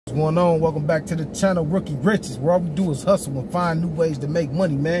What's going on? Welcome back to the channel, Rookie Riches, where all we do is hustle and find new ways to make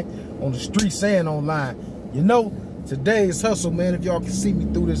money, man, on the streets and online. You know, today is hustle, man. If y'all can see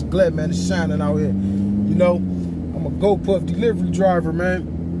me through this glare, man, it's shining out here. You know, I'm a GoPuff delivery driver,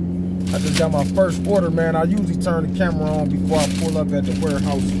 man. I just got my first order, man. I usually turn the camera on before I pull up at the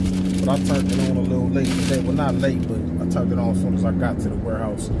warehouse, but I turned it on a little late today. Well, not late, but I turned it on as soon as I got to the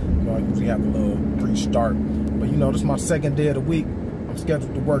warehouse. You know, I usually have a little pre-start, but you know, this is my second day of the week. I'm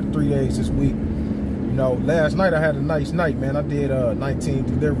scheduled to work 3 days this week. You know, last night I had a nice night, man. I did 19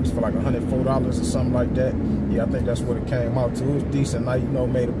 deliveries for like $104 or something like that. Yeah, I think that's what it came out to. It was a decent night, you know,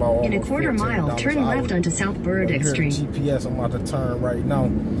 made about almost in a quarter mile, turn left onto South Burdick Street. GPS, I'm about to turn right now.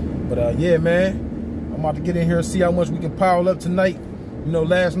 But yeah, man, I'm about to get in here and see how much we can pile up tonight. You know,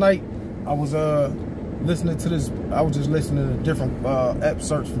 last night I was listening to this. I was just listening to different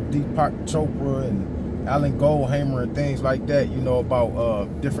excerpts from Deepak Chopra and Alan Goldhammer and things like that, you know, about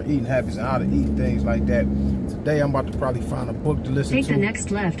different eating habits and how to eat, things like that. Today I'm about to probably find a book to listen to. Take the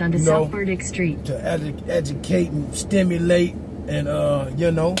next left onto South Burdick Street. To educate and stimulate and, you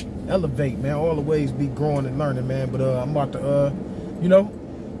know, elevate, man. All the ways be growing and learning, man. But I'm about to, you know,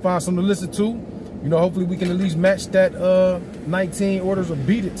 find something to listen to. You know, hopefully we can at least match that 19 orders or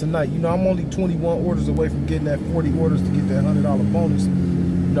beat it tonight. You know, I'm only 21 orders away from getting that 40 orders to get that $100 bonus.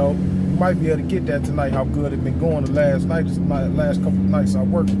 You know, might be able to get that tonight. How good it been going the last couple of nights I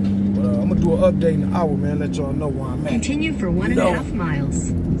worked. But I'm gonna do an update in an hour, man. Let y'all know where I'm at. Continue for 1.5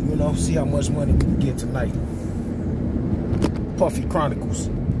 miles. You know, see how much money we can get tonight. Puffy Chronicles.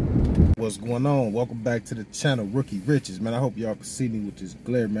 What's going on? Welcome back to the channel, Rookie Riches, man. I hope y'all can see me with this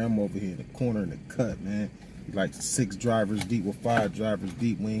glare, man. I'm over here in the corner in the cut, man. Like 6 drivers deep with 5 drivers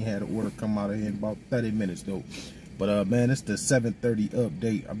deep. We ain't had an order come out of here in about 30 minutes though. But man, it's the 7:30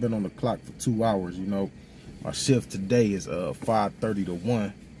 update. I've been on the clock for 2 hours, you know. My shift today is 5:30 to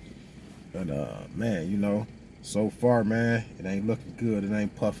 1. And man, you know, so far, man, it ain't looking good. It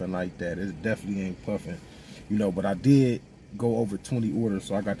ain't puffing like that. It definitely ain't puffing, you know. But I did go over 20 orders,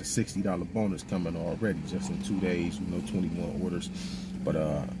 so I got the $60 bonus coming already just in 2 days, you know, 21 orders. But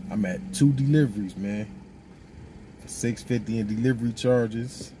I'm at 2 deliveries, man. $6.50 in delivery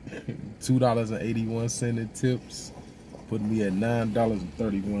charges, $2.81 in tips, putting me at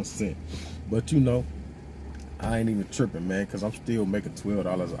 $9.31. But you know, I ain't even tripping, man, because I'm still making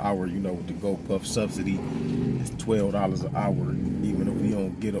 $12 an hour. You know, with the GoPuff subsidy, it's $12 an hour, even if we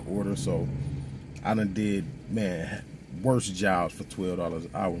don't get an order. So I done did, man, worse jobs for $12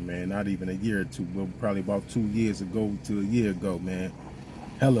 an hour, man. Not even a year or two, but probably about 2 years ago to a year ago, man.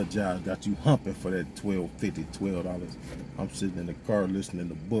 Hella jobs got you humping for that $12. I'm sitting in the car listening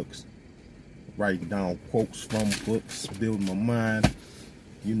to books, writing down quotes from books, building my mind,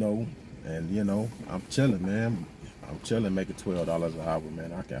 you know, and you know, I'm chilling, man. I'm chilling, making $12 an hour,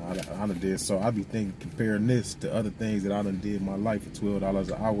 man. I done did so. I be thinking, comparing this to other things that I done did in my life for $12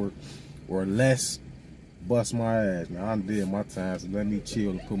 an hour or less. Bust my ass, man. I done did my time, so let me chill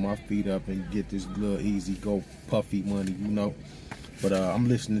and put my feet up and get this little easy go puffy money, you know. But I'm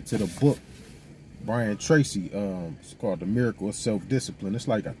listening to the book, Brian Tracy. It's called The Miracle of Self-Discipline. It's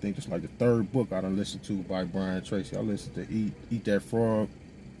like, I think it's like the 3rd book I done listened to by Brian Tracy. I listened to Eat That Frog,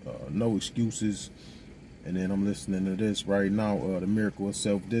 No Excuses, and then I'm listening to this right now, The Miracle of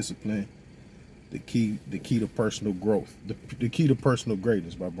Self-Discipline, the key to personal growth, the key to personal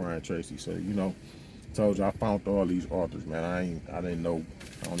greatness by Brian Tracy. So you know, I told you I found all these authors, man. I don't even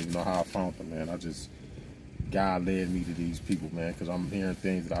know how I found them, man. God led me to these people, man, because I'm hearing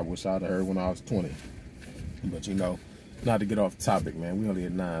things that I wish I'd heard when I was 20. But you know, not to get off topic, man, we only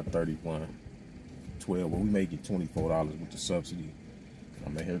at 9:31, 12, but we make it $24 with the subsidy.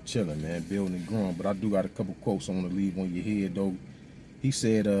 I'm in here chilling, man, building and growing. But I do got a couple quotes I want to leave on your head, though. He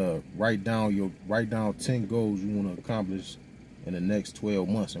said, write down 10 goals you want to accomplish in the next 12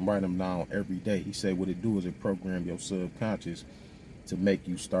 months and write them down every day. He said what it do is it program your subconscious to make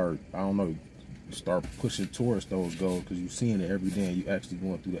you start, I don't know, start pushing towards those goals, because you're seeing it every day and you actually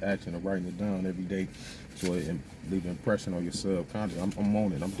going through the action of writing it down every day, so it leave an impression on your subconscious. I'm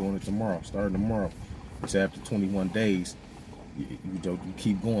on it. I'm doing it tomorrow, starting tomorrow. It's after 21 days you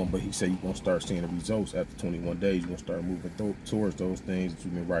keep going, but he said you're gonna start seeing the results after 21 days. You're gonna start moving towards those things that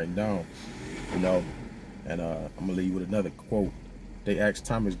you've been writing down, you know. And I'm gonna leave you with another quote. They asked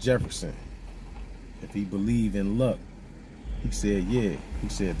Thomas Jefferson if he believed in luck. He said, yeah. He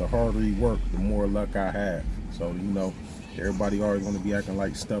said, the harder you work, the more luck I have. So, you know, everybody always going to be acting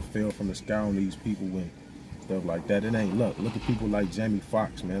like stuff fell from the sky on these people and stuff like that. It ain't luck. Look at people like Jamie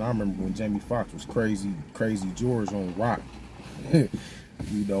Foxx, man. I remember when Jamie Foxx was Crazy George on Rock. You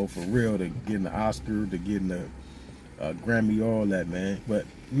know, for real, to getting the Oscar, to getting the Grammy, all that, man. But,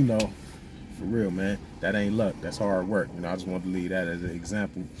 you know, for real, man, that ain't luck. That's hard work. You know, I just wanted to leave that as an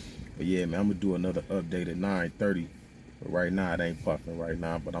example. But yeah, man, I'm gonna do another update at 9:30. But right now, it ain't puffing right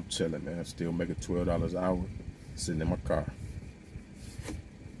now, but I'm chilling, man. I'm still making $12 an hour, sitting in my car.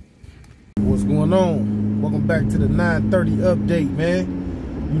 What's going on? Welcome back to the 9:30 update, man.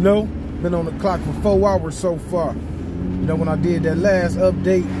 You know, been on the clock for 4 hours so far. You know, when I did that last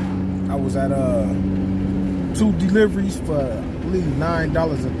update, I was at 2 deliveries for, I believe,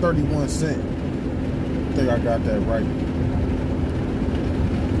 $9.31. I think I got that right.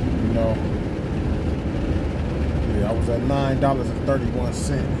 You know, yeah, I was at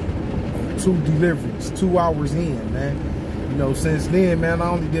 $9.31 on 2 deliveries, 2 hours in, man. You know, since then, man, I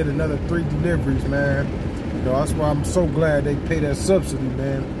only did another 3 deliveries, man. You know, that's why I'm so glad they pay that subsidy,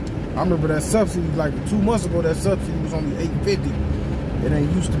 man. I remember that subsidy, like 2 months ago, that subsidy was only $8.50. It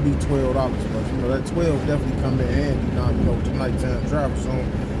ain't used to be $12, but you know, that 12 definitely come in handy now, you know, with the nighttime driver zone.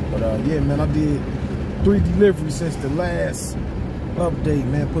 But yeah, man, I did 3 deliveries since the last update,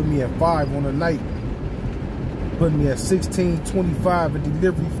 man. Put me at 5 on the night. Put me at $16.25 in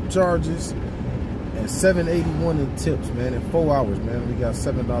delivery charges and $7.81 in tips, man. In 4 hours, man, we got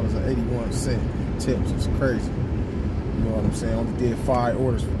 $7.81 in tips. It's crazy. You know what I'm saying? I only did 5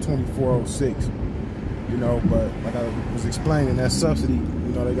 orders for $24.06. You know, but like I was explaining, that subsidy,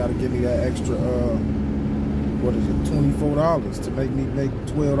 you know, they got to give me that extra, what is it, $24 to make me make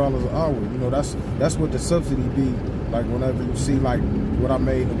 $12 an hour. You know, that's what the subsidy be. Like whenever you see like what I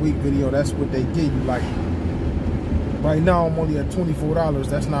made in the week video, that's what they give you. Like right now, I'm only at $24.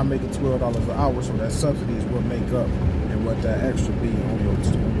 That's not making $12 an hour. So that subsidy is what make up and what that extra be on your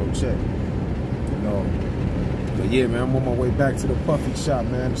check. You know. But yeah, man, I'm on my way back to the Puffy shop,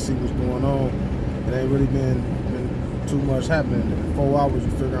 man, to see what's going on. It ain't really been too much happening. In 4 hours, you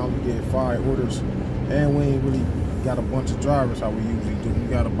figure I only did 5 orders, and we ain't really got a bunch of drivers how we usually do. We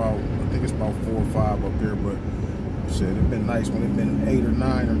got about, I think it's about 4 or 5 up here, but shit, it's been nice when it's been 8 or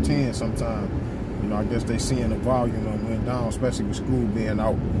 9 or 10 sometimes. You know, I guess they seeing the volume went down, especially with school being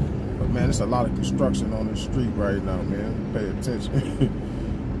out. But man, it's a lot of construction on the street right now, man. Pay attention.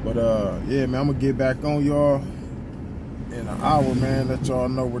 But yeah, man, I'm gonna get back on y'all in an hour, man. Let y'all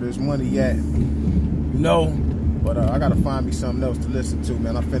know where this money at. You know, but I gotta find me something else to listen to,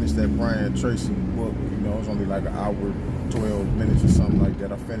 man. I finished that Brian Tracy book. You know, it was only like an hour, 12 minutes or something like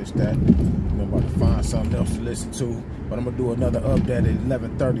that. I finished that. I'm about to find something else to listen to. But I'm gonna do another update at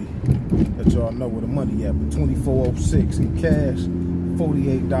 11:30. Let y'all know where the money at. But $24.06 in cash,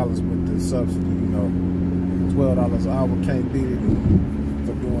 $48 with the subsidy. You know, $12 an hour, can't beat it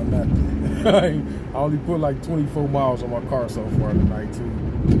for doing nothing. I only put like 24 miles on my car so far tonight too.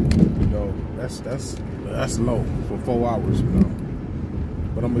 You know, that's low for 4 hours, you know.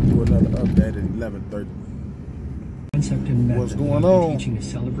 But I'm gonna do another update at 11:30. What's going on? Teaching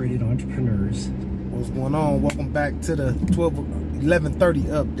celebrated entrepreneurs. What's going on? Welcome back to the 11:30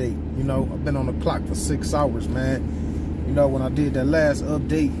 update. You know, I've been on the clock for 6 hours, man. You know, when I did that last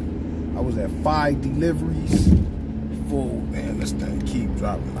update, I was at 5 deliveries. Man, this thing keep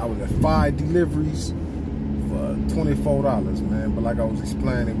dropping. I was at 5 deliveries for $24, man. But like I was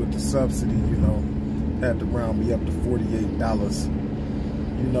explaining with the subsidy, you know, had to round me up to $48,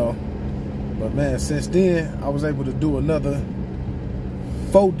 you know. But man, since then, I was able to do another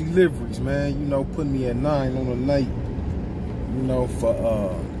 4 deliveries, man. You know, putting me at 9 on the night, you know, for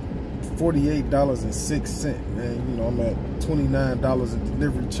 $48.06, man. You know, I'm at $29 in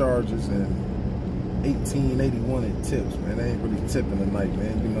delivery charges and $18.81 in tips, man. They ain't really tipping tonight,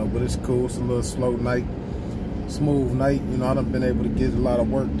 man, you know, but it's cool. It's a little slow night, smooth night. You know, I done been able to get a lot of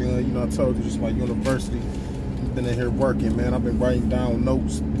work done. You know, I told you, just my university. I've been in here working, man. I've been writing down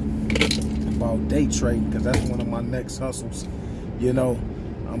notes about day trading, because that's one of my next hustles. You know,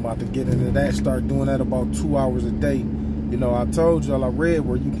 I'm about to get into that, start doing that about 2 hours a day. You know, I told y'all, I read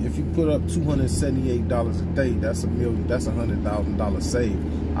where if you put up $278 a day, that's $100,000 saved.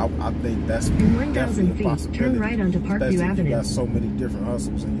 I think that's in 1,000 feet, turn right onto Parkview Avenue. You got so many different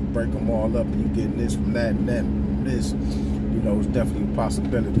hustles and you break them all up and you get this from that and that and this. You know, it's definitely a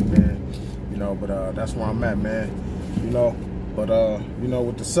possibility, man. You know, but that's where I'm at, man. You know, but you know,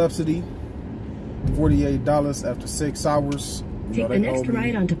 with the subsidy, $48 after 6 hours. Take the next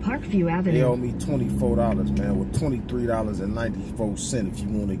right onto Parkview Avenue. They owe me $24, man, with $23.94 if you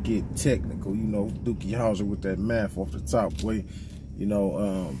want to get technical. You know, Dookie Howser with that math off the top way. You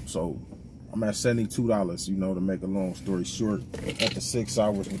know, so I'm at $72, you know, to make a long story short, after 6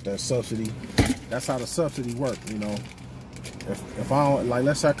 hours with that subsidy. That's how the subsidy works, you know. If I don't, like,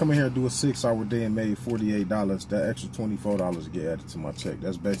 let's say I come in here and do a 6 hour day and made $48, that extra $24 get added to my check.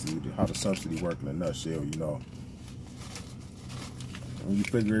 That's basically how the subsidy works in a nutshell, you know. And you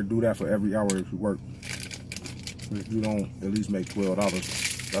figure do that for every hour if you work. If you don't at least make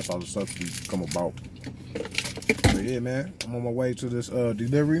 $12, that's how the subsidies come about. But yeah, man, I'm on my way to this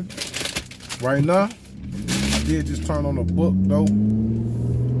delivery right now. I did just turn on a book though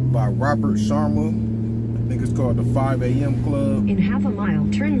by Robert Sharma. I think it's called the 5 a.m. Club. In half a mile,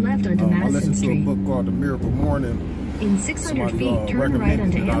 turn left onto Madison I listened Street. to a book called The Miracle Morning. In 600 feet, turn right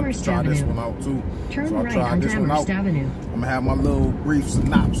onto Amherst Try this one Avenue. out too. Turn So I right tried onto this one out. Amherst Avenue. I'm gonna have my little brief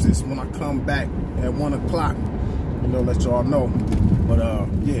synopsis when I come back at 1 o'clock. You know, let y'all know. But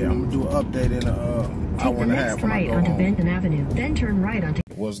yeah, I'm gonna do an update in an hour and a half when I Take the next right go onto home. Benton Avenue, then turn right onto...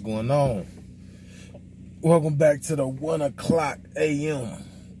 What's going on? Welcome back to the 1 o'clock a.m.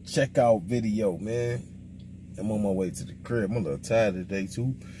 checkout video, man. I'm on my way to the crib. I'm a little tired today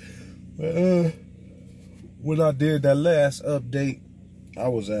too. But when I did that last update, I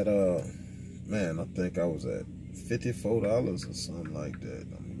was at man, I think I was at $54 or something like that.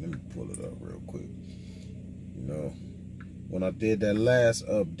 I mean, let me pull it up real quick. You know, when I did that last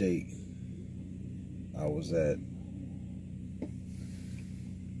update, I was at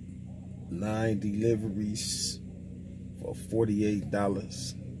 9 deliveries for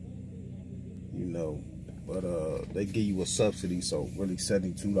 $48. You know, but they give you a subsidy, so really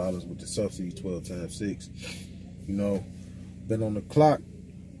 $72 with the subsidy, 12 times 6. You know, been on the clock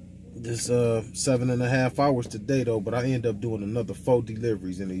this 7.5 hours today though, but I end up doing another 4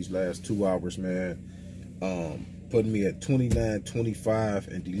 deliveries in these last 2 hours, man. Putting me at $29.25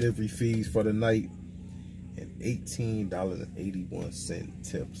 in delivery fees for the night and $18.81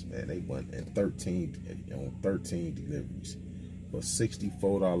 tips, man. They went at 13 deliveries for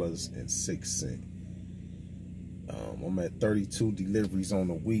 $64.06. I'm at 32 deliveries on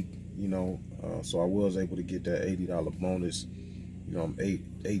the week, you know, so I was able to get that $80 bonus. You know, I'm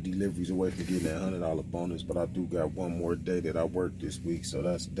eight deliveries away from getting that $100 bonus, but I do got one more day that I work this week, so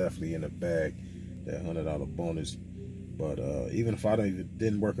that's definitely in the bag, that $100 bonus. But even if I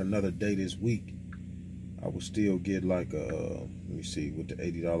didn't work another day this week, I would still get like a, let me see, with the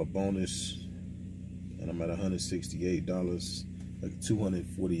 $80 bonus, and I'm at $168, like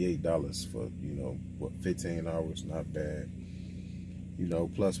 $248 for, you know, what, 15 hours, not bad. You know,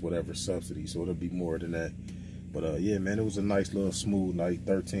 plus whatever subsidy, so it'll be more than that. But yeah, man, it was a nice little smooth night.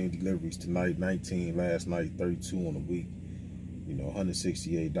 13 deliveries tonight, 19 last night, 32 on the week. You know,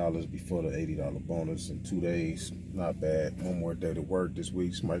 $168 before the $80 bonus in 2 days. Not bad. One more day to work this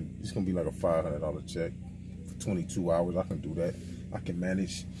week. It's gonna be like a $500 check for 22 hours. I can do that. I can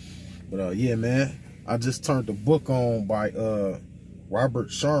manage. But yeah, man, I just turned the book on by Robert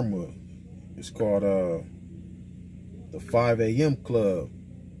Sharma. It's called the 5 a.m. Club.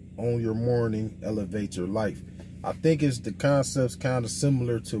 Own your morning, elevate your life. I think it's the concept's kind of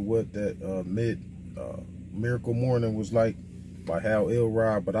similar to what that Miracle Morning was like by Hal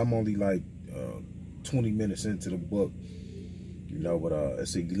Elrod, but I'm only like 20 minutes into the book, you know. But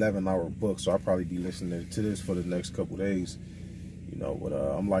it's an 11-hour book, so I'll probably be listening to this for the next couple days, you know. But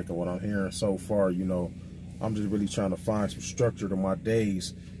I'm liking what I'm hearing so far, you know. I'm just really trying to find some structure to my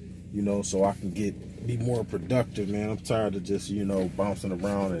days, you know, so I can be more productive, man. I'm tired of just, you know, bouncing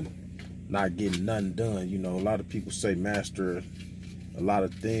around and not getting nothing done. You know, a lot of people say master a lot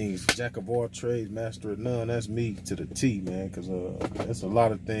of things, jack of all trades, master of none. That's me to the T, man, because that's a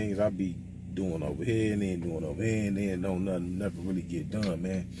lot of things I be doing over here and then doing over here and then nothing never really get done,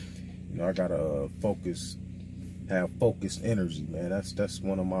 man. You know, I gotta have focused energy, man. That's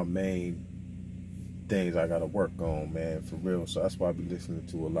one of my main things I gotta work on, man, for real. So that's why I be listening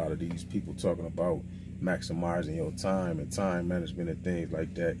to a lot of these people talking about maximizing your time and time management and things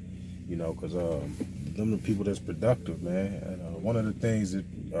like that, you know, because them the people that's productive, man. And one of the things that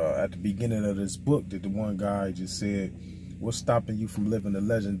at the beginning of this book that the one guy just said, what's stopping you from living a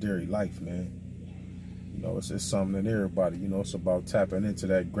legendary life, man? You know, it's something in everybody. You know, it's about tapping into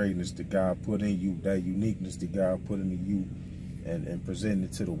that greatness that God put in you, that uniqueness that God put into you, and presenting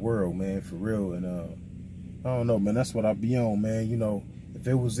it to the world, man, for real. And I don't know, man, that's what I be on, man. You know, if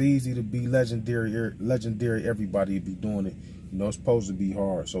it was easy to be legendary, everybody would be doing it. You know, it's supposed to be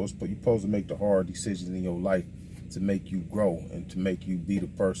hard. So you're supposed to make the hard decisions in your life to make you grow and to make you be the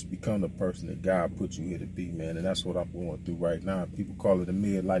person, become the person that God put you here to be, man. And that's what I'm going through right now. People call it a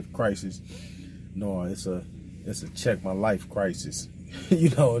midlife crisis. No, it's a check my life crisis. You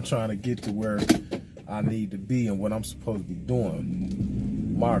know, trying to get to where I need to be and what I'm supposed to be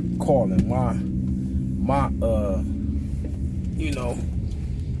doing. My calling, my you know,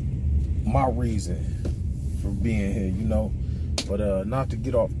 my reason for being here, you know. But not to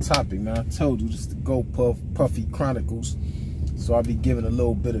get off topic, man. I told you just to go Puffy Chronicles. So I'll be giving a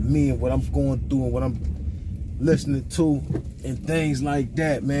little bit of me and what I'm going through and what I'm listening to, and things like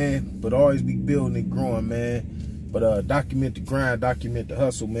that, man. But always be building and growing, man. But document the grind, document the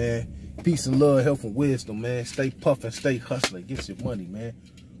hustle, man. Peace and love, health and wisdom, man. Stay puffing, stay hustling, get your money, man.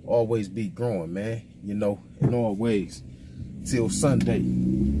 Always be growing, man. You know, in all ways. Till Sunday.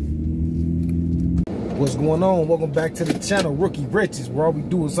 What's going on? Welcome back to the channel, Rookie Riches, where all we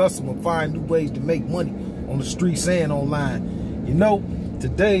do is hustle and find new ways to make money on the streets and online. You know,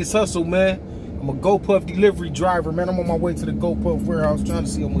 today's hustle, man. I'm a GoPuff delivery driver, man. I'm on my way to the GoPuff warehouse trying to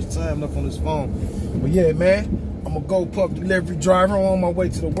see how much time left on this phone. But yeah, man, I'm a GoPuff delivery driver. I'm on my way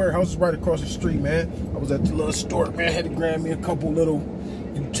to the warehouse. It's right across the street, man. I was at the little store, man. I had to grab me a couple little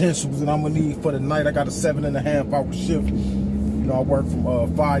utensils that I'm gonna need for the night. I got a 7.5-hour shift. You know, I work from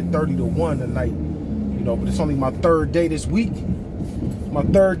 5:30 to 1 tonight. You know, but it's only my third day this week. I'm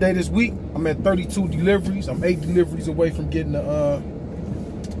at 32 deliveries. I'm 8 deliveries away from getting the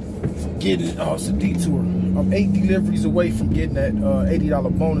oh, it's a detour. I'm 8 deliveries away from getting that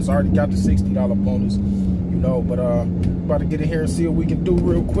 $80 bonus. I already got the $60 bonus, you know, but about to get in here and see what we can do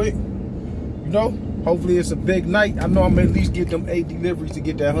real quick. You know, hopefully it's a big night. I know I'm at least get them 8 deliveries to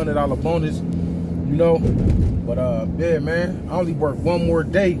get that $100 bonus, you know. But yeah, man, I only work one more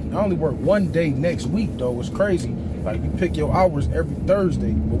day. I only work one day next week, though. It's crazy. Like, you pick your hours every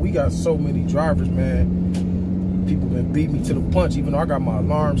Thursday, but we got so many drivers, man. People been beating me to the punch, even though I got my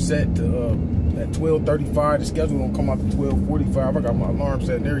alarm set to at 12:35. The schedule don't come out to 12:45. I got my alarm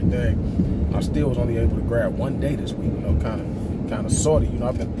set and everything. I still was only able to grab one day this week, you know, kind of salty. You know,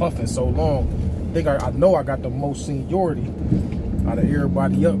 I've been puffing so long. I know I got the most seniority out of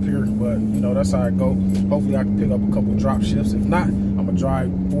everybody up here, but you know, that's how I go. Hopefully I can pick up a couple drop shifts. If not, I'm gonna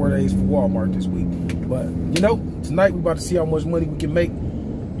drive 4 days for Walmart this week. But you know, tonight we about to see how much money we can make.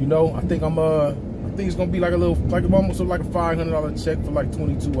 You know, I think it's gonna be like almost like a $500 check for like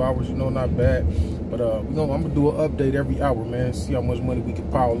 22 hours. You know, not bad. But you know, I'm gonna do an update every hour, man. See how much money we can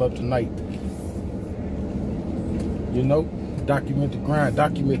pile up tonight. You know, document the grind,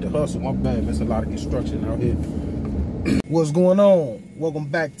 document the hustle. My bad, there's a lot of construction out here. What's going on? Welcome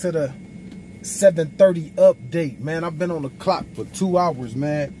back to the 7:30 update, man. I've been on the clock for 2 hours,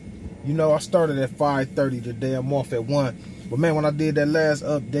 man. You know, I started at 5:30 today. I'm off at 1. But man, when I did that last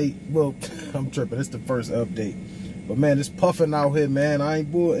update, well, I'm tripping. It's the first update. But man, it's puffing out here, man. I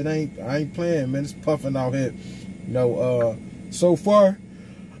ain't playing, man. It's puffing out here. You know, so far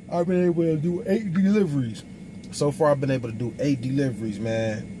I've been able to do 8 deliveries.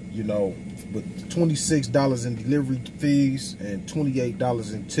 Man. You know, with $26 in delivery fees and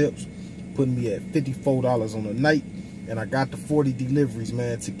 $28 in tips, putting me at $54 on the night. And I got the 40 deliveries,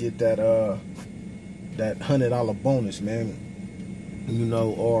 man, to get that that $100 bonus, man. You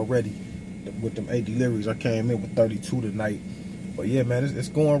know, already with them 8 deliveries, I came in with 32 tonight. But yeah, man, it's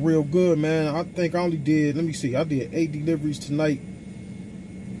going real good, man. I think I only did, let me see, I did 8 deliveries tonight.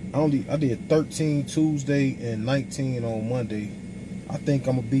 I did 13 Tuesday and 19 on Monday. I think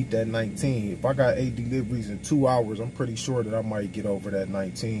I'm gonna beat that 19. If I got 8 deliveries in 2 hours, I'm pretty sure that I might get over that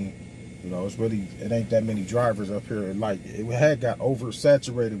 19. You know, it ain't that many drivers up here. Like, it had got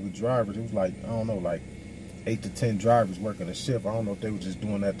oversaturated with drivers. It was like, I don't know, like 8 to 10 drivers working a shift. I don't know if they were just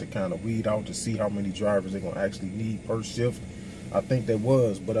doing that to kind of weed out to see how many drivers they're gonna actually need per shift. I think they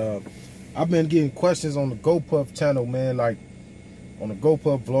was, but I've been getting questions on the GoPuff channel, man, like on the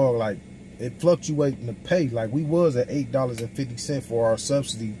GoPuff vlog, like it fluctuating the pay. Like, we was at $8.50 for our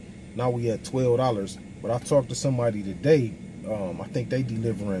subsidy. Now we at $12. But I talked to somebody today. I think they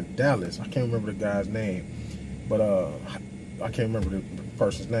deliver in Dallas. I can't remember the guy's name, but I can't remember the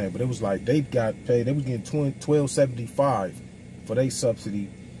person's name. But it was like they got paid. They was getting $12.75 for their subsidy,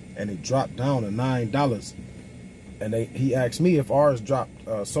 and it dropped down to $9. And he asked me if ours dropped.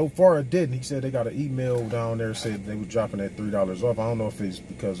 So far it didn't. He said they got an email down there said they were dropping at $3 off. I don't know if it's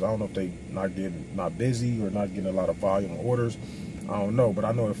because, I don't know if they not busy or not getting a lot of volume of orders. I don't know, but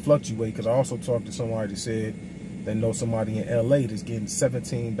I know it fluctuates because I also talked to somebody that said they know somebody in LA that's getting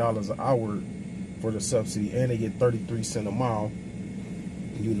 $17 an hour for the subsidy, and they get 33 cents a mile.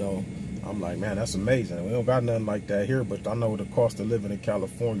 You know, I'm like, man, that's amazing. We don't got nothing like that here, but I know the cost of living in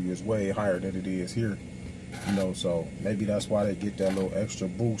California is way higher than it is here. You know, so maybe that's why they get that little extra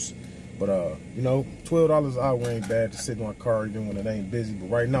boost. But you know, $12 an hour ain't bad to sit in my car even when it ain't busy. But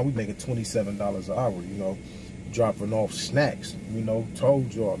right now we making $27 an hour, you know, dropping off snacks. You know,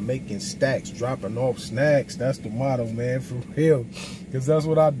 told y'all, making stacks, dropping off snacks. That's the motto, man, for real. Because that's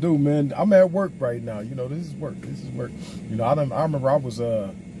what I do, man. I'm at work right now. You know, this is work. You know, I remember I was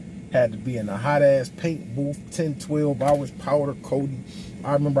had to be in a hot ass paint booth, 10, 12 hours powder coating.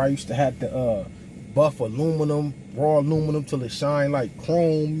 I remember I used to have to buff aluminum, raw aluminum till it shine like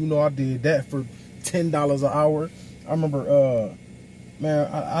chrome. You know, I did that for $10 an hour. I remember,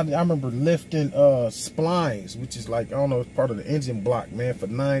 man, I remember lifting splines, which is like, I don't know, it's part of the engine block, man, for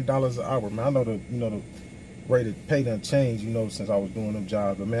 $9 an hour. Man, I know the, you know, the rate of pay done changed, you know, since I was doing them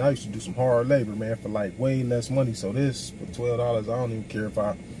jobs. But man, I used to do some hard labor, man, for like way less money. So this for $12, I don't even care if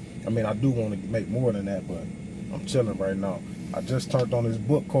I mean, I do want to make more than that, but I'm chilling right now. I just turned on this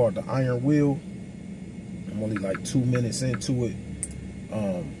book called The Iron Wheel. I'm only like 2 minutes into it.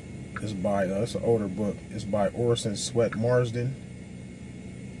 It's by, it's an older book. It's by Orson Swett Marsden.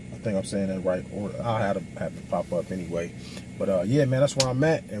 I think I'm saying that right, or I'll have to pop up anyway. But yeah, man, that's where I'm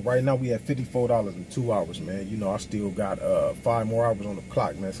at. And right now we at $54 in 2 hours, man. You know, I still got 5 more hours on the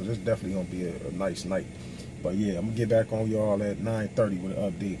clock, man. So this definitely gonna be a nice night. But yeah, I'm gonna get back on y'all at 9:30 with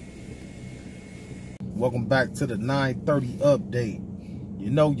an update. Welcome back to the 9:30 update.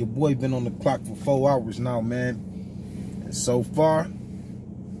 You know, your boy been on the clock for 4 hours now, man. And so far,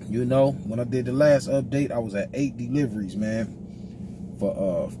 you know, when I did the last update, I was at 8 deliveries, man,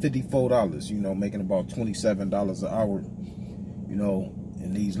 for $54, you know, making about $27 an hour. You know,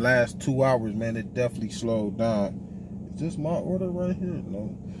 in these last 2 hours, man, it definitely slowed down. Is this my order right here?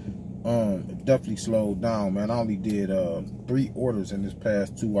 No. It definitely slowed down, man. I only did 3 orders in this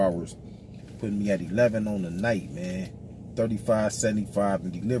past 2 hours, putting me at 11 on the night, man. $35.75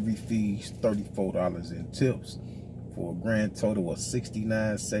 in delivery fees, $34 in tips, for a grand total of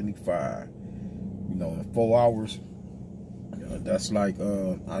 $69.75. You know, in 4 hours, that's like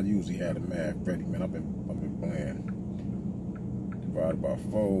I usually had a math ready, man. I've been playing. Divided by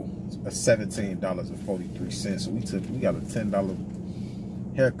 4, that's $17.43. So we got a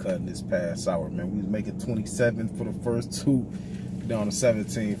 $10 haircut in this past hour, man. We was making 27 for the first 2, down to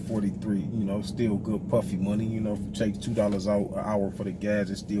 17.43. You know, still good puffy money. You know, if you take $2 an hour for the gas,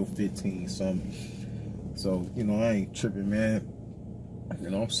 it's still 15 something. So, you know, I ain't tripping, man.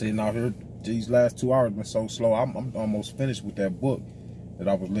 You know, I'm sitting out here. These last 2 hours been so slow. I'm almost finished with that book that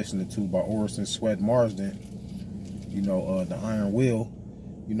I was listening to by Orson Swett Marsden. You know, The Iron Wheel.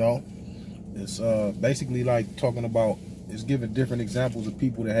 You know, it's basically like talking about, it's giving different examples of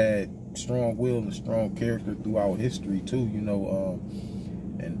people that had strong will and strong character throughout history too. You know,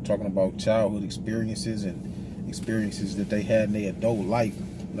 and talking about childhood experiences and experiences that they had in their adult life,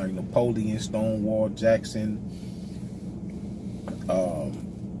 like Napoleon, Stonewall Jackson, a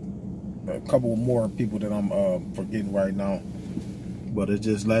couple more people that I'm forgetting right now. But it's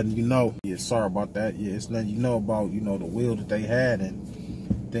just letting you know. Yeah, sorry about that. Yeah, it's letting you know about, you know, the will that they had and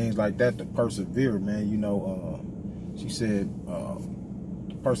things like that to persevere, man. You know, she said,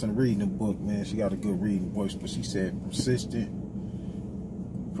 the person reading the book, man, she got a good reading voice, but she said persistence,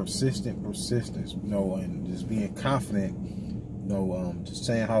 you know, and just being confident, you know, just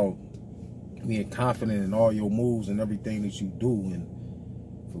saying how being confident in all your moves and everything that you do, and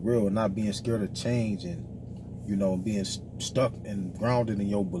for real, not being scared of change, and, you know, being stuck and grounded in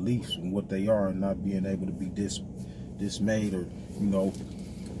your beliefs and what they are, and not being able to be dismayed or, you know,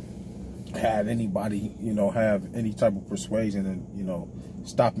 have anybody, you know, have any type of persuasion and, you know,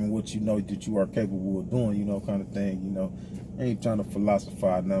 stopping what you know that you are capable of doing, you know, kind of thing. You know, I ain't trying to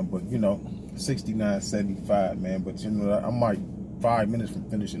philosophize nothing, but, you know, $69.75, man. But, you know, I'm like 5 minutes from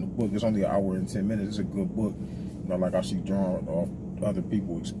finishing the book. It's only 1 hour and 10 minutes. It's a good book. You know, like I see drawn off other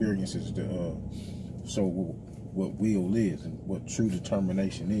people's experiences to show what will is and what true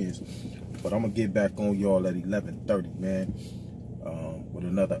determination is. But I'm gonna get back on y'all at 11:30, man, with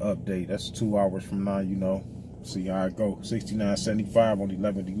another update. That's 2 hours from now, you know. See how it go. $69.75 on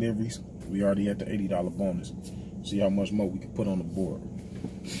 11 deliveries. We already at the $80 bonus. See how much more we can put on the board.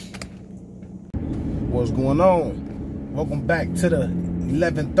 What's going on? Welcome back to the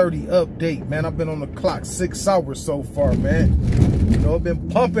 11:30 update, man. I've been on the clock 6 hours so far, man. You know, I've been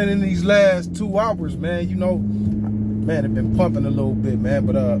pumping in these last 2 hours, man. You know, man, it's been pumping a little bit, man.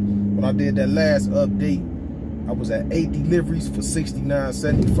 But when I did that last update, I was at 8 deliveries for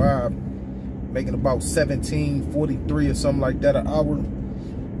 $69.75, making about $17.43 or something like that an hour.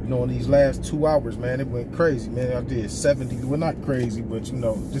 You know, in these last 2 hours, man, it went crazy, man. I did 70, well, not crazy, but, you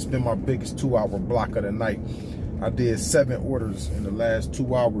know, this been my biggest 2 hour block of the night. I did 7 orders in the last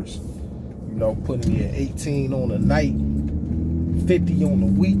 2 hours, you know, putting me at 18 on the night, 50 on the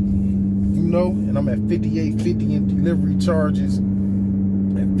week, you know, and I'm at $58.50 in delivery charges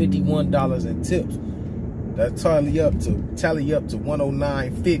and $51 in tips. That tally up to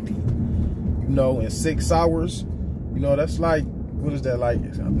 $109.50, you know, in 6 hours. You know, that's like, what is that like? I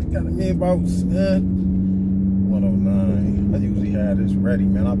got me about 109. I usually have this ready,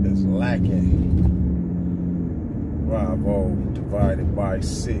 man. I've been slacking. Bravo divided by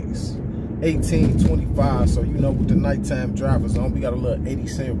 6. 18.25. So you know, with the nighttime drivers on, we got a little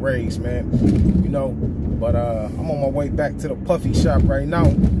 80-cent raise, man. You know, but I'm on my way back to the Puffy shop right now.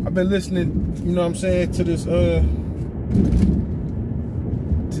 I've been listening, you know what I'm saying, to this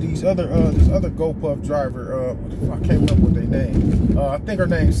this other GoPuff driver. I can't remember what they name. I think her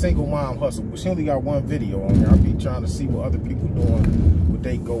name's Single Mom Hustle, but she only got one video on there. I'll be trying to see what other people doing with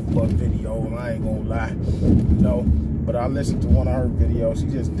their GoPuff video, and I ain't gonna lie, you know. But I listened to one of her videos. She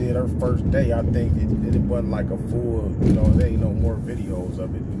just did her first day. I think it wasn't like a full, you know, there ain't no more videos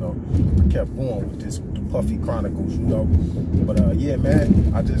of it, you know. I kept going with this, the Puffy Chronicles, you know. But yeah,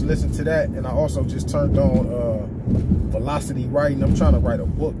 man, I just listened to that, and I also just turned on velocity writing. I'm trying to write a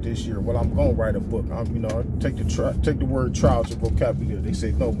book this year. Well, I'm gonna write a book. You know, take the word trial to vocabulary. They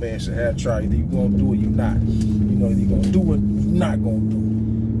say no man should have trial. Either you gonna do it, you not. You know, either you gonna do it, you not gonna do it.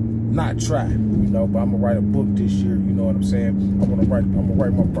 Not try, you know. But I'm gonna write a book this year. You know what I'm saying? I'm gonna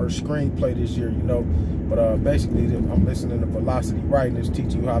write my first screenplay this year. You know, but basically, I'm listening to velocity writing. It's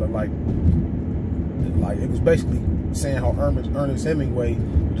teaching you how to like it was basically saying how Ernest Hemingway,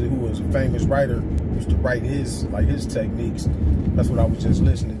 who was a famous writer, used to write his techniques. That's what I was just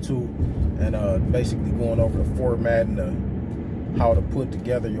listening to, and basically going over the format and how to put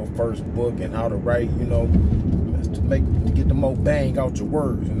together your first book and how to write, you know, to get the most bang out your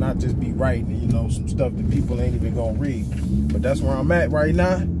words and not just be writing, you know, some stuff that people ain't even gonna read. But that's where I'm at right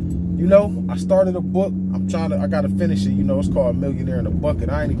now. You know, I started a book. I gotta finish it. You know, it's called Millionaire in a Bucket.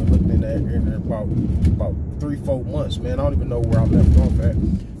 I ain't even looked in there about 3-4 months, man. I don't even know where I left off at.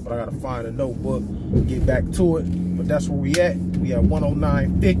 But I gotta find a notebook, get back to it. But that's where we at. We at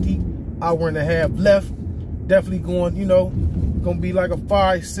 109.50, hour and a half left. Definitely going, you know, gonna be like a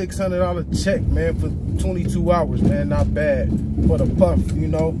 $500-600 check, man, for 22 hours, man. Not bad for the Puff, you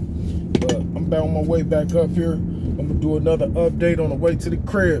know. But I'm back on my way back up here. I'm gonna do another update on the way to the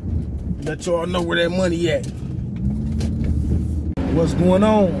crib. Let y'all know where that money at. What's going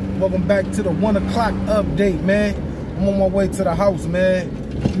on? Welcome back to the 1 o'clock update, man. I'm on my way to the house, man.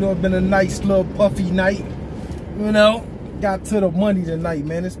 You know, it's been a nice little Puffy night. You know, got to the money tonight,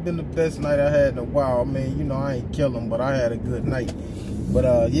 man. It's been the best night I had in a while. I mean, you know, I ain't killing, but I had a good night.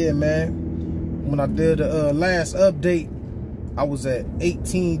 But yeah, man, when I did the last update, I was at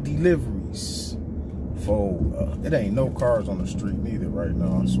 18 deliveries. For it ain't no cars on the street neither right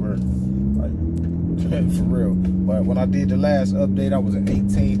now, I swear. Like, for real. But when I did the last update, I was at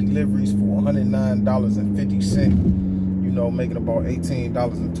 18 deliveries for $109.50. You know, making about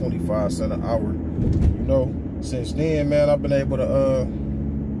 $18.25 an hour. You know, since then, man, I've been able to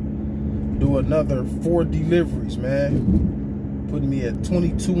do another 4 deliveries, man, putting me at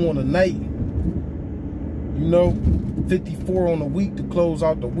 22 on the night. You know, 54 on the week to close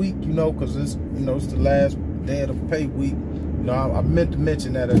out the week, you know, because it's, you know, it's the last day of the pay week. You know, I meant to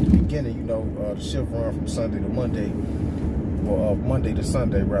mention that at the beginning, you know, the shift run from Sunday to Monday, or Monday to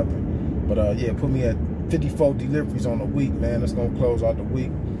Sunday, rather. But yeah, put me at 54 deliveries on the week, man. It's gonna close out the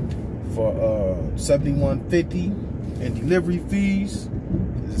week for $71.50 in delivery fees,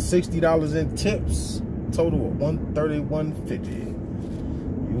 $60 in tips, total of $131.50.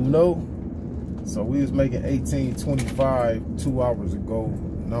 You know. So we was making $18.25 2 hours ago.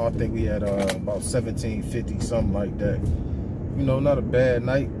 Now I think we had about $17.50, something like that. You know, not a bad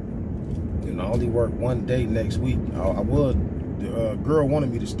night. You know, I only work 1 day next week. The girl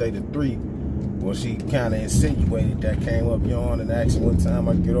wanted me to stay to 3. Well, she kind of insinuated that, came up, you know, and asked me what time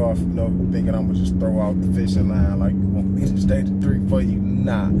I get off, you know, thinking I'm gonna just throw out the fishing line, like, you want me to stay to 3 for you?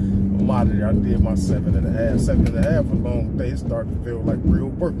 Nah, I'm out of there. I did my 7.5. 7.5 was a long day. It started to feel like real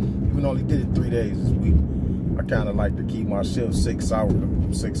work. Even only did it 3 days this week. I kind of like to keep my shift 6 hour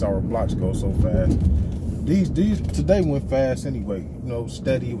blocks go so fast. Today went fast anyway. You know,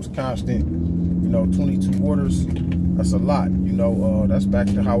 steady. It was constant. You know, 22 orders. That's a lot. You know, that's back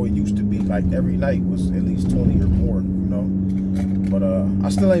to how it used to be. Like every night was at least 20 or more. You know, but I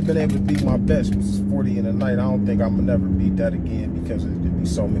still ain't been able to beat my best, which is 40 in a night. I don't think I'm gonna never beat that again because there'd be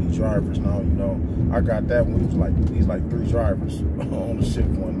so many drivers now. You know, I got that when it was like 3 drivers on the shift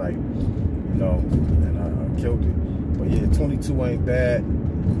one night. You know, and I killed it. But yeah, 22 ain't bad.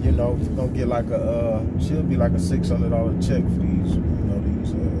 You know, gonna get like should be like a $600 check for these, you know,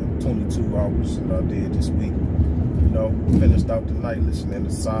 these 22 hours that I did this week. You know, finished out the night listening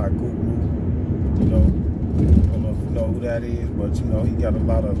to Side Guru. You know, I don't know if you know who that is, but you know, he got a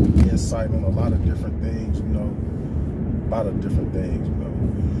lot of insight on a lot of different things. You know, a lot of different things. You know,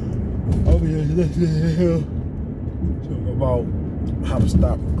 I'll be listening to him about how to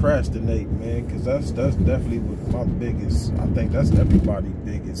stop procrastinating, man, because that's definitely what my biggest, I think that's everybody's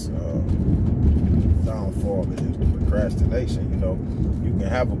biggest, downfall is the procrastination. You know, you can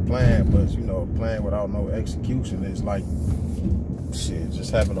have a plan, but you know, a plan without no execution is like shit,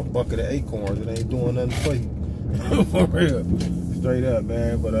 just having a bucket of acorns. It ain't doing nothing for you. For real. Straight up,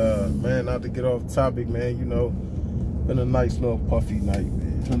 man. But man, not to get off topic, man, you know, been a nice little puffy night,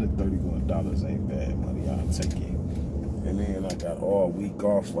 man. $131 ain't bad money. I'll take it. And then I got all week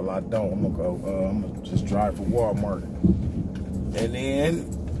off. Well, I don't. I'm gonna just drive for Walmart. And then,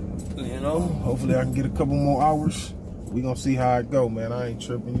 you know, hopefully I can get a couple more hours. We gonna see how it go, man. I ain't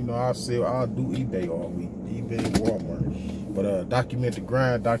tripping. You know, I'll do eBay all week. eBay, Walmart. But document the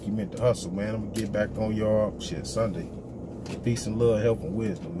grind, document the hustle, man. I'm gonna get back on y'all shit Sunday. Peace and love, health and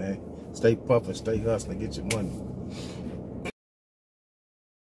wisdom, man. Stay puffing, stay hustling, get your money.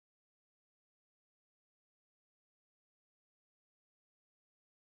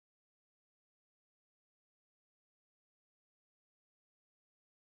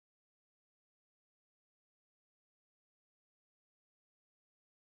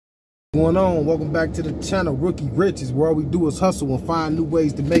 What's going on? Welcome back to the channel, Rookie Riches, where all we do is hustle and find new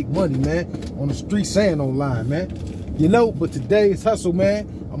ways to make money, man. On the streets and online, man. You know, but today is hustle, man.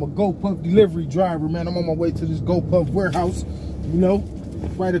 I'm a GoPuff delivery driver, man. I'm on my way to this GoPuff warehouse, you know,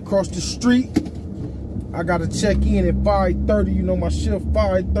 right across the street. I got to check in at 5:30. You know, my shift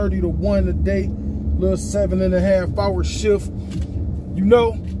 5:30 to 1 a day. Little 7.5 hour shift. You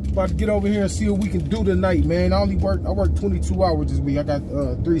know, about to get over here and see what we can do tonight, man. I work 22 hours this week. I got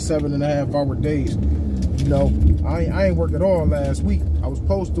 3 7.5 hour days. You know, I ain't work at all last week. I was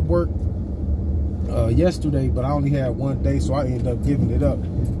supposed to work yesterday, but I only had one day, so I ended up giving it up.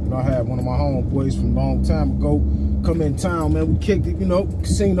 You know, I had one of my homeboys from a long time ago come in town, man. We kicked it, you know,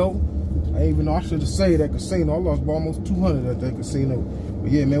 casino. I even know I should have said that casino. I lost almost 200 at that casino.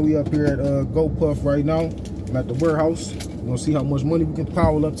 But yeah, man, we up here at GoPuff right now. I'm at the warehouse. We're gonna see how much money we can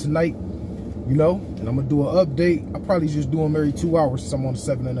pile up tonight, you know. And I'm gonna do an update. I probably just do them every 2 hours since I'm on a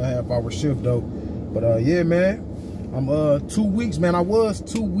 7.5 hour shift though. But yeah, man, I'm 2 weeks, man. I was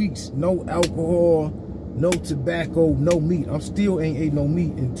 2 weeks, no alcohol, no tobacco, no meat. I'm still ain't ate no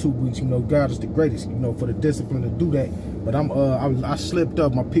meat in 2 weeks. You know, God is the greatest, you know, for the discipline to do that. But I slipped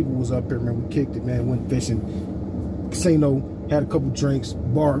up. My people was up here, man. We kicked it, man. Went fishing, casino, had a couple drinks,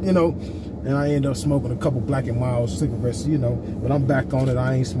 bar, you know. And I ended up smoking a couple Black & Mild cigarettes, you know. But I'm back on it.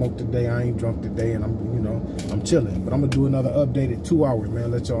 I ain't smoked today. I ain't drunk today. And I'm, you know, I'm chilling. But I'm going to do another update at 2 hours, man.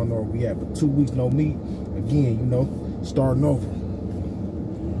 Let y'all know where we at. But 2 weeks, no meat. Again, you know, starting over.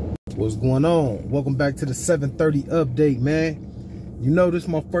 What's going on? Welcome back to the 7:30 update, man. You know, this is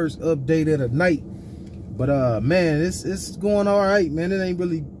my first update of the night. But, man, it's going all right, man. It ain't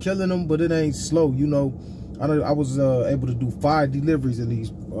really killing them, but it ain't slow, you know. I was able to do 5 deliveries in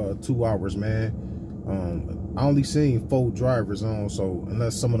these 2 hours, man. I only seen 4 drivers on, so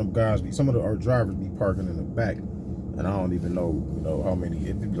unless some of them guys our drivers be parking in the back, and I don't even know, you know, how many.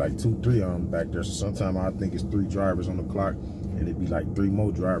 It'd be like 2, 3 on back there. So sometimes I think it's 3 drivers on the clock, and it'd be like 3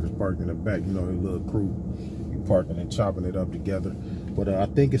 more drivers parked in the back. You know, a little crew, you parking and chopping it up together. But I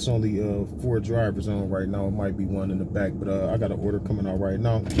think it's only 4 drivers on right now. It might be 1 in the back, but I got an order coming out right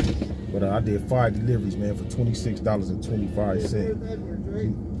now. But I did 5 deliveries, man, for $26.25.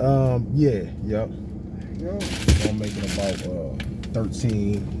 Yeah, yep. I'm making about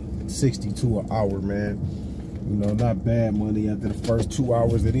 $13.62 an hour, man. You know, not bad money after the first 2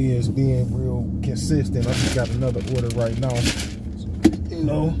 hours. It is being real consistent. I just got another order right now. You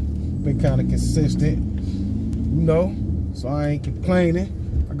know, been kind of consistent, you know. So I ain't complaining.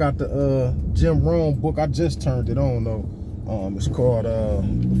 I got the Jim Rohn book. I just turned it on though. It's called the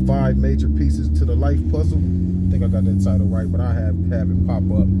 5 Major Pieces to the Life Puzzle. I think I got that title right, but I have it pop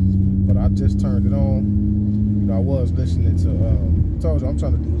up. But I just turned it on. You know, I was listening to told you I'm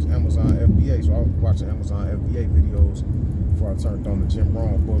trying to do this Amazon FBA, so I was watching Amazon FBA videos before I turned on the Jim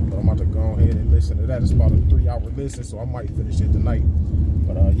Rohn book. But I'm about to go ahead and listen to that. It's about a 3-hour listen, so I might finish it tonight.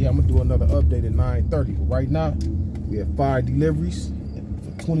 But yeah, I'm gonna do another update at 9:30. But right now, we have 5 deliveries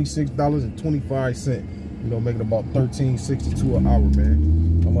for $26.25. You know, making about $13.62 an hour,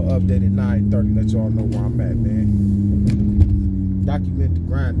 man. I'm gonna update at 9:30. Let y'all know where I'm at, man. Document the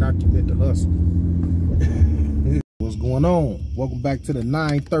grind, document the hustle. What's going on? Welcome back to the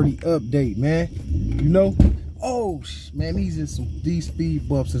 9:30 update, man. You know, oh man, these speed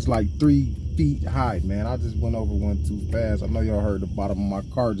bumps is like 3 feet high, man. I just went over one too fast. I know y'all heard the bottom of my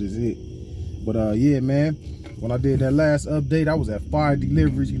car just hit. But yeah, man. When I did that last update, I was at 5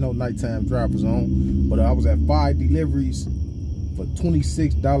 deliveries, you know, nighttime drivers on. But I was at 5 deliveries for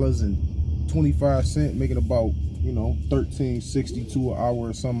 $26.25, making about, you know, $13.62 an hour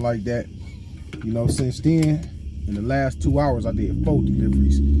or something like that. You know, since then, in the last 2 hours, I did 4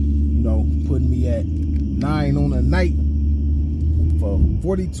 deliveries, you know, putting me at 9 on a night for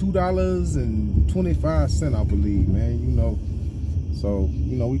 $42.25, I believe, man. You know, so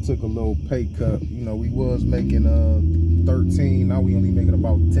you know, we took a little pay cut. You know, we was making 13. Now we only making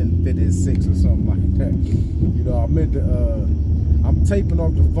about 10.56 or something like that. You know, I meant to I'm taping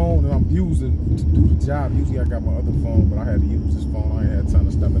off the phone and I'm using to do the job. Usually I got my other phone, but I had to use this phone. I ain't had time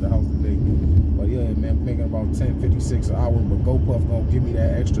to stop at the house today. But yeah, man, making about 10.56 an hour. But GoPuff gonna give me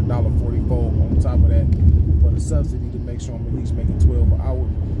that extra $1.44 on top of that for the subsidy to make sure I'm at least making 12 an hour.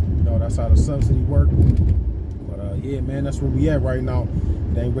 You know, that's how the subsidy work. But yeah, man, that's where we at right now.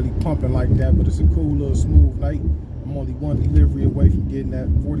 It ain't really pumping like that, but it's a cool little smooth night. I'm only one delivery away from getting that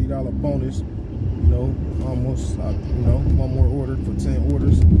 $40 bonus. You know, almost, you know, one more order for 10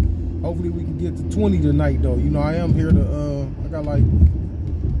 orders. Hopefully we can get to 20 tonight, though. You know, I am here to, I got like,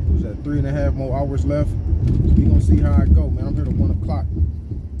 what was that, 3.5 more hours left. So we gonna see how I go, man. I'm here to 1 o'clock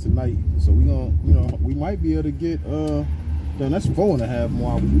tonight. So we gonna, you know, we might be able to get, then that's 4.5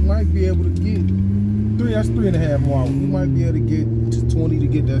 more hours. We might be able to get, that's 3.5 more hours. We might be able to get to 20 to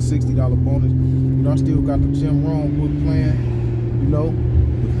get that $60 bonus. You know, I still got the Jim Rohn book plan, you know,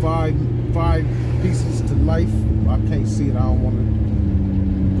 the five pieces to life. I can't see it. I don't want to.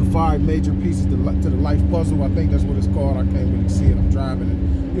 The 5 major pieces to the life puzzle. I think that's what it's called. I can't really see it. I'm driving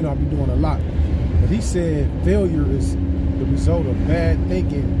and, you know, I'll be doing a lot. But he said failure is the result of bad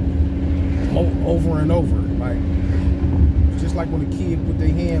thinking over and over. Like, just like when a kid put their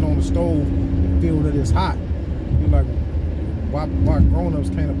hand on the stove and feel that it's hot. You're like, why grown-ups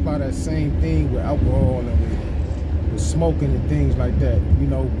can't apply that same thing with alcohol and with smoking and things like that. You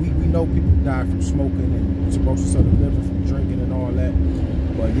know, we know people die from smoking and cirrhosis of the liver from drinking and all that,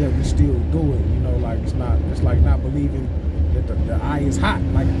 but yeah, we still do it. You know, like it's like not believing that the eye is hot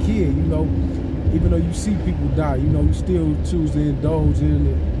like a kid. You know, even though you see people die, you know, you still choose to indulge in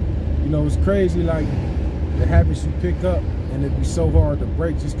it. You know, it's crazy, like the habits you pick up, and it'd be so hard to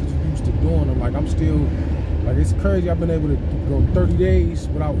break just because you're used to doing them. Like I'm still, like it's crazy. I've been able to go 30 days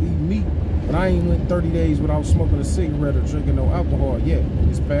without eating meat. But I ain't went 30 days without smoking a cigarette or drinking no alcohol yet.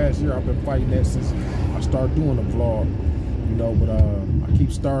 This past year, I've been fighting that since I started doing the vlog. You know, but I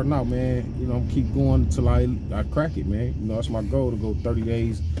keep starting out, man. You know, keep going until I crack it, man. You know, that's my goal, to go 30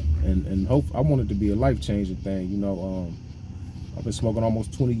 days and hope. I want it to be a life-changing thing. You know, I've been smoking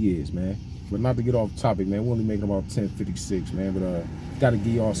almost 20 years, man. But not to get off topic, man. We're only making about 10.56, man. But got to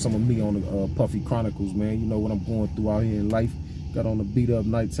give y'all some of me on the Puffy Chronicles, man. You know what I'm going through out here in life. Got on the beat up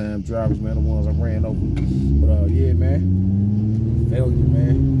nighttime drivers, man, the ones I ran over. But yeah, man, failure,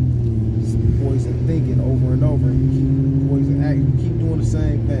 man. It's poison thinking over and over, and you keep poison acting, you keep doing the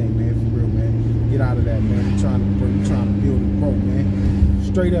same thing, man. For real, man. Get out of that, man. We're trying to build a pro, man.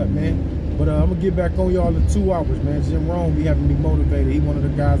 Straight up, man. But I'm gonna get back on y'all in 2 hours, man. Jim Rohn be having me motivated. He one of the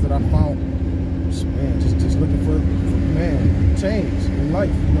guys that I found, man, just looking for man, change in life.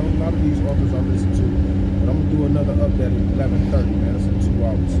 You know, a lot of these authors I listen to. But I'm gonna do another update at 11:30, man. That's in 2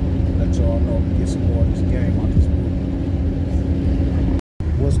 hours. Let y'all know, get some more of this game out this movie.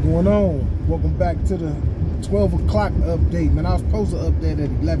 What's going on? Welcome back to the 12 o'clock update, man. I was supposed to update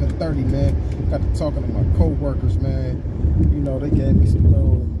at 11:30, man. Got to talking to my co-workers, man. You know, they gave me some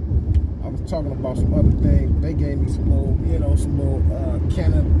little, I was talking about some other things. They gave me some little, you know, some little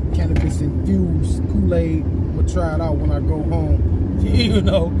cannabis infused Kool-Aid. I'm gonna try it out when I go home. You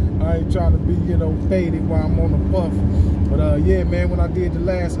know, I ain't trying to be, you know, faded while I'm on the puff. But yeah, man, when I did the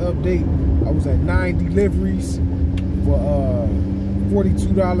last update, I was at 9 deliveries for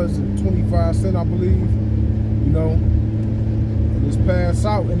 $42.25, I believe. You know, and these past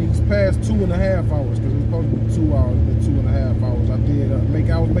 2.5 hours, because it was supposed to be 2 hours, but 2.5 hours. I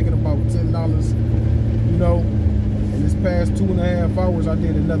was making about $10, you know. And this past 2.5 hours, I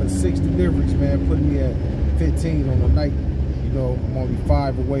did another 6 deliveries, man, putting me at 15 on the night. You know, I'm only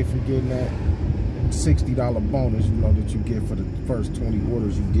 5 away from getting that $60 bonus, you know, that you get for the first 20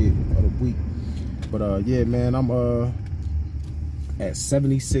 orders you get of the week. But yeah, man, I'm at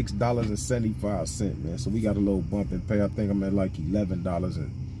 $76.75, man. So we got a little bump in pay. I think I'm at like $11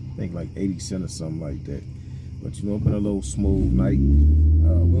 and I think like 80 cents or something like that. But you know, it's been a little smooth night.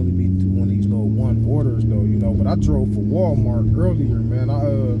 We only be doing these little 1 orders though, you know. But I drove for Walmart earlier, man. I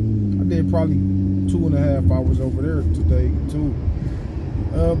did probably 2.5 hours over there today too.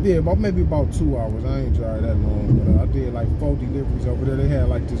 Yeah, maybe about 2 hours. I ain't drive that long, but I did like 4 deliveries over there. They had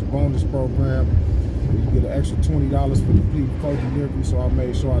like this bonus program where you get an extra $20 for complete 4 deliveries. So I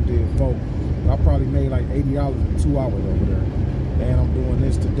made sure I did 4. I probably made like $80 in 2 hours over there. And I'm doing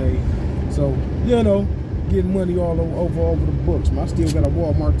this today. So, you know, getting money all over the books, man. I still got a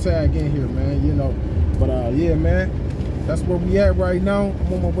Walmart tag in here, man, you know. But yeah, man, that's where we at right now.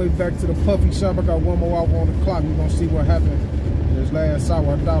 I'm on my way back to the Puffy shop. I got one more hour on the clock. We're gonna see what happened in this last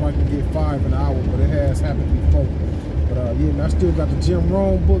hour. I thought I could get 5 in an hour, but it has happened before. But yeah, man, I still got the Jim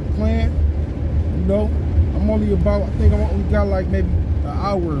Rohn book planned. You know, I'm only about, I think I only got like maybe an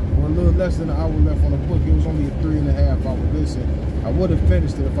hour or a little less than an hour left on the book. It was only a 3.5 hour listen. I would have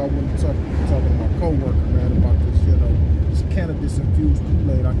finished it if I wouldn't talking to my coworker, man, about this, you know, this cannabis infused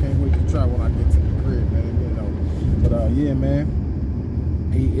Kool-Aid. I can't wait to try when I get to the crib, man, you know. But yeah, man,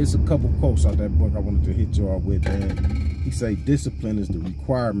 it's a couple quotes out that book I wanted to hit y'all with, man. He say discipline is a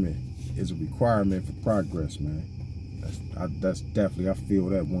requirement for progress, man. That's definitely, I feel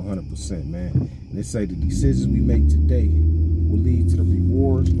that 100%, man. And they say the decisions we make today will lead to the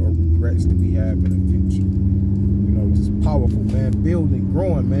rewards or regrets that we have in the future. You know, just powerful, man. Building,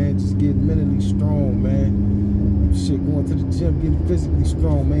 growing, man. Just getting mentally strong, man. Shit, going to the gym, getting physically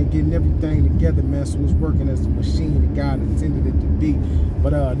strong, man. Getting everything together, man. So it's working as the machine that God intended it to be.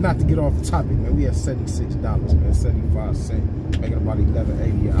 But not to get off the topic, man. We at $76, man. 75 cents, making about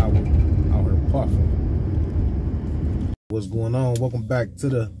 $11.80 an hour out here puffing. What's going on? Welcome back to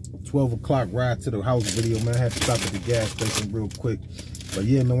the 12 o'clock ride to the house video, man. I had to stop at the gas station real quick. But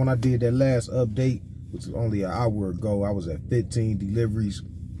yeah, man, when I did that last update, which was only an hour ago, I was at 15 deliveries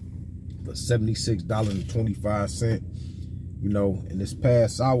for $76.25. You know, in this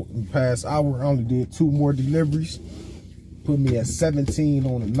past hour, I only did 2 more deliveries. Put me at 17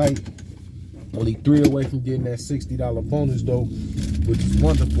 on the night. Only 3 away from getting that $60 bonus though, which is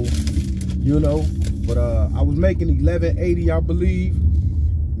wonderful, you know. But I was making $11.80, I believe.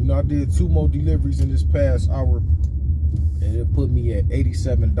 You know, I did 2 more deliveries in this past hour, and it put me at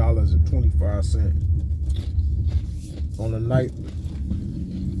 $87.25 on the night.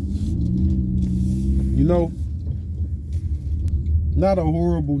 You know, not a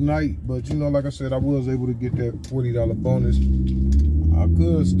horrible night, but you know, like I said, I was able to get that $40 bonus. I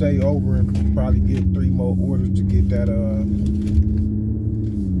could stay over and probably get 3 more orders to get that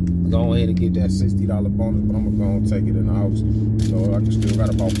go ahead and get that $60 bonus, but I'm gonna go and take it in the house. So I still got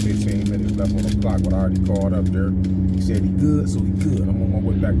about 15 minutes left on the clock, but I already called up there. He said he good, so he good. I'm on my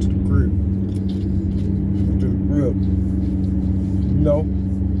way back to the crib. You know,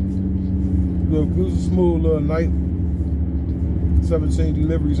 look, it was a smooth little night. 17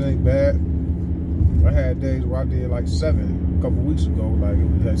 deliveries ain't bad. I had days where I did like 7 a couple weeks ago. Like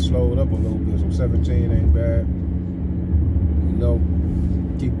it had slowed up a little bit, so 17 ain't bad. You know.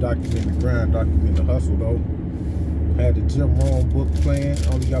 Keep documenting the grind, document the hustle though. Had the Jim Rohn book planned.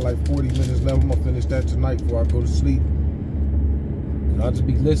 Only got like 40 minutes left. I'm gonna finish that tonight before I go to sleep. And I'll just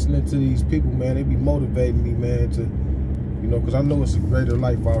be listening to these people, man. They be motivating me, man, to, you know, because I know it's a greater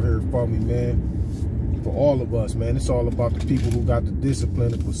life out here for me, man. For all of us, man. It's all about the people who got the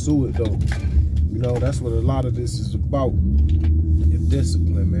discipline to pursue it though. You know, that's what a lot of this is about. It's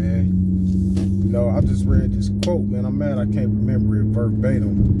discipline, man. You know, I just read this quote, man. I'm mad I can't remember it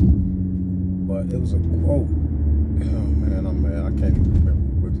verbatim, but it was a quote. Oh man, I'm mad I can't even remember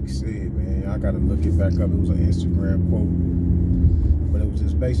what he said, man. I gotta look it back up. It was an Instagram quote, but it was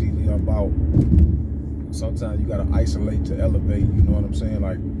just basically about sometimes you gotta isolate to elevate. You know what I'm saying?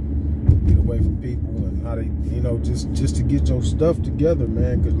 Like get away from people and how they, you know, just to get your stuff together,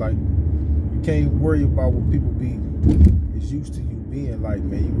 man. Cause like you can't worry about what people be is used to you being like,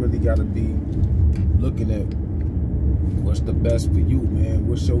 man. You really gotta be looking at what's the best for you, man.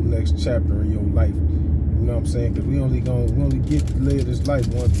 What's your next chapter in your life? You know what I'm saying? Because we only get to live this life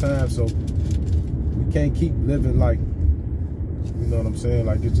one time, so we can't keep living like, you know what I'm saying,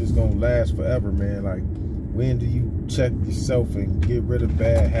 like it's just gonna last forever, man. Like, when do you check yourself and get rid of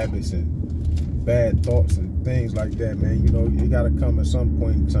bad habits and bad thoughts and things like that, man? You know, it gotta come at some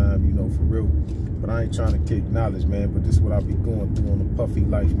point in time, you know, for real. But I ain't trying to kick knowledge, man. But this is what I be going through on the Puffy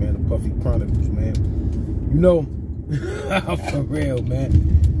life, man. The Puffy Chronicles, man. You know, for real, man.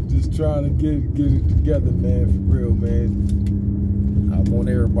 Just trying to get it together, man. For real, man. I want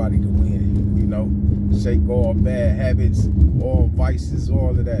everybody to win, you know. Shake all bad habits, all vices,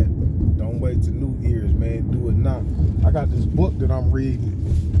 all of that. Don't wait till New Year's, man. Do it now. I got this book that I'm reading.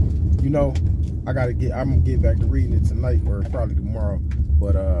 You know, I'm gonna get back to reading it tonight or probably tomorrow.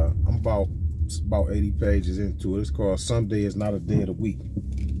 But I'm about 80 pages into it. It's called Someday Is Not a Day of the Week.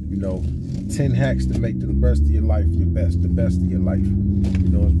 You know, 10 hacks to make the best of your life your best, the best of your life. You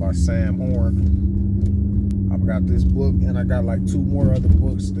know, it's by Sam Horn. I've got this book and I got like 2 more other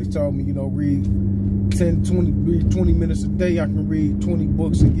books. They told me, you know, read 20 minutes a day. I can read 20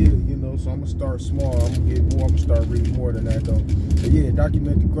 books a year, you know, so I'm gonna start small. I'm gonna get more. I'm gonna start reading more than that though. But yeah,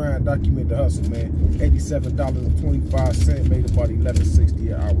 document the grind, document the hustle, man. $87.25, made about $11.60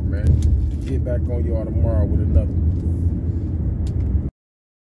 an hour, man. Get back on y'all tomorrow with another one.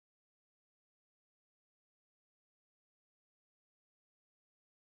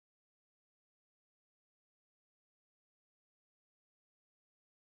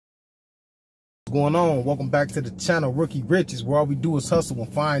 Going on? Welcome back to the channel, Rookie Riches, where all we do is hustle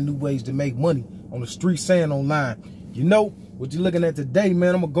and find new ways to make money on the streets and online. You know what you're looking at today,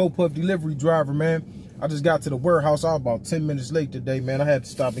 man. I'm a GoPuff delivery driver, man. I just got to the warehouse. I was about 10 minutes late today, man. I had to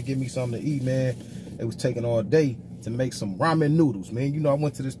stop and get me something to eat, man. It was taking all day to make some ramen noodles, man. You know, I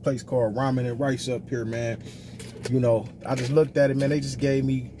went to this place called Ramen and Rice up here, man. You know, I just looked at it, man. They just gave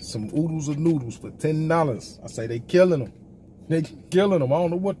me some oodles of noodles for $10. I say they killing them. They killing them. I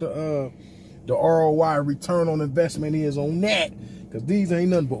don't know what the ROI, return on investment, is on that, because these ain't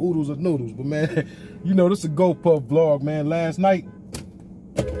nothing but oodles of noodles. But man, you know, this is a GoPuff vlog, man. Last night,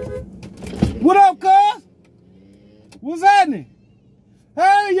 what up, cuz? What's happening?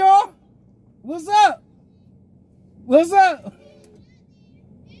 Hey, y'all. What's up? What's up?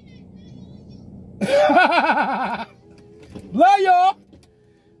 Love y'all.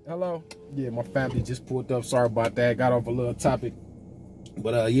 Hello. Yeah, my family just pulled up. Sorry about that. Got off a little topic.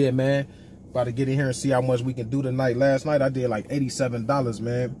 But yeah, man. About to get in here and see how much we can do tonight. Last night I did like $87,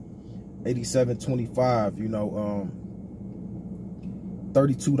 man. $87.25, you know,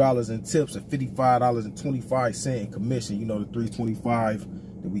 $32 in tips and $55.25 in commission. You know, the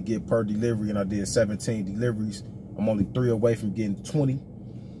 $3.25 that we get per delivery, and I did 17 deliveries. I'm only 3 away from getting 20.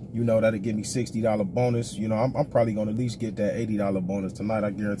 You know, that'll give me $60 bonus. You know, I'm probably gonna at least get that $80 bonus tonight.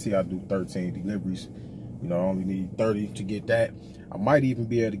 I guarantee I'll do 13 deliveries. You know, I only need 30 to get that. I might even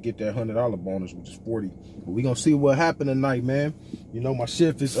be able to get that $100 bonus, which is 40. But we gonna see what happened tonight, man. You know, my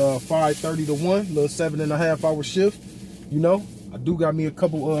shift is 5:30 to 1, little 7.5 hour shift. You know, I do got me a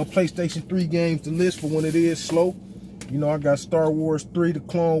couple PlayStation 3 games to list for when it is slow. You know, I got Star Wars 3, the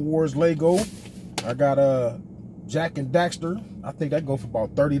Clone Wars Lego. I got Jack and Daxter. I think that go for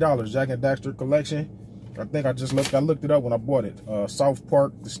about $30. Jack and Daxter collection. I think I looked it up when I bought it. South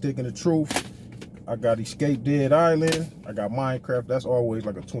Park, The Stick and the Truth. I got Escape Dead Island. I got Minecraft. That's always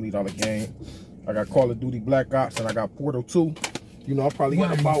like a $20 game. I got Call of Duty Black Ops, and I got Portal 2. You know, I probably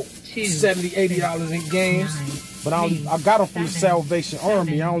got about $70, $80 in games. But I got them from the Salvation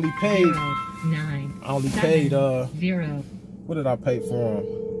Army. I only paid what did I pay for them?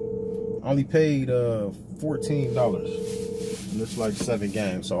 I only paid $14. And it's like 7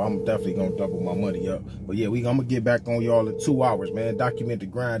 games, so I'm definitely gonna double my money up. But yeah, I'm gonna get back on y'all in 2 hours, man. Document the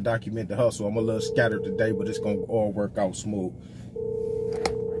grind, document the hustle. I'm a little scattered today, but it's gonna all work out smooth.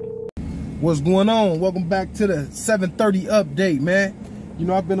 What's going on? Welcome back to the 7:30 update, man. You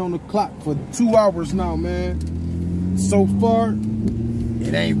know, I've been on the clock for 2 hours now, man. So far,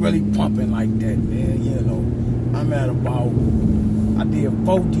 it ain't really pumping like that, man. You know, I'm at I did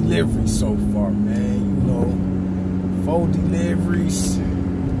 4 deliveries so far, man. You know, 4 deliveries,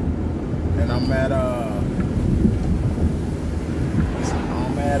 and I'm at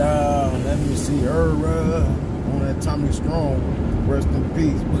let me see, on that Tommy Strong, rest in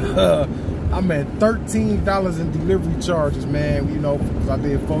peace. I'm at $13 in delivery charges, man. You know, because I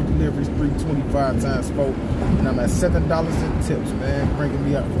did 4 deliveries, $3.25 times 4, and I'm at $7 in tips, man, bringing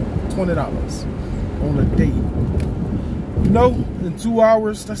me up for $20 on a date. You know, in 2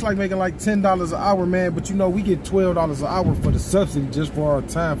 hours, that's like making like $10 an hour, man. But you know, we get $12 an hour for the subsidy just for our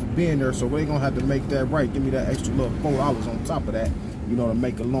time for being there. So we're gonna have to make that right. Give me that extra little $4 on top of that, you know, to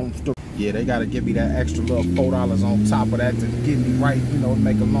make a long story. Yeah, they gotta give me that extra little $4 on top of that to get me right, you know, to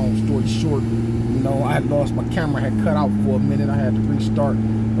make a long story short. You know, I had lost my camera, had cut out for a minute. I had to restart.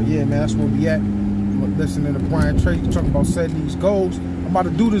 But yeah, man, that's where we at. I'm listening to Brian Tracy talking about setting these goals. I'm about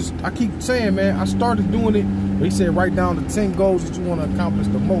to do this. I keep saying, man, I started doing it. He said write down the 10 goals that you want to accomplish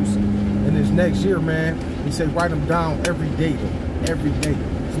the most in this next year, man. He said write them down every day, every day.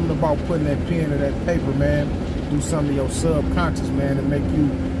 Something about putting that pen to that paper, man. Do something to your subconscious, man, and make you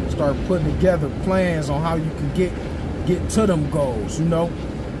start putting together plans on how you can get to them goals, you know.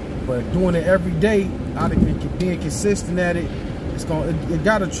 But doing it every day, being consistent at it, it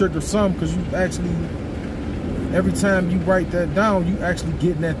gotta trigger some, because you actually, every time you write that down, you actually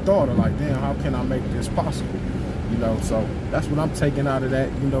get in that thought of like, damn, how can I make this possible? You know, so that's what I'm taking out of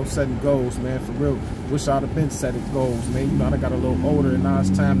that, you know, setting goals, man, for real. Wish I'd have been setting goals, man. You know, I got a little older, and now it's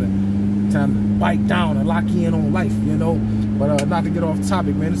time to bite down and lock in on life, you know. But not to get off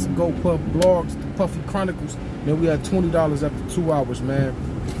topic, man, it's the GoPuff vlogs, the Puffy Chronicles. Man, we had $20 after 2 hours, man.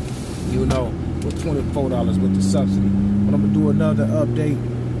 You know, with $24 with the subsidy. But I'm gonna do another update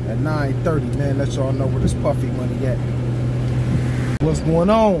at 9:30, man. Let y'all know where this Puffy money at. What's going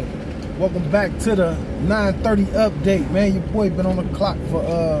on? Welcome back to the 9:30 update, man. Your boy been on the clock for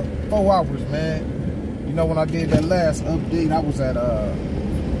 4 hours, man. You know, when I did that last update, I was at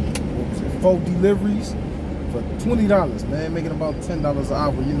 4 deliveries for $20, man, making about $10 an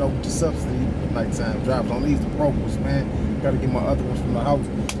hour, you know, with the subsidy, nighttime drivers. On these the broke ones, man. Gotta get my other ones from the house.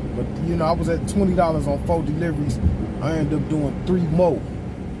 But you know, I was at $20 on 4 deliveries. I ended up doing 3 more,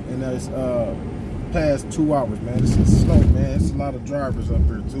 and that's past 2 hours, man. This is slow, man. It's a lot of drivers up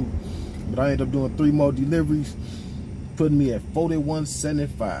here too. But I ended up doing 3 more deliveries, putting me at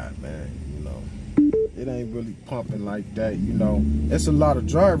 41.75, man. You know, it ain't really pumping like that. You know, it's a lot of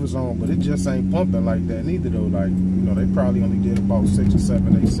drivers on, but it just ain't pumping like that neither though. Like, you know, they probably only did about 6 or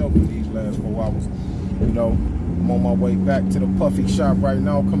 7 they sell for these last 4 hours. You know, I'm on my way back to the Puffy shop right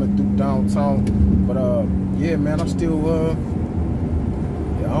now, coming through downtown. But yeah, man, I'm still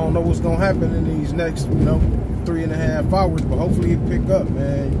I don't know what's gonna happen in these next, you know, 3.5 hours, but hopefully it pick up,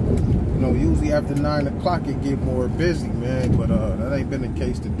 man. You know, usually after 9 o'clock it get more busy, man. But that ain't been the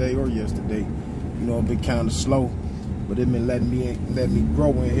case today or yesterday. You know, it been kind of slow, but it been letting me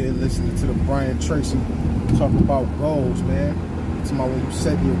grow in here, listening to the Brian Tracy talk about goals, man. It's about when you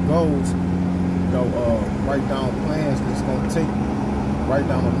set your goals, you know, write down plans that it's gonna take. Write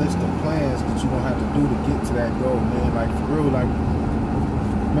down a list of plans that you're gonna have to do to get to that goal, man. Like, for real, like,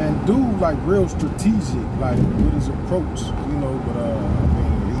 man, dude, like, real strategic, like, with his approach, you know. But I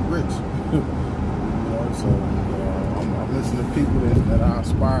mean, he rich, you know. So I'm listening to people that I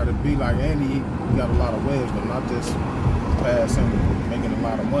aspire to be like Andy. He got a lot of ways, but not just past him making a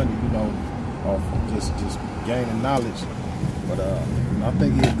lot of money, you know, off just gaining knowledge. But I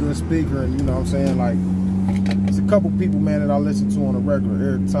think he's a good speaker, and you know what I'm saying, like, there's a couple people, man, that I listen to on a regular.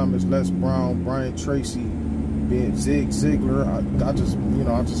 Eric Thomas, Les Brown, Brian Tracy, being Zig Ziglar. I just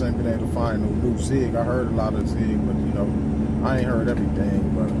ain't been able to find no new Zig. I heard a lot of Zig, but you know, I ain't heard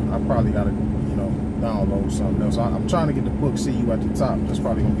everything. But I probably gotta, you know, download something else. I'm trying to get the book "See You at the Top." That's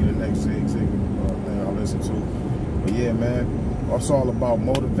probably gonna be the next Zig Ziglar thing I listen to. But yeah, man, it's all about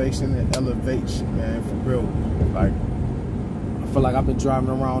motivation and elevation, man. For real, like, I feel like I've been driving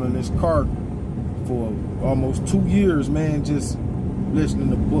around in this car for almost 2 years, man, just listening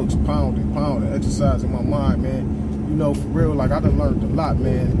to books, pounding, exercising my mind, man. You know, for real, like, I done learned a lot,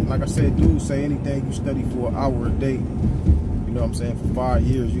 man. And like I said, dude, say anything you study for an hour a day, you know what I'm saying, for 5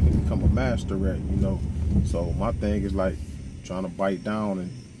 years, you can become a master at, you know. So my thing is, like, trying to bite down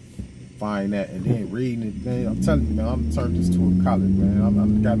and find that, and then reading it, man. I'm telling you, man, I'm turned this to a college, man. I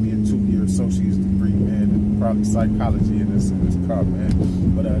got me a 2-year associate's degree, man, and probably psychology in this car, man.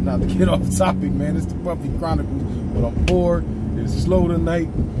 But not to get off topic, man, it's the Puffy Chronicles. But I'm bored. It's slow tonight.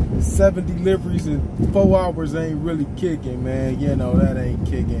 7 deliveries in 4 hours ain't really kicking, man. You know, that ain't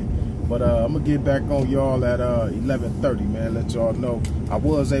kicking. But I'm gonna get back on y'all at 11:30, man. Let y'all know I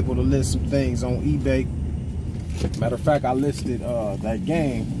was able to list some things on eBay. Matter of fact, I listed that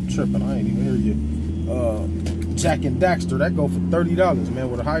game. Tripping, I ain't even hear you. Jack and Daxter, that go for $30, man.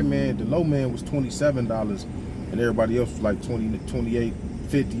 With a high man, the low man was $27, and everybody else was like 20, 28,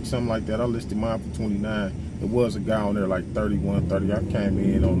 50, something like that. I listed mine for 29. There was a guy on there like 31, 30. I came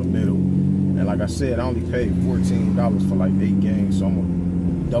in on the middle, and like I said, I only paid $14 for like 8 games, so I'm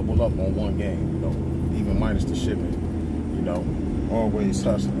gonna double up on 1 game, you know, even minus the shipping. You know, always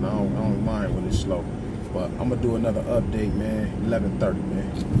hustling. I don't mind when it's slow. But I'm gonna do another update, man. 11:30,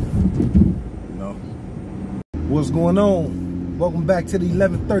 man. You know what's going on? Welcome back to the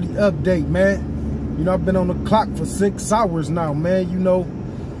 11:30 update, man. You know, I've been on the clock for 6 hours now, man. You know,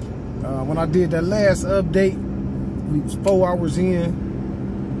 when I did that last update, we was 4 hours in,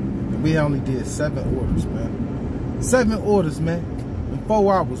 and we only did 7 orders, man. 7 orders, man, in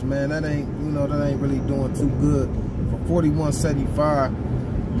 4 hours, man. That ain't, you know, that ain't really doing too good for 41.75.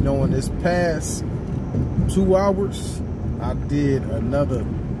 You know, in this past 2 hours, I did another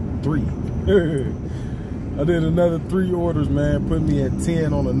 3. I did another 3 orders, man. Put me at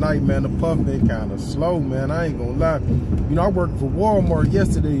 10 on the night, man. The puff been kind of slow, man. I ain't gonna lie. You know, I worked for Walmart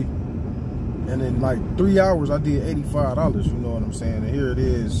yesterday, and in like 3 hours, I did $85. You know what I'm saying? And here it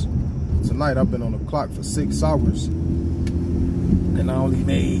is. Tonight, I've been on the clock for 6 hours, and I only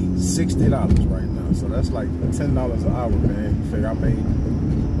made $60 right now. So that's like $10 an hour, man. You figure I made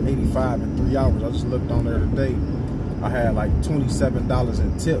 85 in 3 hours. I just looked on there today. I had like $27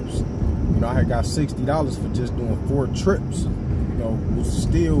 in tips. You know, I had got $60 for just doing 4 trips. You know, which is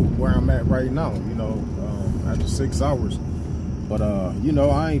still where I'm at right now, you know, after 6 hours. But you know,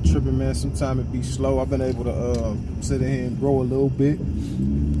 I ain't tripping, man. Sometimes it be slow. I've been able to sit in here and grow a little bit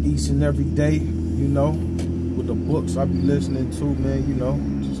each and every day, you know, with the books I be listening to, man. You know,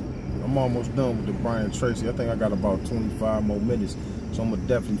 just, I'm almost done with the Brian Tracy. I think I got about 25 more minutes. So I'm gonna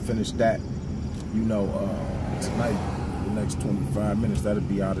definitely finish that, you know, tonight. The next 25 minutes, that'll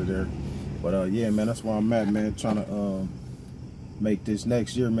be out of there. But yeah, man, that's where I'm at, man. Trying to make this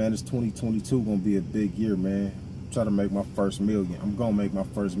next year, man. This 2022 gonna be a big year, man. Try to make my first million. I'm gonna make my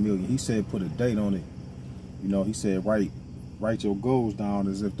first million. He said put a date on it. You know, he said right write your goals down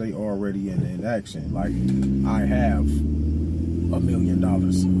as if they already in action. Like, I have $1 million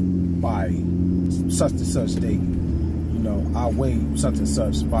by such and such date. You know, I weigh such and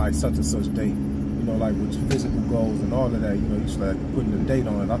such by such and such date. You know, like with your physical goals and all of that, you know, you start putting a date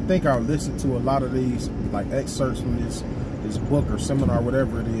on it. I think I listened to a lot of these, like, excerpts from this book or seminar,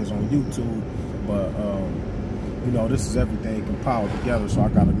 whatever it is, on YouTube. But, you know, this is everything compiled together, so I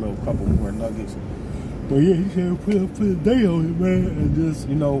got a little couple more nuggets. But yeah, he said put a date on it, man, and just,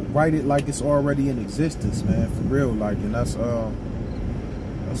 you know, write it like it's already in existence, man, for real. Like, and that's why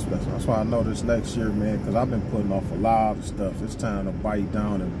I know this next year, man, because I've been putting off a lot of stuff. It's time to bite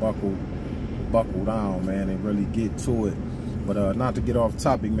down and buckle down, man, and really get to it. But not to get off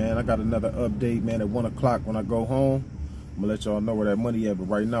topic, man, I got another update, man, at 1 o'clock when I go home. I'm gonna let y'all know where that money at, but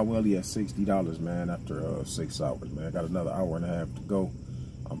right now we only at $60, man, after 6 hours, man. I got another hour and a half to go.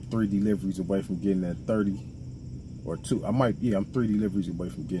 I'm 3 deliveries away from getting that 30, or 2. I'm 3 deliveries away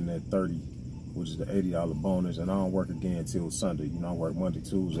from getting that 30, which is the $80 bonus, and I don't work again until Sunday. You know, I work Monday,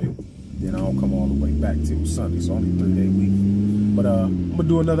 Tuesday, then I don't come all the way back till Sunday, so only 3-day week. But I'm gonna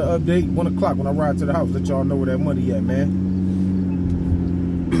do another update 1 o'clock when I ride to the house. Let y'all know where that money at, man.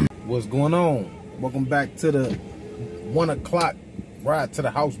 What's going on? Welcome back to the 1 o'clock ride to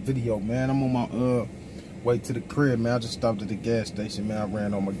the house video, man. I'm on my way to the crib, man. I just stopped at the gas station, man. I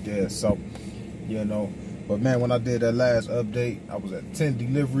ran on my gas, so you know. But man, when I did that last update, I was at 10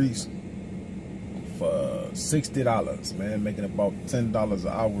 deliveries for $60, man, making about $10 an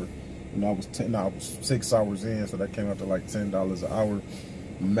hour. You know, I was 6 hours in, so that came out to like $10 an hour.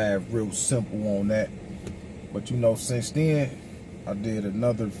 Math real simple on that. But you know, since then, I did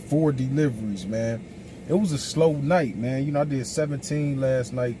another 4 deliveries, man. It was a slow night, man. You know, I did 17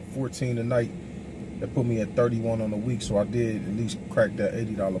 last night, 14 tonight. That put me at 31 on the week, so I did at least crack that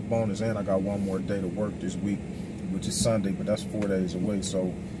 $80 bonus, and I got one more day to work this week, which is Sunday, but that's 4 days away,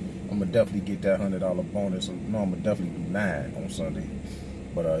 so I'm gonna definitely get that $100 bonus. No, I'm gonna definitely do 9 on Sunday,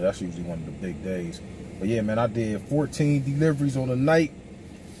 but that's usually one of the big days. But yeah, man, I did 14 deliveries on the night,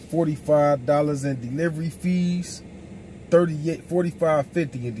 $45 in delivery fees,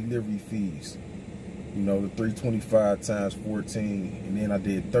 $45.50 in delivery fees. You know, the 325 times 14, and then I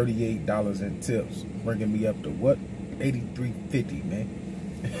did $38 in tips, bringing me up to what? $83.50, man.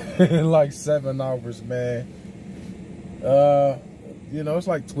 In like 7 hours, man. You know, it's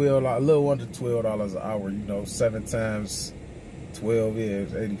like $12, a little under $12 an hour. You know, 7 times 12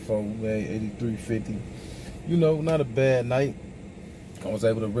 is 84, man, $83.50. You know, not a bad night. I was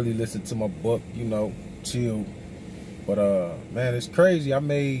able to really listen to my book, you know, chill. But man, it's crazy. I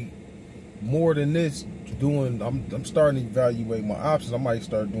made more than this doing. I'm starting to evaluate my options. I might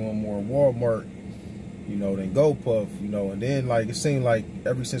start doing more Walmart, you know, than GoPuff, you know. And then, like, it seemed like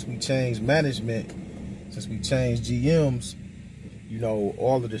ever since we changed management, since we changed GMs, you know,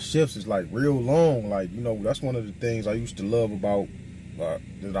 all of the shifts is like real long. Like, you know, that's one of the things I used to love about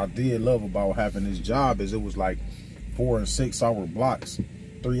that I did love about having this job, is it was like 4 and 6 hour blocks,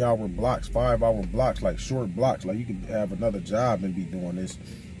 3 hour blocks, 5 hour blocks, like short blocks. Like, you could have another job and be doing this.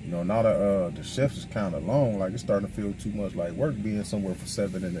 You know, now the shifts is kind of long. Like, it's starting to feel too much like work, being somewhere for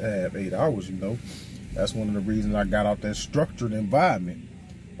 7.5, 8 hours, you know. That's one of the reasons I got out that structured environment.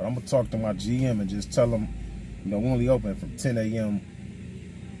 But I'm going to talk to my GM and just tell him, you know, we only open from 10 a.m.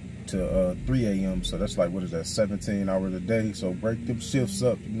 to 3 a.m. So that's like, what is that, 17 hours a day. So break them shifts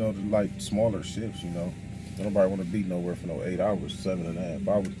up, you know, to like smaller shifts, you know. Nobody want to be nowhere for no 8 hours, 7.5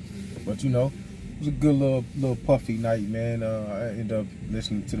 hours. But, you know, it was a good little puffy night, man. I ended up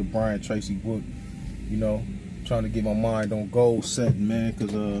listening to the Brian Tracy book, you know, trying to get my mind on goal setting, man,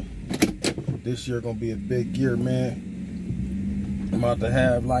 because this year gonna be a big year, man. I'm about to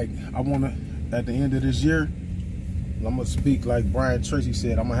have, like, I want to, at the end of this year, I'm gonna speak like Brian Tracy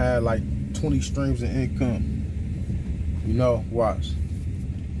said, I'm gonna have like 20 streams of income. You know, watch.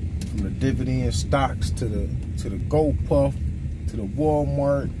 From the dividend stocks to the GoPuff, to the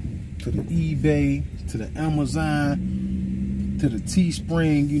Walmart, to the eBay, to the Amazon, to the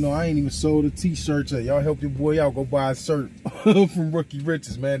Teespring. You know, I ain't even sold a t-shirt yet. Y'all help your boy out. Go buy a shirt from Rookie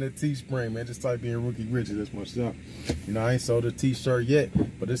Riches, man. That Teespring, man. Just type in Rookie Riches. That's my shop. You know, I ain't sold a t-shirt yet,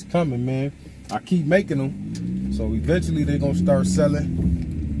 but it's coming, man. I keep making them, so eventually they're gonna start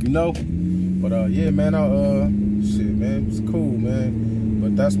selling. You know, but yeah, man. Shit, man. It's cool, man.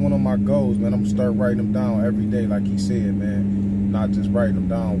 But that's one of my goals, man. I'm gonna start writing them down every day, like he said, man. Not just writing them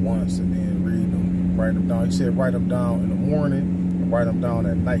down once and then read them. Write them down. He said write them down in the morning and write them down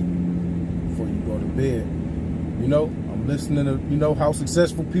at night before you go to bed. You know, I'm listening to, you know, how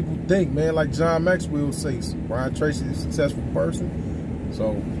successful people think, man. Like John Maxwell says, Brian Tracy is a successful person.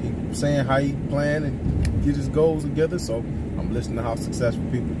 So he's saying how he plan and get his goals together. So I'm I'm listening to how successful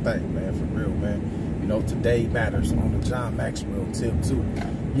people think, man, for real, man. You know, today matters on the John Maxwell tip too.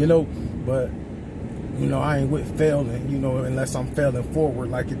 You know, but you know, I ain't with failing, you know, unless I'm failing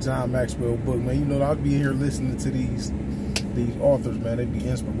forward like a John Maxwell book, man. You know, I'll be here listening to these authors, man. They be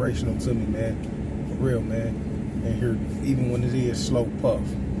inspirational to me, man. For real, man. And here, even when it is slow puff.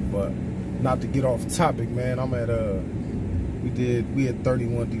 But not to get off topic, man. I'm at we had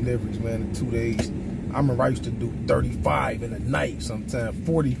 31 deliveries, man, in 2 days. I remember I used to do 35 in a night sometimes.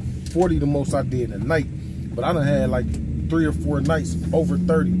 40 the most I did in a night. But I done had like 3 or 4 nights over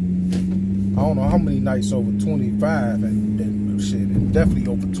 30. I don't know how many nights over 25, and shit, and definitely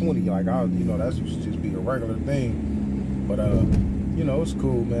over 20. Like, you know, that used to just be a regular thing. But you know, it's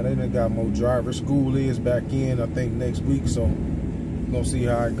cool, man. They done got more drivers. School is back in, I think, next week, so we're gonna see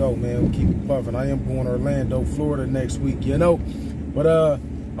how it go, man. We'll keep it puffing. I am going to Orlando, Florida next week, you know. But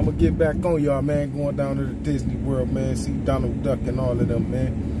I'm gonna get back on y'all, man. Going down to the Disney World, man. See Donald Duck and all of them,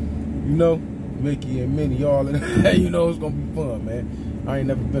 man. You know, Mickey and Minnie, all of them. You know, it's gonna be fun, man. I ain't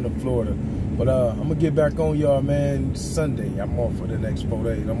never been to Florida. But I'm gonna get back on y'all, man, Sunday. I'm off for the next 4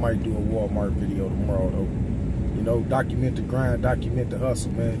 days. I might do a Walmart video tomorrow, though. You know, document the grind, document the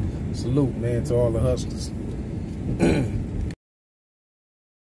hustle, man. Salute, man, to all the hustlers.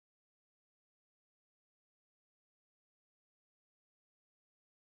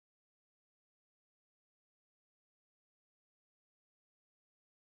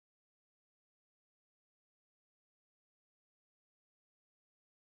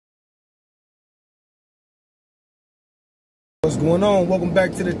 What's going on? Welcome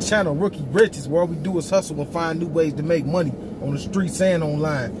back to the channel, Rookie Riches, where all we do is hustle and find new ways to make money on the streets and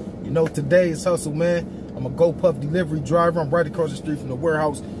online. You know, today's hustle, man. I'm a GoPuff delivery driver. I'm right across the street from the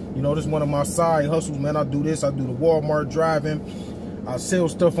warehouse. You know, this is one of my side hustles, man. I do this. I do the Walmart driving. I sell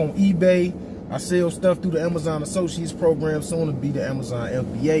stuff on eBay. I sell stuff through the Amazon Associates program, soon to be the Amazon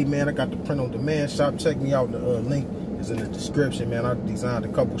FBA, man. I got the print on demand shop. Check me out. The link is in the description, man. I designed a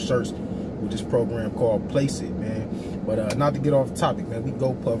couple shirts with this program called Place It, man. But not to get off topic, man, we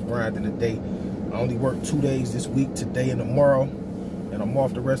go puff grinding today. I only work 2 days this week, today and tomorrow, and I'm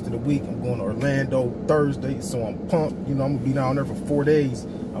off the rest of the week. I'm going to Orlando Thursday, so I'm pumped. You know, I'm gonna be down there for 4 days.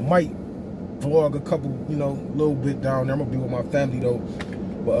 I might vlog a couple, you know, a little bit down there. I'm gonna be with my family though.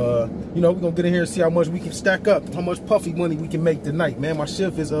 But you know, we're gonna get in here and see how much we can stack up, how much Puffy money we can make tonight, man. My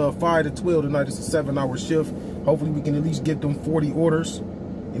shift is 5 to 12 tonight. It's a 7-hour shift. Hopefully we can at least get them 40 orders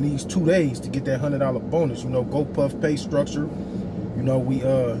in these 2 days to get that $100 bonus. You know, GoPuff pay structure. You know, we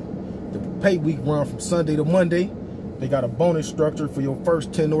the pay week run from Sunday to Monday. They got a bonus structure. For your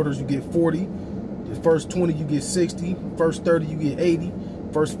first 10 orders you get 40, the first 20 you get 60, first 30 you get 80,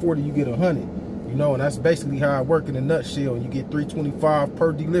 first 40 you get 100. You know, and that's basically how I work in a nutshell. You get $325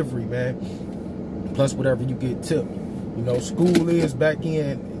 per delivery, man, plus whatever you get tipped. You know, school is back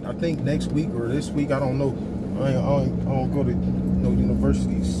in, I think next week or this week, I don't know. I don't go to no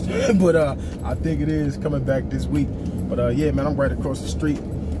universities, but I think it is coming back this week. But yeah, man, I'm right across the street.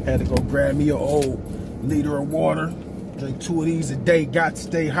 Had to go grab me an old liter of water, drink 2 of these a day. Got to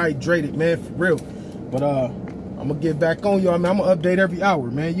stay hydrated, man, for real. But I'm gonna get back on y'all, man. I'm gonna update every hour,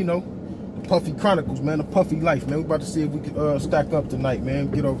 man. You know, the Puffy Chronicles, man, the Puffy life, man. We about to see if we can stack up tonight,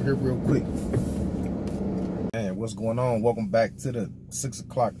 man. Get over here real quick. Man, what's going on? Welcome back to the 6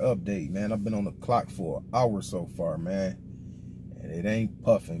 o'clock update, man. I've been on the clock for an hour so far, man, and it ain't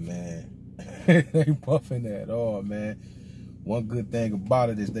puffing, man. It ain't puffing at all, man. One good thing about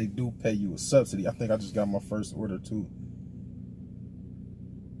it is they do pay you a subsidy. I think I just got my first order too.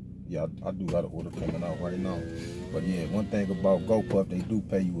 Yeah, I do got an order coming out right now. But yeah, one thing about GoPuff, they do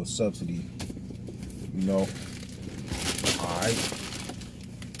pay you a subsidy. You know, all right.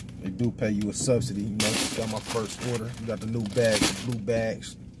 They do pay you a subsidy. You know, just got my first order. You got the new bags, blue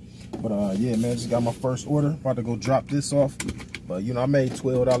bags. But yeah, man, just got my first order. About to go drop this off. But you know, I made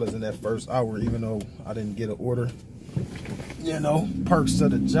 $12 in that first hour, even though I didn't get an order. You know, perks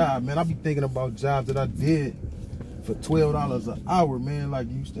of the job, man. I be thinking about jobs that I did for $12 an hour, man.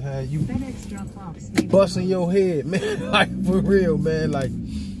 Like, used to have you busting your head, man. Like, for real, man. Like,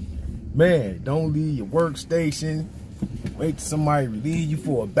 man, don't leave your workstation. Wait till somebody relieve you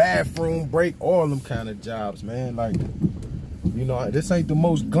for a bathroom break. All them kind of jobs, man. Like, you know, this ain't the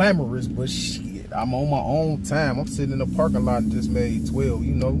most glamorous, but shit, I'm on my own time. I'm sitting in the parking lot and just made 12.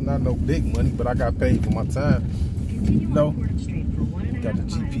 You know, not no big money, but I got paid for my time. You know, got the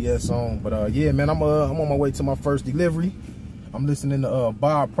GPS on. But yeah, man, I'm on my way to my first delivery. I'm listening to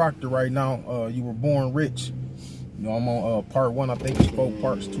Bob Proctor right now. You Were Born Rich. You know, I'm on part 1. I think there's 4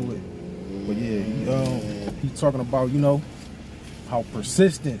 parts to it. But yeah, he's talking about, you know, how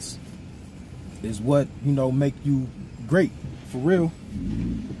persistence is what, you know, make you great. for real.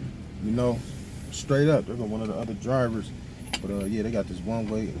 You know, straight up. They're one of the other drivers. But yeah, they got this one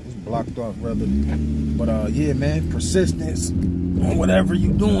way. It's blocked off rather. But yeah, man, persistence on whatever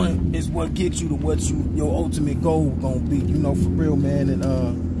you doing is what gets you to what your ultimate goal gonna be. You know, for real, man.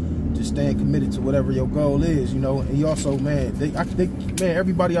 And just staying committed to whatever your goal is. You know, and you also, man, man,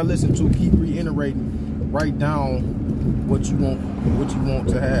 everybody I listen to keep reiterating, write down what you want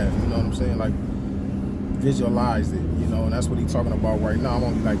to have. You know what I'm saying? Like, visualize it. You know, and that's what he's talking about right now. I'm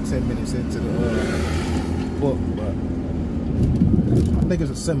only like 10 minutes into the book, but I think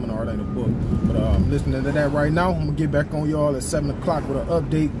it's a seminar, it ain't a book. But I'm listening to that right now. I'm gonna get back on y'all at 7 o'clock with an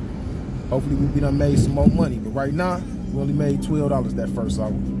update. Hopefully we done made some more money. But right now, we only made $12 that first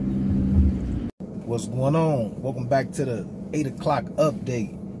hour. What's going on? Welcome back to the 8 o'clock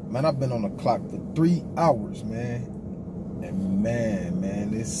update. Man, I've been on the clock for 3 hours, man. And man,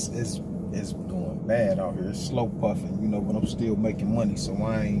 it's going bad out here. It's slow puffing, you know, but I'm still making money, so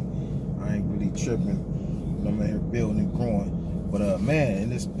I ain't really tripping. You know, I'm here building and growing. But man, in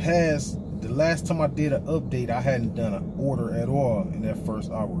this past, the last time I did an update, I hadn't done an order at all in that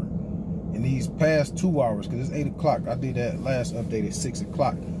first hour. In these past 2 hours, because it's 8 o'clock, I did that last update at 6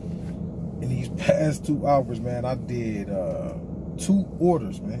 o'clock. In these past 2 hours, man, I did 2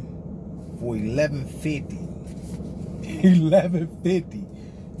 orders, man, for $11.50. $11.50.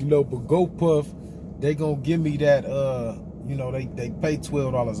 You know, but GoPuff, they gonna give me that, you know, they pay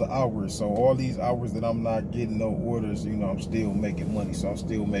 $12 an hour. So all these hours that I'm not getting no orders, you know, I'm still making money. So I'm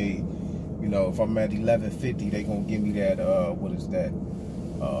still made, you know, if I'm at $11.50, they gonna give me that, what is that?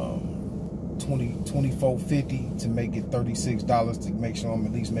 $24.50 to make it $36 to make sure I'm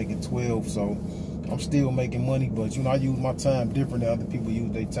at least making $12. So I'm still making money, but you know, I use my time different than other people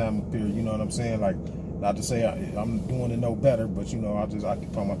use their time up here. You know what I'm saying? Like, not to say I'm doing it no better, but you know, I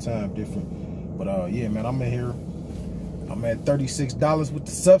occupy my time different. But yeah, man, I'm in here. I'm at $36 with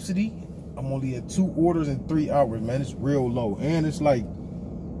the subsidy. I'm only at 2 orders in 3 hours, man. It's real low, and it's like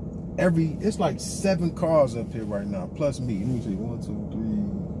it's like 7 cars up here right now, plus me. Let me see, 1, 2,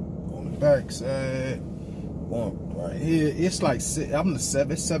 3 on the back side, 1 right here. It's like I'm the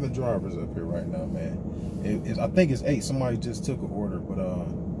 7 drivers up here right now, man. I think it's 8. Somebody just took an order, but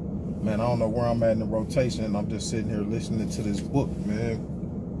man, I don't know where I'm at in the rotation. I'm just sitting here listening to this book, man,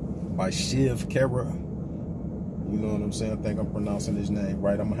 by Shiv Kara. You know what I'm saying? I think I'm pronouncing his name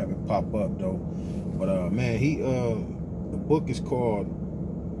right. I'm gonna have it pop up though. But man, the book is called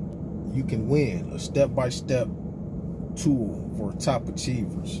 "You Can Win: A Step-by-Step Tool for Top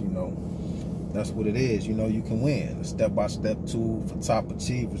Achievers." You know, that's what it is. You know, you can win. A step-by-step tool for top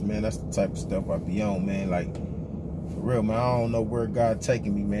achievers, man. That's the type of stuff I be on, man. Like, for real, man. I don't know where God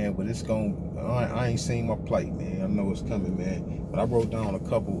taking me, man, but it's gonna. I ain't seen my plate, man. I know it's coming, man. But I wrote down a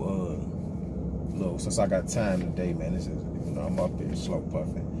couple since I got time today, man. This is, you know, I'm up here slow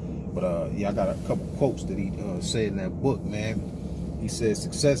puffing. But yeah, I got a couple quotes that he said in that book, man. He said,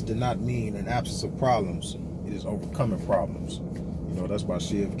 "Success did not mean an absence of problems. It is overcoming problems." You know, that's by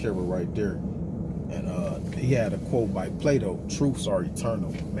Shiv Kara right there. And he had a quote by Plato: "Truths are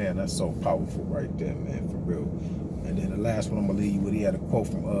eternal." Man, that's so powerful right there, man, for real. And then the last one I'm gonna leave you with, he had a quote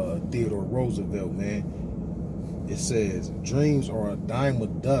from Theodore Roosevelt, man. It says, "Dreams are a dime a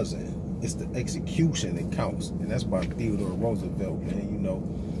dozen. It's the execution that counts." And that's by Theodore Roosevelt, man. You know,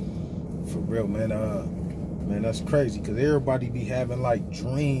 for real, man. Man, that's crazy, because everybody be having like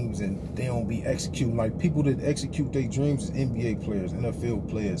dreams and they don't be executing. Like, people that execute their dreams is NBA players, NFL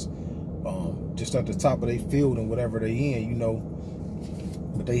players, just at the top of their field and whatever they in, you know.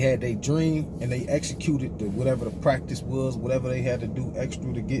 But they had their dream and they executed whatever the practice was, whatever they had to do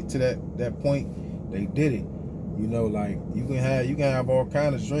extra to get to that point, they did it. You know, like, you can have all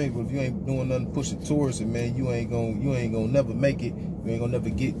kinds of dreams, but if you ain't doing nothing pushing towards it, man, you ain't gonna never make it. You ain't gonna never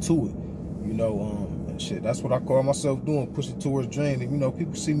get to it. You know, and shit. That's what I call myself doing, pushing towards dreams. And you know,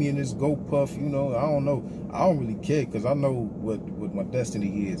 people see me in this GoPuff. You know, I don't know. I don't really care, because I know what my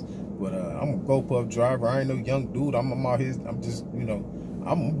destiny is. But I'm a GoPuff driver. I ain't no young dude. I'm out here. I'm just, you know,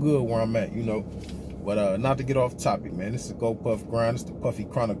 I'm good where I'm at. You know. But not to get off topic, man. This is a GoPuff grind. It's the Puffy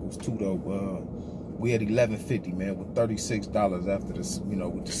Chronicles too, though. We had $11.50, man, with $36 after this, you know,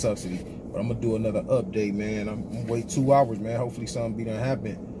 with the subsidy. But I'm gonna do another update, man. I'm gonna wait 2 hours, man. Hopefully something be done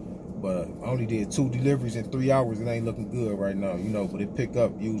happen. But I only did 2 deliveries in 3 hours. It ain't looking good right now, you know. But it pick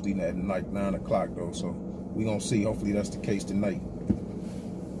up usually at like 9 o'clock though. So we gonna see. Hopefully that's the case tonight.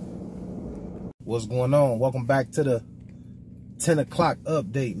 What's going on? Welcome back to the 10 o'clock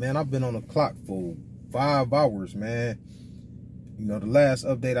update, man. I've been on the clock for 5 hours, man. You know, the last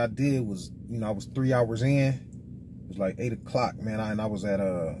update I did was, you know, I was 3 hours in. It was like 8 o'clock, man. And I was at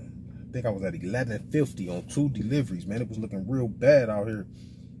think I was at 1150 on 2 deliveries, man. It was looking real bad out here.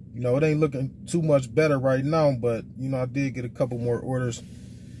 You know, it ain't looking too much better right now, but you know, I did get a couple more orders.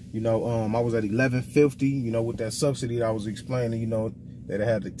 You know, I was at 1150, you know, with that subsidy that I was explaining, you know, that it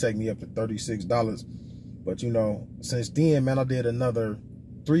had to take me up to $36. But, you know, since then, man, I did another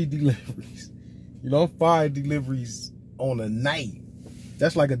 3 deliveries. You know, 5 deliveries on a night.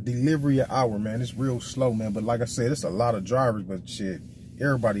 That's like a delivery an hour, man. It's real slow, man. But like I said, it's a lot of drivers, but shit,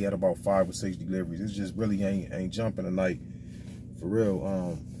 everybody had about 5 or 6 deliveries. It's just really ain't jumping a night for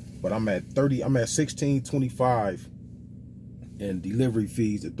real. But I'm at 16.25 in delivery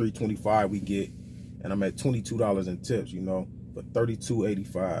fees at $3.25 we get, and I'm at $22 in tips, you know, for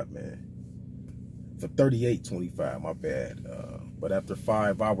 $32.85, man. For $38.25, my bad. But after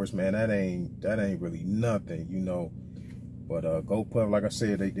 5 hours, man, that ain't really nothing, you know. But GoPuff, like I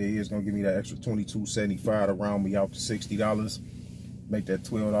said, they is gonna give me that extra $22.75 to round me out to $60, make that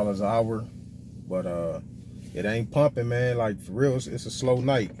 $12 an hour. But it ain't pumping, man. Like for real, it's a slow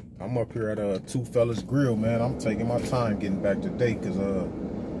night. I'm up here at Two Fellas Grill, man. I'm taking my time getting back today, cause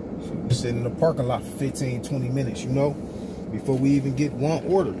we're sitting in the parking lot for 15-20 minutes, you know, before we even get one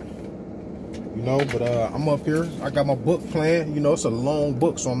order. You know, but I'm up here. I got my book planned. You know, it's a long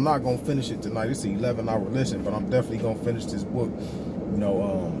book, so I'm not gonna finish it tonight. It's an 11-hour listen, but I'm definitely gonna finish this book. You know,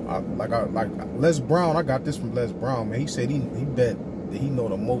 like Les Brown. I got this from Les Brown, man. He said he bet that he know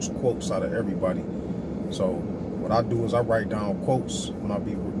the most quotes out of everybody. So what I do is I write down quotes when I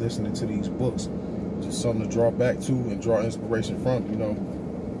be listening to these books, just something to draw back to and draw inspiration from. You know,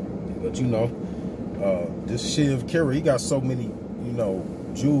 but you know, this Shiv Kira, he got so many, you know,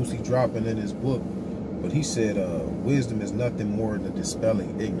 jewels he dropping in his book, but he said wisdom is nothing more than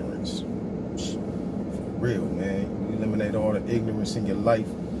dispelling ignorance. For real, man. You eliminate all the ignorance in your life,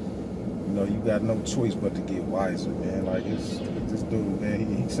 you know, you got no choice but to get wiser, man. Like this dude,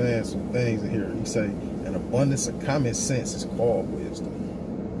 man, he's saying some things in here. He say an abundance of common sense is called wisdom.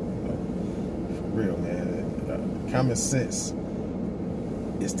 You know, for real, man. Common sense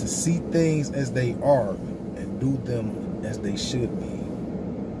is to see things as they are and do them as they should be,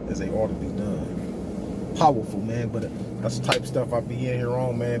 as they ought to be done. Powerful, man. But that's the type of stuff I be in here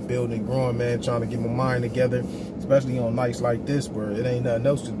on, man, building and growing, man, trying to get my mind together, especially on nights like this where it ain't nothing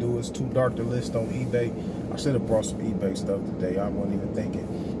else to do. It's too dark to list on eBay. I should have brought some eBay stuff today. I wasn't even thinking.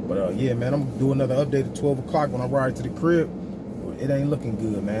 But yeah, man, I'm gonna do another update at 12 o'clock when I ride to the crib. It ain't looking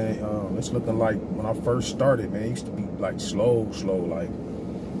good, man. It's looking like when I first started, man, it used to be like slow, like,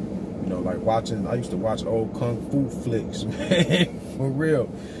 you know, like I used to watch old Kung Fu flicks, man, for real.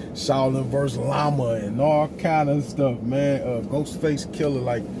 Shaolin vs. Llama and all kind of stuff, man. Ghostface Killer,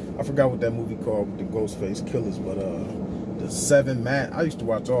 like, I forgot what that movie called with the Ghostface Killers, but the 7 Man, I used to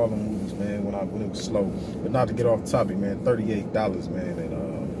watch all the movies, man, when it was slow. But not to get off topic, man, $38, man,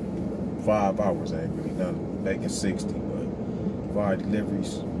 and 5 hours ain't really nothing. Making 60, but 5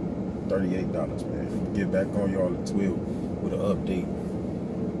 deliveries, $38, man. Get back on y'all at 12 with an update.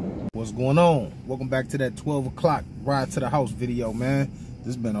 What's going on? Welcome back to that 12 o'clock ride to the house video, man.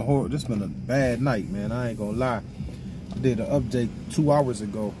 This been a bad night, man. I ain't gonna lie. I did an update 2 hours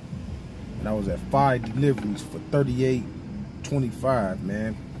ago, and I was at 5 deliveries for $38.25,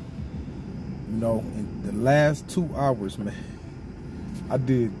 man. You know, in the last 2 hours, man, I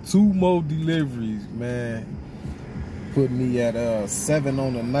did 2 more deliveries, man. Put me at 7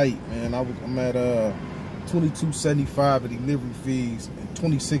 on the night, man. I'm at $22.75 in delivery fees and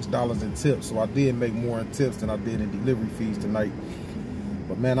 $26 in tips. So I did make more in tips than I did in delivery fees tonight.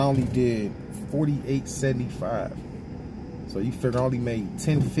 But man, I only did $48.75. So you figure I only made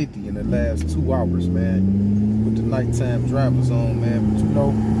 $10.50 in the last 2 hours, man, with the nighttime drivers on, man. But you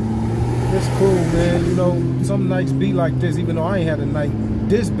know, it's cool, man. You know, some nights be like this, even though I ain't had a night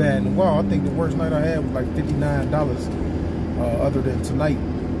this bad in a while. I think the worst night I had was like $59 other than tonight.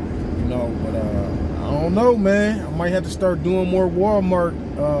 You know, but I don't know, man. I might have to start doing more Walmart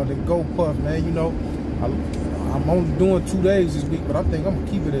than GoPuff, man. You know, I'm only doing 2 days this week, but I think I'm gonna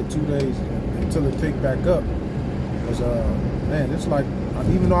keep it at 2 days until it pick back up. Cause man, it's like,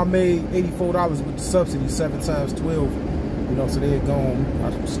 even though I made $84 with the subsidy, 7 times 12, you know, so they're gone.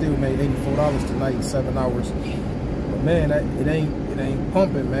 I still made $84 tonight in 7 hours. But man, it ain't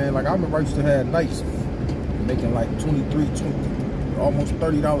pumping, man. Like I remember I used to have nights making like almost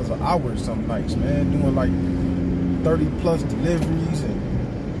 $30 an hour some nights, man, doing like 30+ deliveries,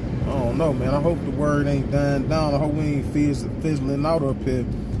 and I don't know, man. I hope the word ain't dying down. I hope we ain't fizzling out up here.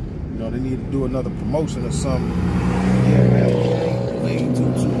 You know, they need to do another promotion or something. Yeah, man, we ain't too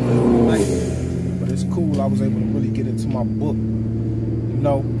well tonight, but it's cool. I was able to really get into my book, you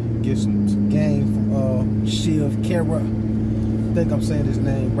know, get some game from Shiv Kira. think I'm saying his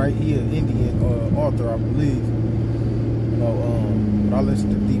name right. He an Indian author, I believe. You know, but I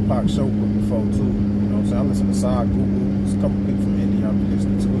listened to Deepak Chopra before too. You know what I'm saying? I listen to Side Google. There's a couple people from India I've been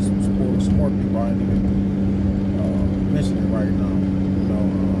listening to. Some more people I ain't even mentioning right now. You know,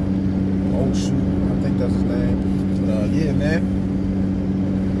 Oshu, I think that's his name. But yeah, man,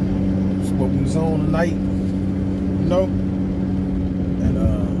 that's what we was on tonight. You know, and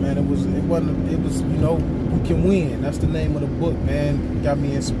man, it was you know, we can win. That's the name of the book, man. Got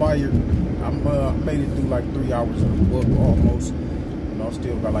me inspired. I made it through like 3 hours of the book almost. You know,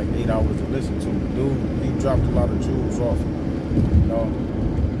 still got like 8 hours to listen to. Dude, he dropped a lot of jewels off. You know,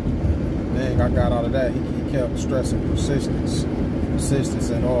 man, I got out of that. He kept stressing persistence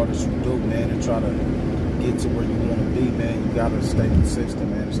and all that you do, man, and try to get to where you want to be, man. You gotta stay consistent,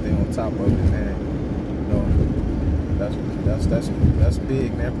 man, and stay on top of it, man. You know, that's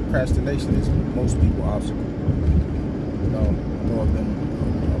big, man. Procrastination is most people's obstacle. You know, I know I've been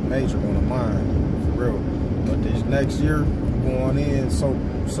a major one of mine, for real. But this next year, going in so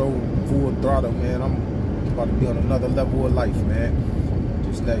full throttle, man. I'm about to be on another level of life, man.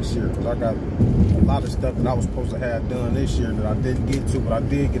 This next year, because I got a lot of stuff that I was supposed to have done this year that I didn't get to, but I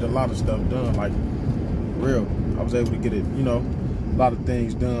did get a lot of stuff done. Like, for real, I was able to get it, you know, a lot of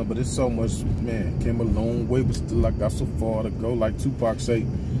things done, but it's so much, man, came a long way, but still I got so far to go, like Tupac say.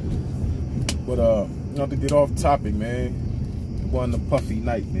 But not to get off topic, man, it wasn't a Puffy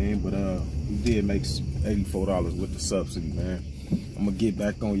night, man, but we did make $84 with the subsidy, man. I'm gonna get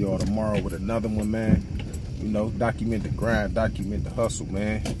back on y'all tomorrow with another one, man. You know, document the grind, document the hustle,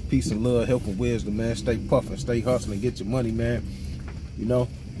 man. Peace and love, health and wisdom, man. Stay puffing, stay hustling, get your money, man. You know,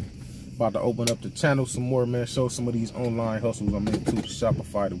 about to open up the channel some more, man. Show some of these online hustles I'm into, the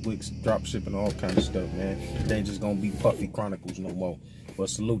Shopify, the Wix, drop shipping, all kind of stuff, man. It ain't just gonna be Puffy Chronicles no more.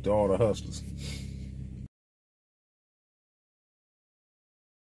 But salute to all the hustlers.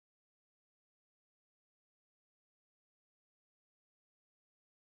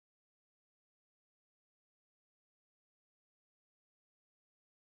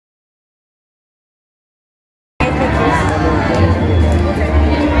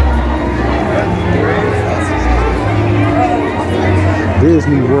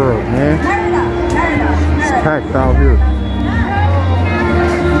 Disney World, man. It's packed out here.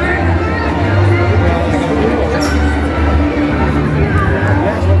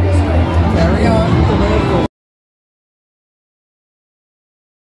 Carry on.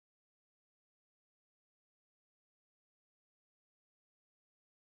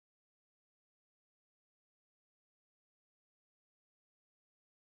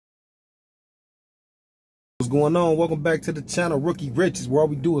 What's going on? Welcome back to the channel, Rookie Riches, where all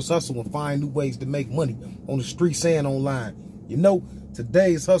we do is hustle and find new ways to make money on the streets and online. You know,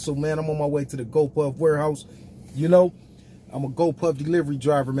 today's hustle, man, I'm on my way to the GoPuff warehouse. You know, I'm a GoPuff delivery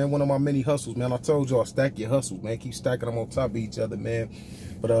driver, man. One of my many hustles, man. I told y'all, stack your hustles, man. Keep stacking them on top of each other, man.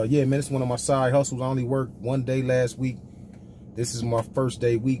 But yeah, man, it's one of my side hustles. I only worked one day last week. This is my first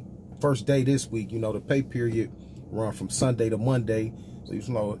day this week. You know, the pay period run from Sunday to Monday. So you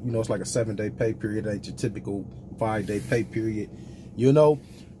know, it's like a 7-day pay period. It ain't your typical 5-day pay period. You know,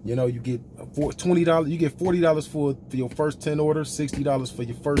 you get $20. You get $40 for your first 10 orders, $60 for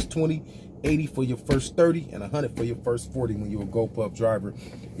your first 20, $80 for your first 30, and $100 for your first 40 when you're a GoPuff driver.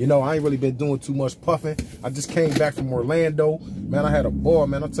 You know, I ain't really been doing too much puffing. I just came back from Orlando, man. I had a ball,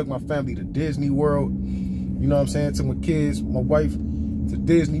 man. I took my family to Disney World. You know what I'm saying? Took my kids, my wife to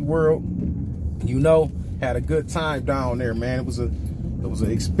Disney World. You know, had a good time down there, man. It was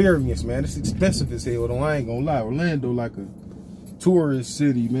an experience, man. It's expensive as hell, though. I ain't gonna lie. Orlando, like a tourist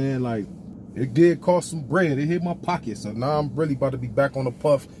city, man. Like, it did cost some bread. It hit my pocket. So now I'm really about to be back on the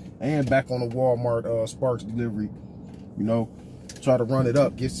Puff and back on the Walmart Sparks delivery. You know, try to run it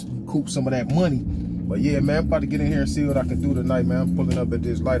up, recoup some of that money. But yeah, man, I'm about to get in here and see what I can do tonight, man. I'm pulling up at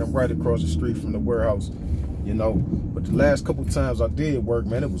this light. I'm right across the street from the warehouse, you know. But the last couple times I did work,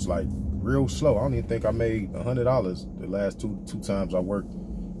 man, it was like real slow. I don't even think I made $100 the last two times I worked,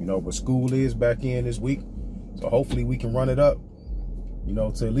 you know. But school is back in this week, so hopefully we can run it up, you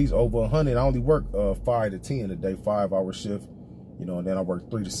know, to at least over 100. I only work 5 to 10 a day, 5-hour shift, you know, and then I work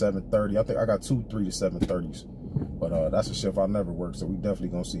 3 to 7:30. I think I got 2 3 to 7:30s, but that's a shift I never worked, so we definitely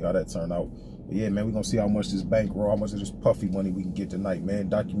gonna see how that turn out. But yeah, man, we gonna see how much this bankroll, how much of this Puffy money we can get tonight, man.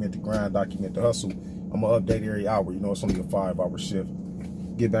 Document the grind, document the hustle. I'm gonna update every hour, you know. It's only a 5-hour shift.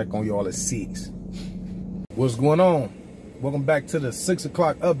 Get back on y'all at 6. What's going on? Welcome back to the 6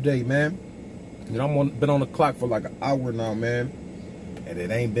 o'clock update, man. You know, been on the clock for like an hour now, man, and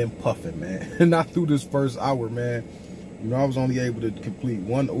it ain't been puffing, man. Not through this first hour, man. You know, I was only able to complete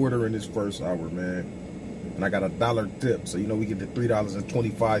 1 order in this first hour, man. and I got $1 tip. So, you know, we get the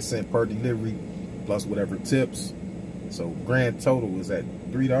 $3.25 per delivery plus whatever tips. So grand total is at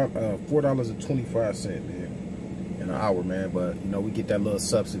 $4.25, man, in an hour, man. But, you know, we get that little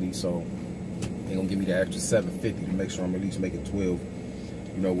subsidy, so they're gonna give me the extra $7.50 to make sure I'm at least making 12.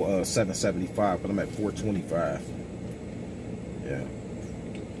 You know, $7.75, but I'm at $4.25. Yeah,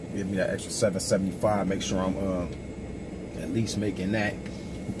 give me that extra $7.75. Make sure I'm at least making that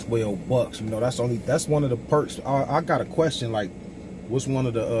 $12. You know, that's one of the perks. I got a question, like, what's one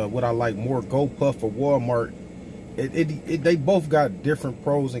of the what I like more, GoPuff or Walmart? They both got different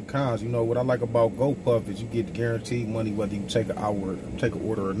pros and cons. You know, what I like about GoPuff is you get guaranteed money whether you take an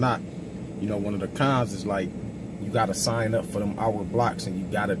order or not. You know, one of the cons is like you got to sign up for them hour blocks and you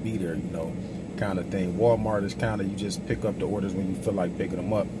got to be there, you know, kind of thing. Walmart is kind of, you just pick up the orders when you feel like picking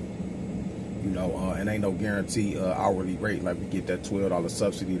them up, you know, and ain't no guarantee hourly rate. Like we get that $12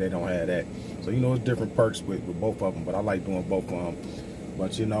 subsidy, they don't have that. So, you know, it's different perks with both of them, but I like doing both of them.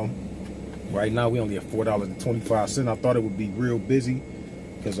 But, you know, right now we only at $4.25. I thought it would be real busy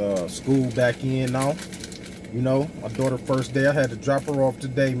because school back in now. You know, my daughter first day, I had to drop her off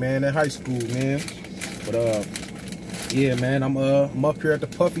today, man, at high school, man. But yeah, man, I'm up here at the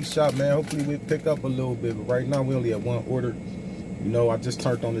Puffy shop, man. Hopefully we'll pick up a little bit, but right now we only have one order. You know, I just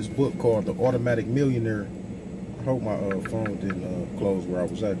turned on this book called The Automatic Millionaire. I hope my phone didn't close where I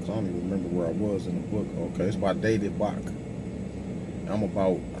was at, because I don't even remember where I was in the book. Okay, it's by David Bach. I'm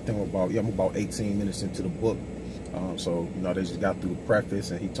about 18 minutes into the book. So, you know, they just got through the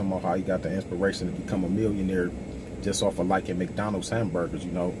preface, and he talking about how he got the inspiration to become a millionaire just off of liking McDonald's hamburgers.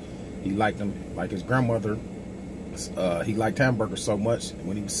 You know, he liked them like his grandmother. He liked hamburgers so much, and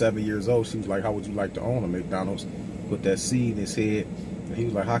when he was 7 years old, she was like, how would you like to own a McDonald's? Put that seed in his head, and he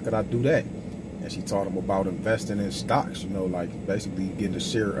was like, how could I do that? And she taught him about investing in stocks, you know, like basically getting a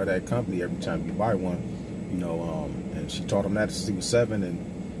share of that company every time you buy one, you know, and she taught him that since he was 7, and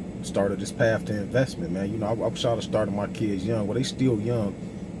started this path to investment, man. You know, I wish I'd have started my kids young. Well, they still young,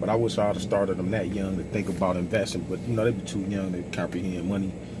 but I wish I'd have started them that young to think about investing. But, you know, they be too young to comprehend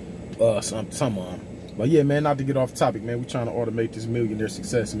money. Some of them. But yeah, man, not to get off topic, man. We trying to automate this millionaire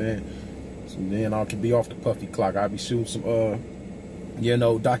success, man. So then I can be off the Puffy clock. I'll be shooting some, you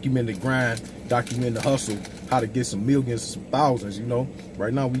know, document the grind, document the hustle, how to get some millions, some thousands, you know.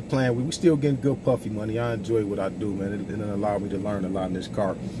 Right now we still getting good Puffy money. I enjoy what I do, man. It allowed me to learn a lot in this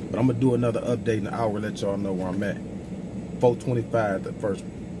car. But I'm going to do another update in an hour, let y'all know where I'm at. 425 the first.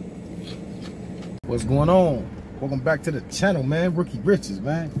 What's going on? Welcome back to the channel, man. Rookie Riches,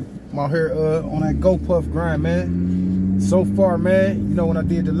 man. I'm out here on that GoPuff grind, man. So far, man, you know, when I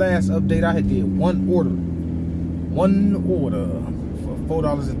did the last update, I had did one order for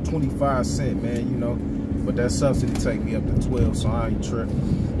 $4.25, man, you know. But that subsidy take me up to 12, so I ain't tripping.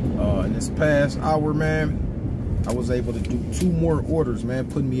 In this past hour, man, I was able to do 2 more orders, man,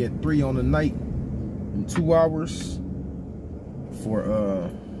 putting me at 3 on the night in 2 hours for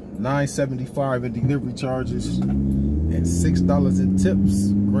 $9.75 in delivery charges and $6 in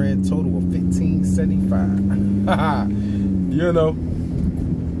tips. Grand total of $15.75. You know,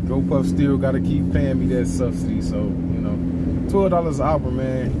 GoPuff still got to keep paying me that subsidy, so you know. $12 an hour,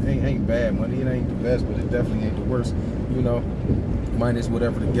 man, ain't bad money. It ain't the best, but it definitely ain't the worst, you know, minus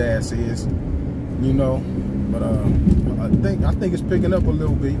whatever the gas is, you know. But I think it's picking up a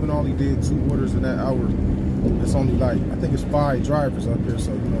little bit. Even though I only did 2 orders in that hour, it's only like, I think it's 5 drivers up here,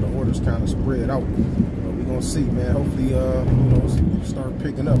 so you know the orders kind of spread out. But we gonna see, man. Hopefully, you know, it'll start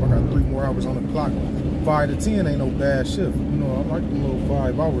picking up. I got 3 more hours on the clock. 5 to 10 ain't no bad shift. You know, I like the little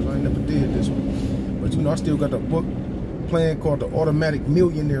 5 hours. I ain't never did this one, but you know, I still got the book plan called The Automatic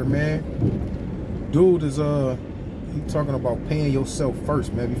Millionaire, man. Dude is he talking about paying yourself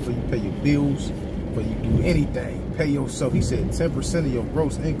first, man, before you pay your bills, before you do anything. Pay yourself. He said 10% of your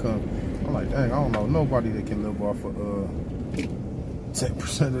gross income. I'm like, dang, I don't know nobody that can live off of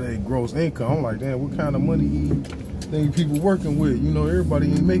 10% of their gross income. I'm like, damn, what kind of money think people working with? You know, everybody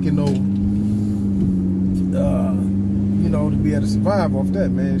ain't making no you know, to be able to survive off that,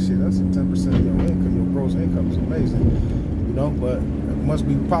 man. Shit, that's 10% of your income. Your gross income is amazing, you know, but it must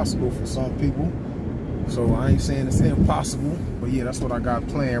be possible for some people. So I ain't saying it's impossible, but yeah, that's what I got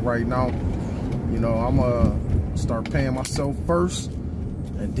planned right now. You know, I'm gonna start paying myself first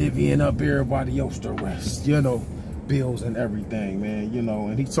and divvying up everybody else the rest, you know, bills and everything, man, you know.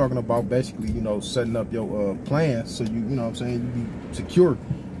 And he's talking about basically, you know, setting up your plan so you know what I'm saying, you be secure,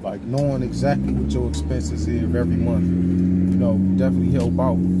 like knowing exactly what your expenses is every month. You know, definitely help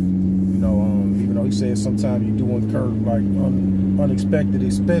out. You know, even though he said sometimes you do incur like unexpected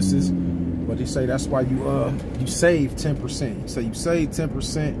expenses, but he say that's why you save 10%. So you save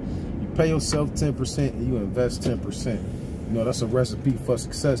 10%, you pay yourself 10% and you invest 10%. You know, that's a recipe for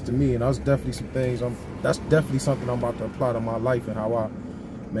success to me, and that's definitely some things. That's definitely something I'm about to apply to my life and how I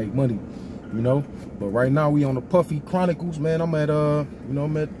make money. You know, but right now we on the Puffy Chronicles, man. I'm at you know,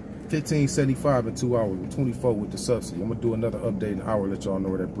 I'm at 1575 in 2 hours, with 24 with the subsidy. I'm gonna do another update in an hour, let y'all know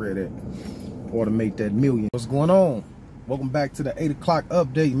where that bread at. Automate that million. What's going on? Welcome back to the 8 o'clock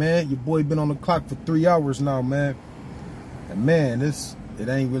update, man. Your boy been on the clock for 3 hours now, man. And man, it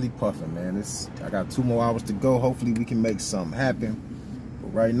ain't really puffing, man. I got 2 more hours to go. Hopefully we can make something happen.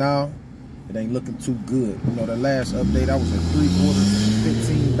 But right now, it ain't looking too good. You know, the last update, I was at 3 orders,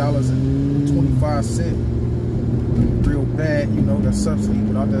 $15.25. Real bad, you know, that subsidy.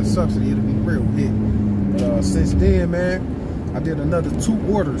 Without that subsidy, it'll be real hit. But since then, man, I did another 2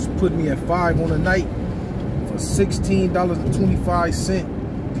 orders, put me at 5 on the night for $16.25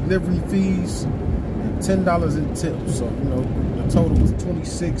 delivery fees and $10 in tips. So, you know, the total was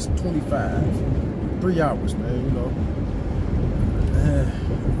 $26.25. 3 hours, man, you know.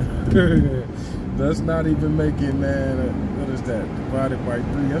 That's not even making, man, what is that? Divided by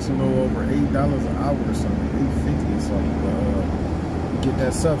 3, that's a little over $8 an hour or something, $8.50 or something. You get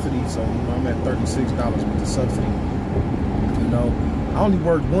that subsidy, so, you know, I'm at $36 with the subsidy. You know, I only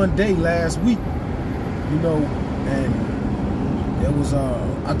worked 1 day last week, you know, and it was, I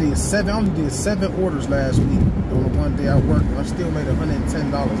only did 7 orders last week on the 1 day I worked, and I still made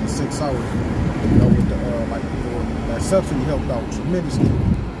 $110 in 6 hours, you know, with the, like, you know, that subsidy helped out tremendously.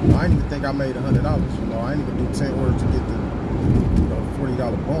 I didn't even think I made $100, you know, I didn't even do 10 orders to get the, you know, $40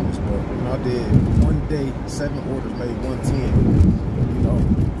 bonus, but, you know, I did 1 day, 7 orders, made $110, you know,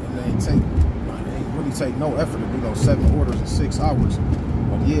 and it ain't really take no effort to do those 7 orders in 6 hours.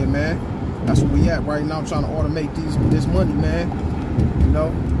 But yeah, man, that's where we at right now. I'm trying to automate this money, man. You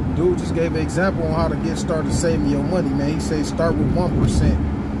know, dude just gave an example on how to get started saving your money, man. He said start with 1%,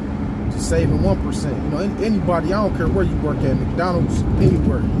 just saving 1%. You know, anybody, I don't care where you work at, McDonald's,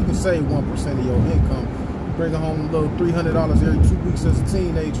 anywhere, you can save 1% of your income. Bring home a little $300 every 2 weeks as a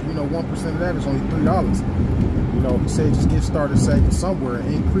teenager. You know, 1% of that is only $3. You know, he said just get started saving somewhere. It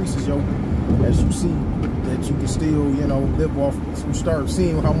increases your, as you see that you can still, you know, live off. You start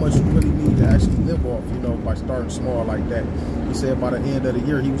seeing how much you really need to actually live off, you know, by starting small like that. He said by the end of the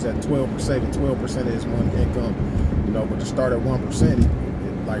year, he was at 12%, saving 12% of his money income, you know, but to start at 1%, it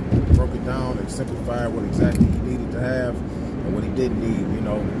like broke it down and simplified what exactly he needed to have and what he didn't need, you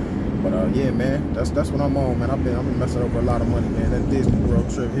know. But yeah, man, that's what I'm on, man. I've been messing over a lot of money, man. That Disney World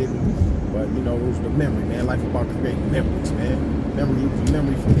trip hit me, but you know, it was the memory, man. Life about creating memories, man. Memory, it was a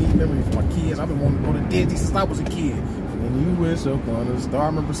memory for me, memory for my kids. I've been wanting to go to Disney since I was a kid. And you wish upon a star. I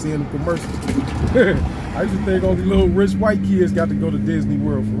remember seeing the commercials. I used to think only little rich white kids got to go to Disney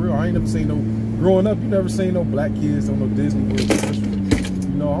World, for real. I ain't never seen no, growing up, you never seen no black kids on no Disney World commercials.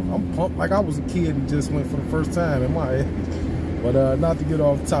 You know, I'm pumped like I was a kid and just went for the first time in my age. But not to get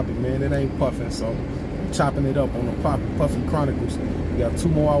off topic, man, it ain't puffing, so I'm chopping it up on the Puffy Chronicles. We got 2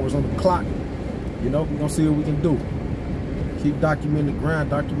 more hours on the clock. You know, we're gonna see what we can do. Keep documenting the grind,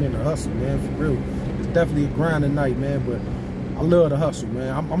 documenting the hustle, man, for real. It's definitely a grind tonight, man, but I love the hustle,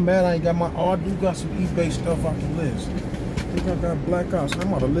 man. I'm mad I ain't got my, oh, I do got some eBay stuff I can list. I think I got Black Ops. I'm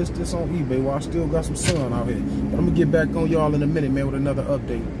about to list this on eBay while I still got some sun out here. But I'm gonna get back on y'all in a minute, man, with another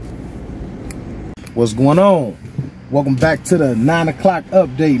update. What's going on? Welcome back to the 9 o'clock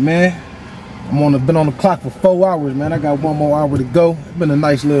update, man. Been on the clock for 4 hours, man. I got 1 more hour to go. It's been a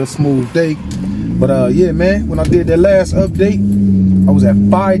nice little smooth day. But yeah, man, when I did that last update, I was at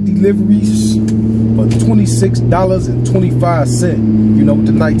 5 deliveries for $26.25, you know, with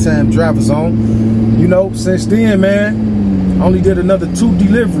the nighttime drivers on. You know, since then, man, I only did another 2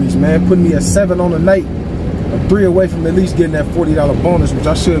 deliveries, man, putting me at 7 on the night. I'm 3 away from at least getting that $40 bonus, which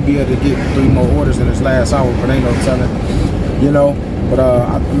I should be able to get 3 more orders in this last hour, but ain't no telling, you know. But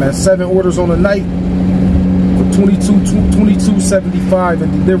I'm at 7 orders on the night for $22.75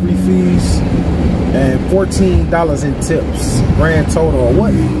 in delivery fees and $14 in tips. Grand total of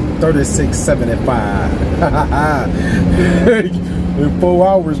what? $36.75. In 4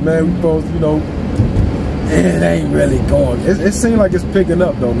 hours, man, we both, you know. It ain't really going. It seemed like it's picking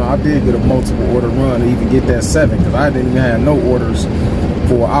up though. Now I did get a multiple order run to even get that 7 because I didn't even have no orders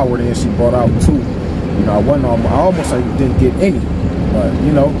for an hour. Then she brought out 2. You know, I almost didn't get any. But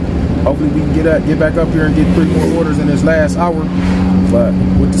you know, hopefully we can get back up here and get 3 more orders in this last hour. But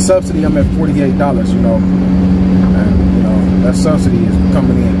with the subsidy, I'm at $48. You know, and you know that subsidy is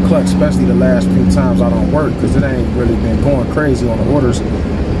coming in clutch, especially the last few times I don't work because it ain't really been going crazy on the orders.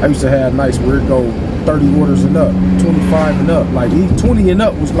 I used to have nights where it go 30 orders and up, 25 and up. Like 20 and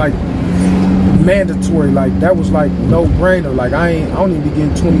up was like mandatory. Like that was like no brainer. Like I don't even be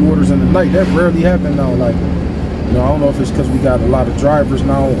getting 20 orders in the night. That rarely happen now. Like, you know, I don't know if it's because we got a lot of drivers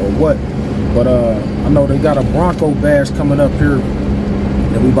now or what, but I know they got a Bronco bash coming up here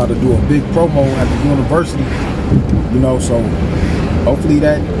that we about to do a big promo at the university, you know, so hopefully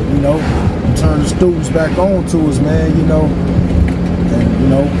that, you know, turn the students back on to us, man, you know, and, you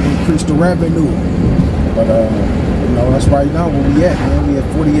know, increase the revenue. But you know, that's right now where we at, man. We at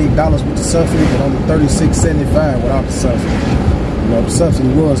 $48 with the subsidy, but only $36.75 without the subsidy. You know, the subsidy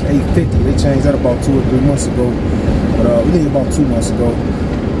was $8.50. They changed that about 2 or 3 months ago, but we did about 2 months ago,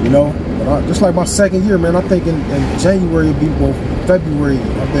 you know. But just like my second year, man, I think in January it'll be, well, February,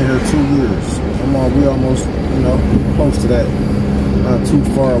 I've been here 2 years. We almost, you know, close to that, not too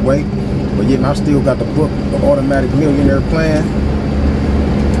far away. But yeah, man, I still got the book, the Automatic Millionaire Plan,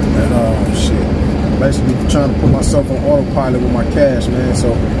 and shit. Basically trying to put myself on autopilot with my cash, man.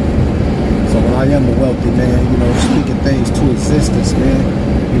 So when I am a wealthy man, you know, speaking things to existence,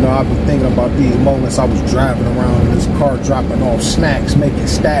 man. You know, I've been thinking about these moments I was driving around in this car, dropping off snacks, making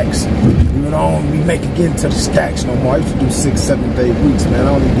stacks. You know, I don't be getting to the stacks no more. I used to do 6-7 day weeks, man.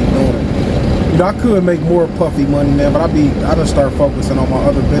 I don't even be doing it. You know, I could make more Puffy money, man, but I done start focusing on my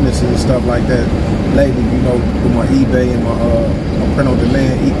other businesses and stuff like that lately. You know, with my eBay and my print on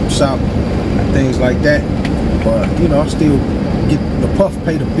demand shop. Things like that, but you know, I still get the puff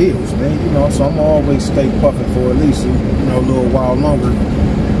pay the bills, man. You know, so I'm always stay puffing for at least, you know, a little while longer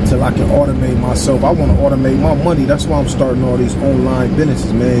till I can automate myself. I want to automate my money. That's why I'm starting all these online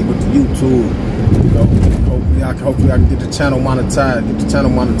businesses, man, with the YouTube. You know, hopefully I can get the channel monetized,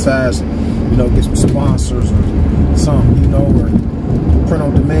 you know, get some sponsors or something, you know, or print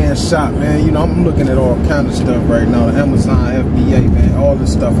on demand shop, man. You know, I'm looking at all kind of stuff right now. The Amazon FBA, man, all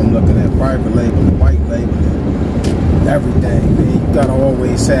this stuff I'm looking at, private label, white label, everything, man. You gotta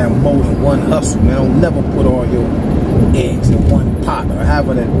always have more than one hustle, man. Don't never put all your eggs in one pot or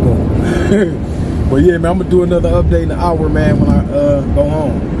however that go. But yeah, man, I'm gonna do another update in an hour, man, when I go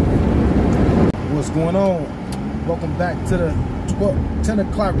home. What's going on? Welcome back to the 10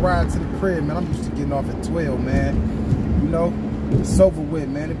 o'clock ride to the crib, man. I'm used to getting off at 12, man. You know, it's over with,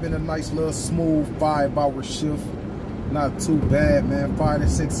 man. It's been a nice little smooth 5-hour shift. Not too bad, man. 5 to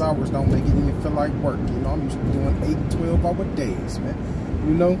 6 hours don't make it even feel like work. You know, I'm used to doing 8 and 12-hour days, man.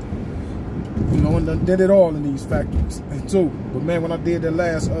 You know, and I did it all in these factories too. But man, when I did the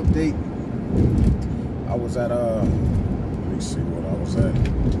last update, I was at let me see what I was at.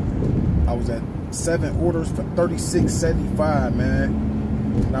 I was at 7 orders for $36.75,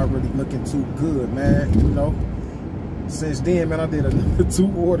 man. Not really looking too good, man. You know. Since then, man, I did another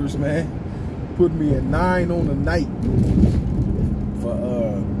 2 orders, man. Put me at 9 on the night for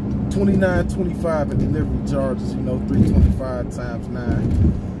 $29.25 in delivery charges. You know, $3.25 times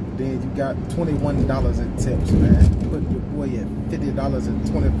 9. Then you got $21 in tips, man. Put your boy at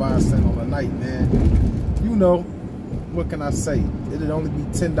 $50.25 on the night, man. You know, what can I say? It'd only be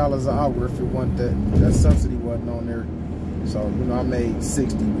 $10 an hour if it wasn't that subsidy wasn't on there. So, you know, I made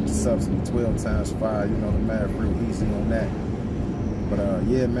 60 with the subsidy, 12 times 5, you know, the math real easy on that. But,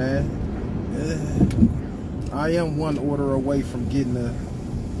 yeah, man, I am 1 order away from getting a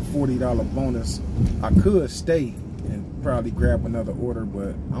 $40 bonus. I could stay and probably grab another order,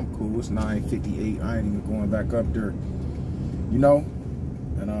 but I'm cool. It's $9.58. I ain't even going back up there, you know?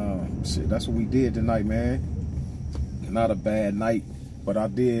 And, shit, that's what we did tonight, man. Not a bad night, but I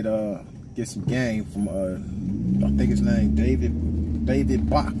did, get some game from I think his name David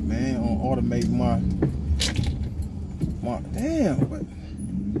Bach, man, on automate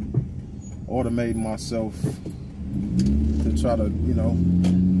automating myself to try to, you know,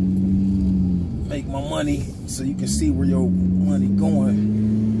 make my money so you can see where your money going.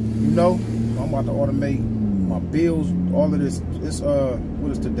 You know, I'm about to automate my bills, all of this. It's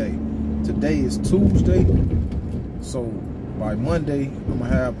what is today? Today is Tuesday, so by Monday, I'm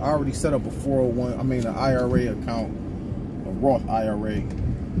gonna have, I already set up an IRA account, a Roth IRA.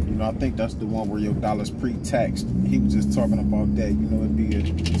 You know, I think that's the one where your dollar's pre-taxed. He was just talking about that. You know, it'd be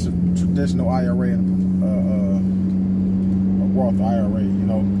it's a traditional IRA and a Roth IRA, you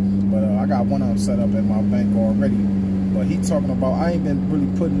know. But I got one of them set up at my bank already. But he talking about, I ain't been really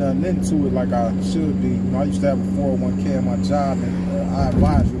putting nothing into it like I should be. You know, I used to have a 401k at my job, and I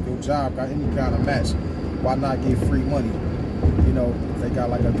advise you, if your job got any kind of match, why not get free money? You know, they got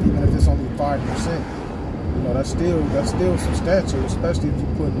like even if it's only 5%, you know, that's still substantial, especially if you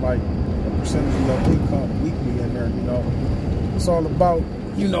put like a percentage of your income weekly in there. You know, it's all about,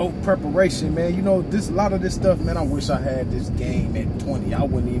 you know, preparation, man. You know, a lot of this stuff, man. I wish I had this game at 20. I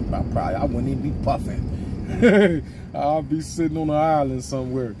wouldn't even be puffing. I'll be sitting on an island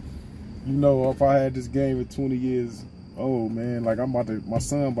somewhere. You know, if I had this game at 20 years old, man, like my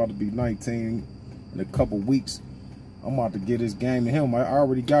son about to be 19 in a couple weeks. I'm about to get this game to him. I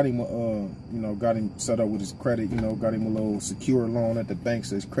already got him, you know, got him set up with his credit, you know, got him a little secure loan at the bank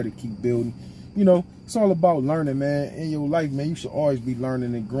so his credit keep building. You know, it's all about learning, man. In your life, man, you should always be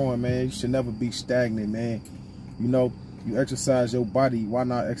learning and growing, man. You should never be stagnant, man. You know, you exercise your body, why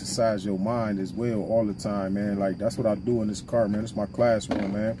not exercise your mind as well all the time, man? Like, that's what I do in this car, man. It's my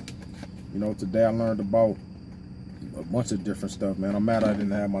classroom, man. You know, today I learned about a bunch of different stuff, man. I'm mad I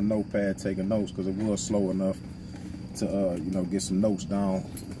didn't have my notepad taking notes because it was slow enough to you know, get some notes down.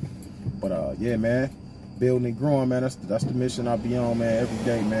 But yeah, man, building and growing, man, that's the mission I be on, man, every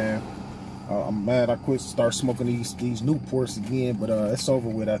day, man. I'm mad I start smoking these Newports again, but it's over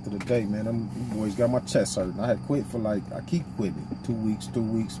with after the day, man. Them boys got my chest hurting. I had quit for like, I keep quitting 2 weeks,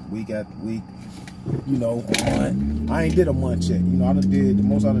 week after week, you know, a month. I ain't did a month yet, you know. The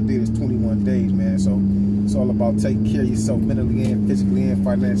most I done did is 21 days, man. So it's all about taking care of yourself mentally and physically and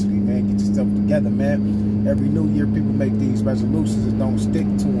financially, man. Get yourself together, man. Every new year people make these resolutions and don't stick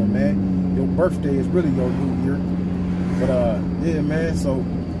to them, man. Your birthday is really your new year. But yeah, man, so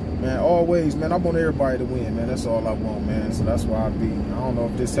man, always, man, I want everybody to win, man. That's all I want, man. So that's why I don't know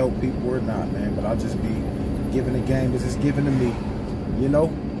if this help people or not, man, but I'll just be giving the game as it's given to me, you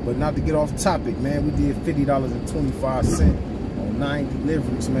know. But not to get off topic, man, we did $50.25 on 9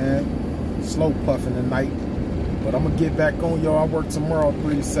 deliveries, man. Slow puffing tonight. But I'm going to get back on, y'all. I work tomorrow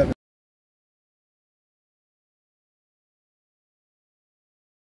 3 to 7.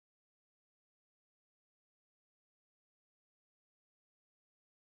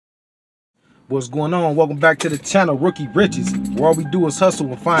 What's going on? Welcome back to the channel, Rookie Riches, where all we do is hustle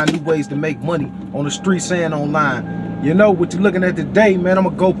and find new ways to make money on the streets and online. You know what you're looking at today, man. I'm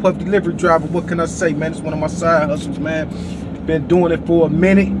a GoPuff delivery driver. What can I say, man? It's one of my side hustles, man. Been doing it for a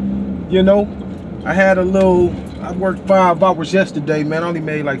minute. You know, I worked 5 hours yesterday, man. I only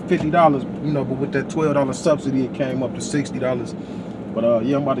made like $50, you know, but with that $12 subsidy, it came up to $60. But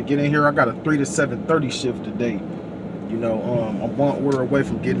yeah, I'm about to get in here. I got a 3 to 7:30 shift today. You know, I'm 1 order away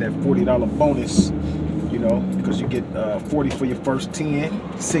from getting that $40 bonus, you know, because you get 40 for your first 10,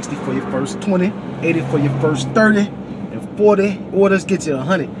 60 for your first 20, 80 for your first 30, and 40 orders get you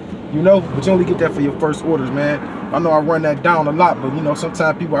 100, you know, but you only get that for your first orders, man. I know I run that down a lot, but, you know,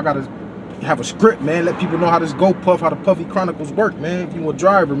 sometimes people, I got to have a script, man, let people know how this GoPuff, how the Puffy Chronicles work, man, if you a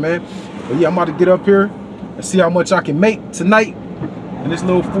driver, man. But yeah, I'm about to get up here and see how much I can make tonight in this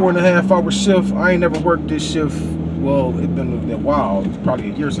little 4.5 hour shift. I ain't never worked this shift. Well, it's been a while. It's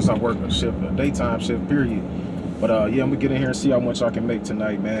probably a year since I worked a shift, a daytime shift, period. But yeah, I'm gonna get in here and see how much I can make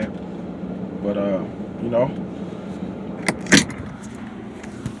tonight, man. But you know,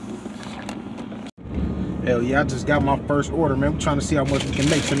 hell yeah, I just got my first order, man. I'm trying to see how much we can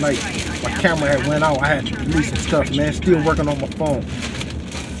make tonight. My camera had went out. I had to delete some stuff, man. Still working on my phone.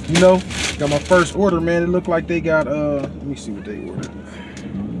 You know, got my first order, man. It looked like they got let me see what they ordered.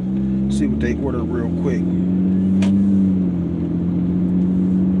 See what they ordered real quick.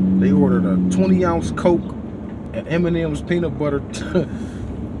 They ordered a 20-ounce Coke and M&M's peanut butter,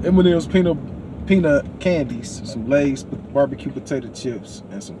 M&M's peanut candies, some Lay's barbecue potato chips,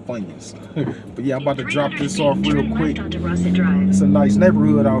 and some Funyuns. But yeah, I'm about to drop this off real quick. It's a nice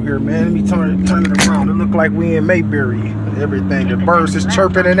neighborhood out here, man. Let me turn it around. It look like we in Mayberry. Everything, the birds is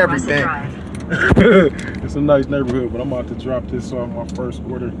chirping and everything. It's a nice neighborhood, but I'm about to drop this off my first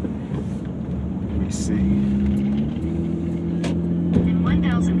order. Let me see.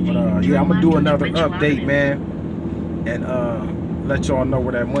 But yeah, I'm gonna do another update, man, and let y'all know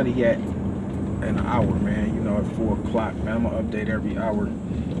where that money at in an hour, man. You know, at 4 o'clock, man. I'm gonna update every hour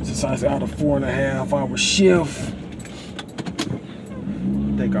since I was out of 4.5 hour shift.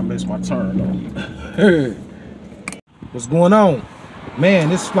 I think I missed my turn though. What's going on,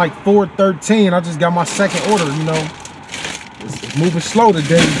 man? It's like 4:13. I just got my second order. You know, it's moving slow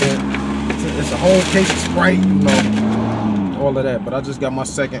today, but it's a whole case of Sprite, you know. All of that, but I just got my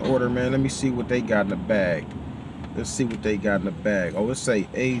second order, man. Let me see what they got in the bag. Let's see what they got in the bag. Oh, it say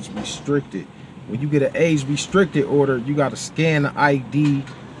age restricted. When you get an age restricted order, you got to scan the ID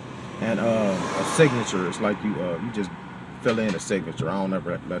and a signature. It's like you just fill in a signature. I don't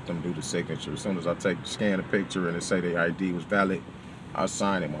ever let them do the signature. As soon as I scan a picture and it say the ID was valid, I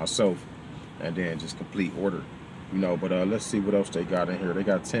sign it myself and then just complete order, you know. But let's see what else they got in here. They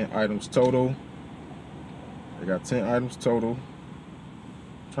got 10 items total. They got 10 items total. I'm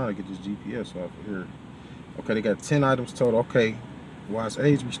trying to get this GPS off of here. Okay, they got 10 items total. Okay, while it's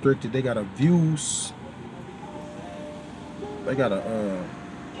age restricted, they got a views. They got a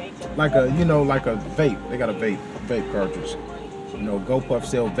like a, you know, like a vape. They got a vape cartridge. You know, GoPuff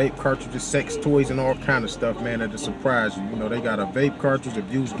sell vape cartridges, sex toys, and all kind of stuff, man, that'll surprise you. You know, they got a vape cartridge, a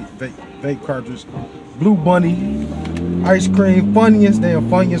used vape cartridge, Blue Bunny, ice cream, Funyuns. Damn,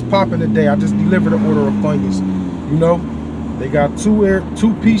 Funyuns popping today. I just delivered an order of Funyuns. You know, they got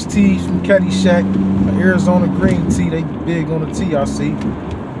two-piece teas from Caddyshack, an Arizona green tea. They big on the tea, I see.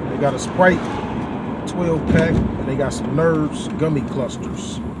 They got a Sprite 12-pack, and they got some Nerves gummy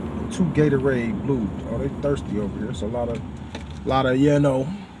clusters, 2 Gatorade Blue. Oh, they thirsty over here. It's a lot of you know,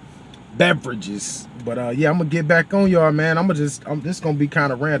 beverages. But yeah, I'm gonna get back on y'all, man. This gonna be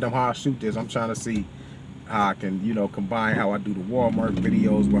kind of random how I shoot this. I'm trying to see how I can, you know, combine how I do the Walmart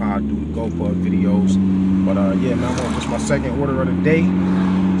videos with how I do the GoPuff videos. But yeah, man, I'm on just my second order of the day.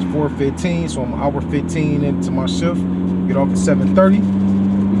 It's 4:15, so I'm 1:15 into my shift. Get off at 7:30.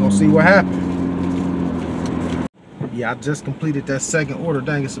 We're gonna see what happens. Yeah, I just completed that second order.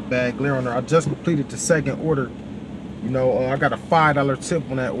 Dang, it's a bad glare on there. I just completed the second order. You know, I got a $5 tip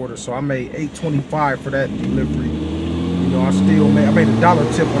on that order, so I made $8.25 for that delivery. You know, I made a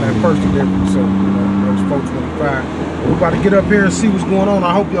 $1 tip on that first delivery, so, you know, that was $4.25. We're about to get up here and see what's going on.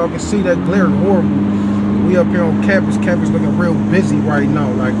 I hope y'all can see that glare horrible. We up here on campus. Campus looking real busy right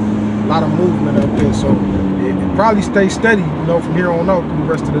now, like a lot of movement up here, so it probably stay steady, you know, from here on out through the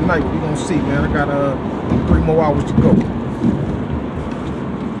rest of the night. We're gonna see, man. I got 3 more hours to go.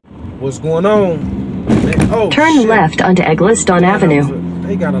 What's going on? Oh, Turn shit. left onto Eggleston Avenue.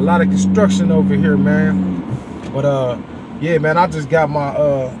 They got a lot of construction over here, man. But yeah, man, I just got my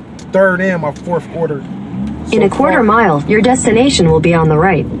 3rd and my 4th order. In a quarter mile, your destination will be on the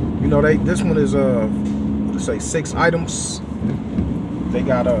right. You know, this one is what to say, 6 items. They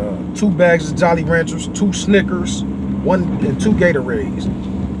got 2 bags of Jolly Ranchers, 2 Snickers, 1 and 2 Gatorades.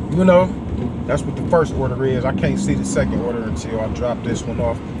 You know, that's what the first order is. I can't see the second order until I drop this one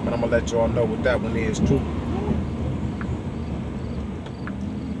off, but I'm gonna let y'all know what that one is too.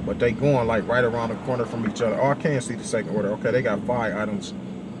 But they going like right around the corner from each other. Oh, I can't see the second order. Okay, they got 5 items.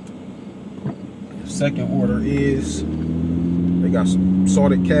 The second order is, they got some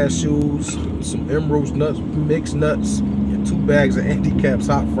salted cashews, some Emerald's nuts, mixed nuts, and 2 bags of Andy Caps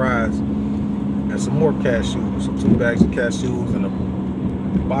hot fries, and some more cashews. So 2 bags of cashews and a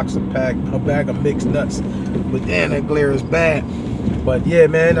bag of mixed nuts. But damn, that glare is bad. But yeah,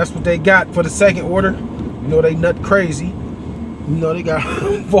 man, that's what they got for the second order. You know, they nut crazy. You know, they got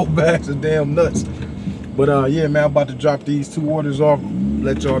 4 bags of damn nuts. But yeah, man, I'm about to drop these 2 orders off.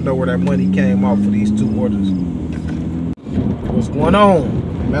 Let y'all know where that money came out for these 2 orders. What's going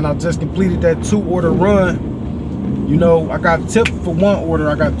on? Man, I just completed that 2-order run. You know, I got a tip for 1 order.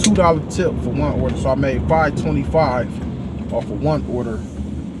 I got $2 tip for 1 order. So I made $5.25 off of 1 order.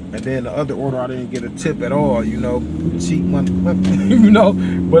 And then the other order, I didn't get a tip at all, you know, cheap money, you know.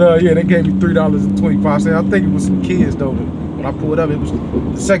 But yeah, they gave me $3.25. I think it was some kids though. When I pulled up, it was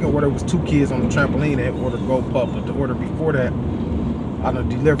the second order was 2 kids on the trampoline that ordered GoPuff. But the order before that, I done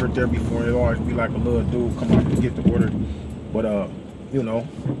delivered there before. It'll always be like a little dude come out and get the order. But you know,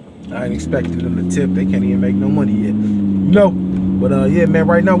 I ain't expecting them to tip. They can't even make no money yet, you know. But yeah, man,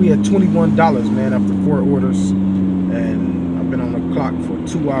 right now we at $21, man, after 4 orders, and been on the clock for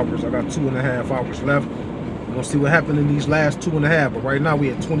 2 hours. I got 2.5 hours left. We're gonna see what happened in these last 2.5, but right now we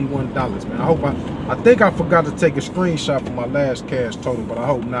at $21, man. I think I forgot to take a screenshot for my last cash total, but I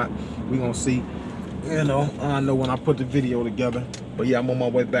hope not. We gonna see. You know, I know when I put the video together. But yeah, I'm on my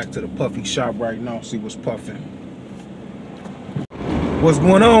way back to the Puffy shop right now, see what's puffing. What's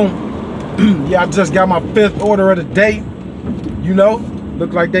going on? Yeah, I just got my 5th order of the day. You know,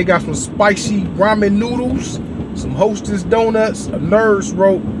 look like they got some spicy ramen noodles, some Hostess donuts, a Nerves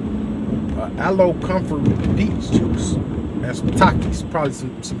rope, aloe comfort peach juice, and some Takis. Probably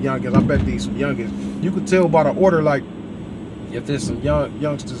some youngins. I bet these some youngins. You could tell by the order, like if there's some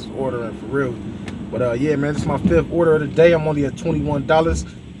youngsters ordering for real. But yeah, man, this is my 5th order of the day. I'm only at $21.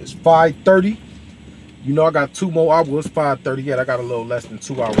 It's 5:30. You know, I got 2 more hours. It's 5:30 yet. I got a little less than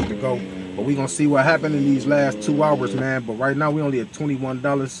 2 hours to go. But we gonna see what happened in these last 2 hours, man. But right now we only at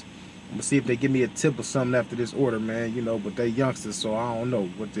 $21. I'm gonna see if they give me a tip or something after this order, man. You know, but they youngsters, so I don't know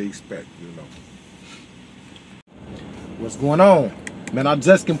what they expect, you know. What's going on? Man, I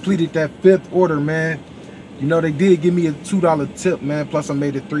just completed that 5th order, man. You know, they did give me a $2 tip, man. Plus I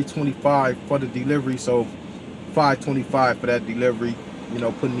made it $3.25 for the delivery, so $5.25 for that delivery. You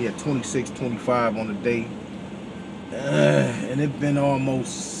know, putting me at $26.25 on the day. And it's been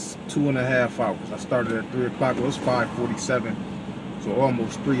almost 2.5 hours. I started at 3 o'clock. It was 5:47. So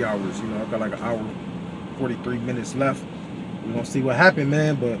almost 3 hours, you know. I got like 1 hour, 43 minutes left. We're gonna see what happened,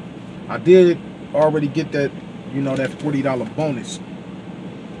 man. But I did already get that, you know, that $40 bonus.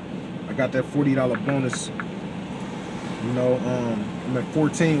 I got that $40 bonus You know, I'm at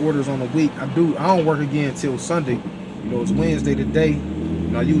 14 orders on the week. I don't work again until Sunday. You know, it's Wednesday today. You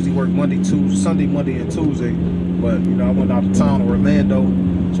know, I usually work Sunday, Monday, and Tuesday. But, you know, I went out of town to Orlando,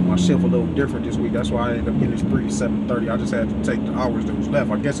 so my shift a little different this week. That's why I ended up getting this free at 7:30. I just had to take the hours that was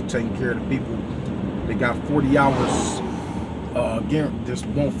left. I guess I'm taking care of the people. They got 40 hours, just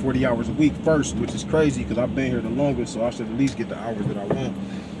want 40 hours a week first, which is crazy because I've been here the longest, so I should at least get the hours that I want.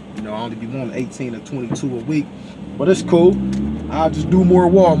 You know, I only be wanting 18 or 22 a week, but it's cool. I'll just do more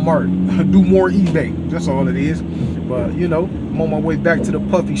Walmart, do more eBay. That's all it is. But, you know, I'm on my way back to the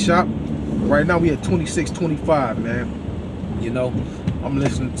Puffy shop. Right now we at 26.25, man. You know, I'm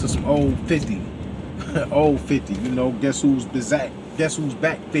listening to some old 50. Old 50, you know, guess who's back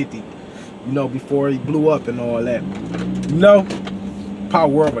 50. You know, before he blew up and all that. You know,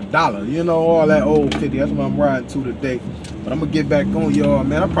 power of $1. You know, all that old 50. That's what I'm riding to today. But I'm gonna get back on y'all,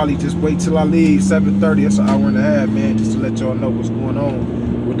 man. I'll probably just wait till I leave 7:30. That's an hour and a half, man, just to let y'all know what's going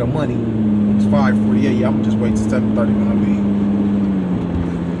on with the money. It's 5:48. Yeah, I'm gonna just wait till 7:30 when I leave.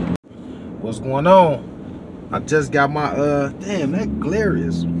 What's going on? I just got my damn, that glare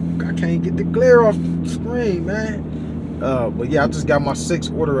is, I can't get the glare off the screen, man. But yeah, I just got my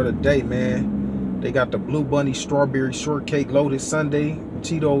 6th order of the day, man. They got the Blue Bunny Strawberry Shortcake Loaded Sundae,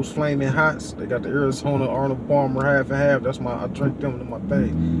 Cheetos Flaming Hots. They got the Arizona Arnold Palmer half and half. That's I drink them in my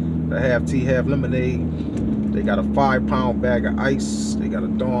thing. The half tea, half lemonade. They got a 5-pound bag of ice. They got a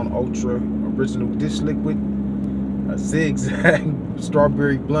Dawn Ultra Original Dish Liquid. A Zigzag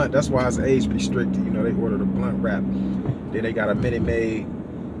Strawberry Blunt. That's why it's age restricted. You know, they ordered a blunt wrap. Then they got a Minute Maid.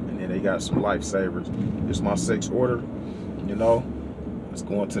 And then they got some Lifesavers. It's my 6th order. You know, it's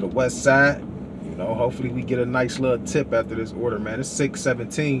going to the west side. You know, hopefully we get a nice little tip after this order, man. It's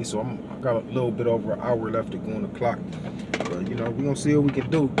 6:17, so I got a little bit over an hour left to go on the clock. But, you know, we're going to see what we can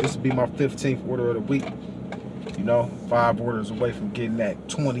do. This will be my 15th order of the week. You know, 5 orders away from getting that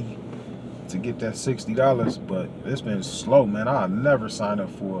 20 to get that $60. But it's been slow, man. I never signed up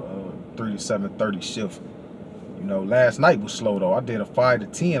for a 3 to 7:30 shift. You know, last night was slow, though. I did a 5 to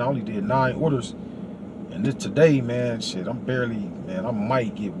 10. I only did 9 orders. And this today, man, shit, I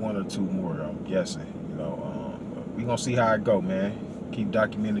might get 1 or 2 more, I'm guessing. You know, we gonna see how it go, man. Keep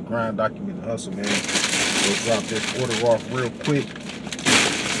documenting the grind, document the hustle, man. We'll drop this order off real quick.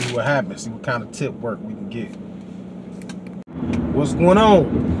 See what happens, see what kind of tip work we can get. What's going on?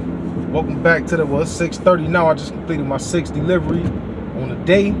 Welcome back to the, well, it's 6:30 now. I just completed my 6th delivery on the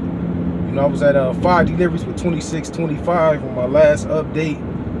day. You know, I was at 5 deliveries for 26.25 on my last update.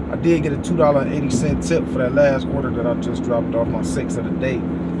 I did get a $2.80 tip for that last order that I just dropped off, my 6th of the day.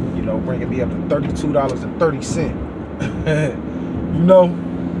 You know, bringing me up to $32.30. You know,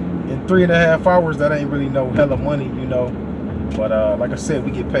 in 3.5 hours, that ain't really no hella money, you know. But like I said,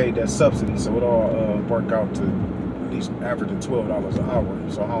 we get paid that subsidy, so it all work out to at least averaging $12 an hour.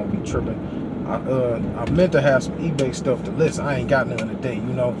 So I don't be tripping. I meant to have some eBay stuff to list. I ain't got none today,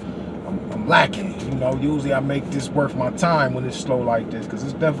 you know. I'm lacking, you know. Usually I make this worth my time when it's slow like this, because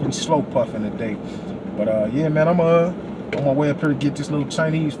it's definitely slow puffing today. But yeah, man, I'm on my way up here to get this little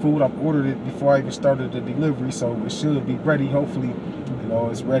Chinese food. I've ordered it before I even started the delivery, so it should be ready. Hopefully, you know,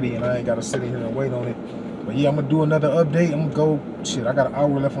 it's ready and I ain't gotta sit in here and wait on it. But yeah, I'm gonna do another update. I'm gonna go, shit, I got an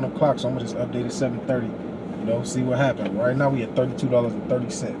hour left on the clock, so I'm gonna just update at 7:30. You know, see what happens. Right now we at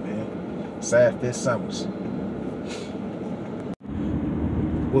 $32.30, man. Sad fish sandwich.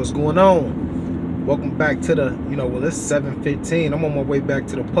 What's going on? Welcome back to the, you know, well, it's 7:15. I'm on my way back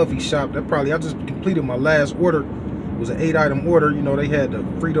to the Puffy shop. I just completed my last order. It was an 8-item order. You know, they had the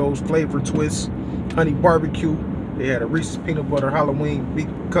Fritos flavor twist, honey barbecue. They had a Reese's peanut butter Halloween big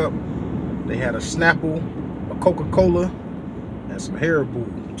cup. They had a Snapple, a Coca-Cola, and some Haribo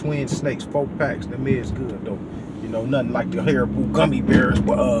twin snakes, 4 packs. Them is good though. You know, nothing like the Haribo gummy bears,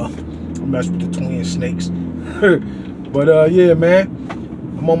 but I mess with the twin snakes. But yeah, man.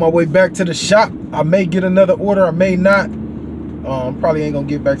 I'm on my way back to the shop. I may get another order, I may not. Probably ain't gonna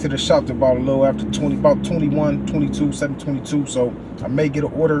get back to the shop till about a little after 7:22. So I may get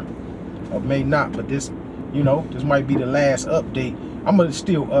an order, I may not. But this, you know, this might be the last update. I'm gonna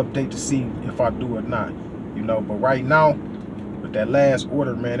still update to see if I do or not. You know, but right now, with that last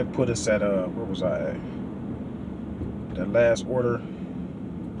order, man, it put us at where was I at? That last order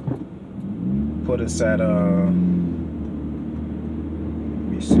put us at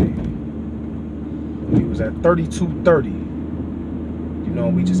see, he was at $32.30. You know,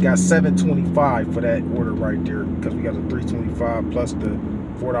 we just got $7.25 for that order right there, because we got a $3.25 plus the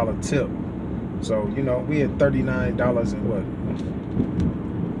 $4 tip. So, you know, we had $39 and what,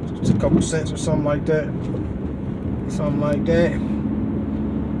 just a couple cents or something like that. Something like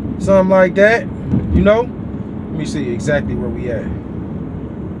that, you know. Let me see exactly where we at.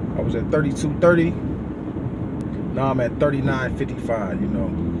 I was at 32.30. Now I'm at 39.55, you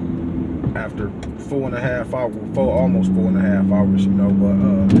know, after 4.5 hours, almost 4.5 hours, you know.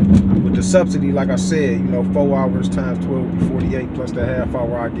 But with the subsidy, like I said, you know, 4 hours times 12 would be 48, plus the half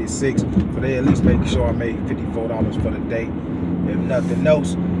hour I get 6. So they at least make sure I made $54 for the day. If nothing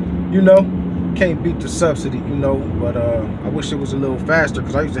else, you know, can't beat the subsidy, you know. But I wish it was a little faster,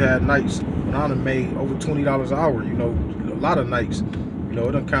 because I used to have nights when I done made over $20 an hour, you know, a lot of nights. You know,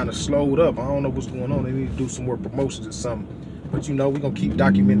 it done kind of slowed up. I don't know what's going on. They need to do some more promotions or something. But, you know, we're going to keep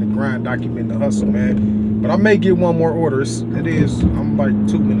documenting the grind, documenting the hustle, man. But I may get one more order. I'm like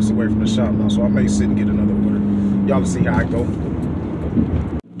 2 minutes away from the shop now, so I may sit and get another order. Y'all will see how I go.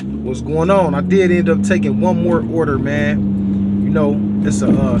 What's going on? I did end up taking one more order, man. You know, it's a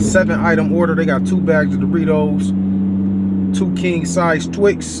 7-item order. They got 2 bags of Doritos, 2 king-size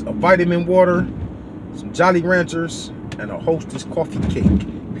Twix, a vitamin water, some Jolly Ranchers, and a Hostess coffee cake.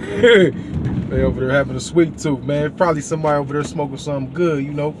 They over there having a sweet tooth, man. Probably somebody over there smoking something good,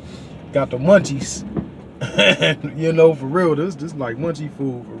 you know. Got the munchies. You know, for real. This like munchie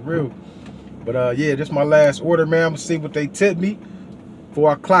food, for real. But yeah, this is my last order, man. I'm gonna see what they tip me before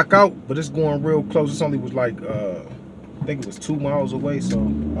I clock out. But it's going real close. This only was like I think it was 2 miles away, so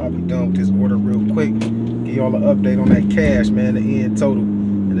I'll be done with this order real quick. Give y'all an update on that cash, man, the end total.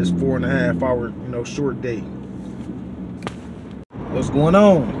 And this 4.5 hour, you know, short day. What's going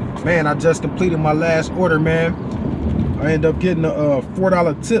on? Man, I just completed my last order, man. I ended up getting a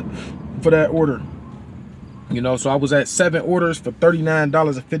 $4 tip for that order. You know, so I was at 7 orders for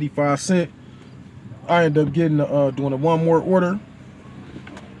 $39.55. I ended up getting doing one more order.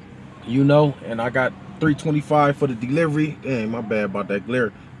 You know, and I got $3.25 for the delivery. Dang, my bad about that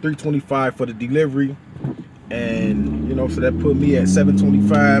glare. $3.25 for the delivery. And, you know, so that put me at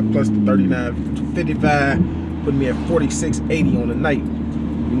 $7.25 plus the $39.55. Put me at $46.80 on the night.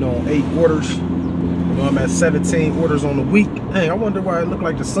 You know, on 8 orders. You know, I'm at 17 orders on the week. Hey, I wonder why it looked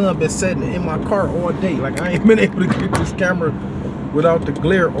like the sun been setting in my car all day. Like, I ain't been able to get this camera without the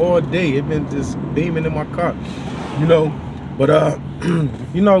glare all day. It been just beaming in my car, you know. But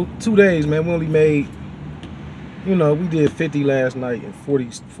you know, 2 days, man, we only made, you know, we did 50 last night and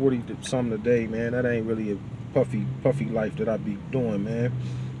 40 something a day, man. That ain't really a puffy life that I be doing, man.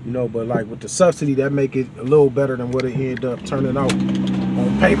 You know, but like with the subsidy, that make it a little better than what it ended up turning out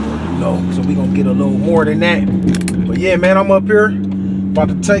on paper, you know. So we gonna get a little more than that. But yeah, man, I'm up here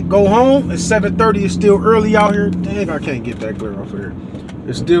about to go home. It's 7:30. It's still early out here. Dang, I can't get that glare off of here.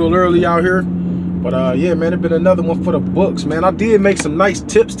 It's still early out here. But yeah, man, it's been another one for the books, man. I did make some nice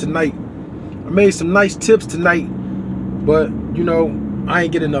tips tonight. But you know, I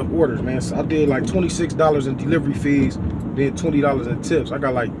ain't get enough orders, man. So I did like $26 in delivery fees, then $20 in tips. I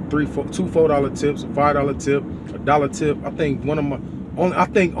got like two $4 tips, a $5 tip, a $1 tip. I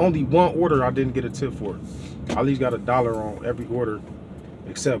think only one order I didn't get a tip for. I at least got $1 on every order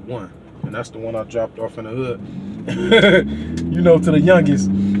except one, and that's the one I dropped off in the hood. You know, to the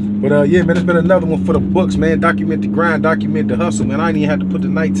youngest. But yeah, man, it's been another one for the books, man. Document the grind, document the hustle, man. I ain't even have to put the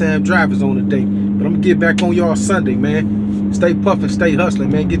nighttime drivers on today. But I'm gonna get back on y'all Sunday, man. Stay puffing, stay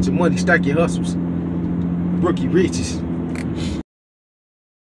hustling, man. Get your money, stack your hustles. Rookie riches.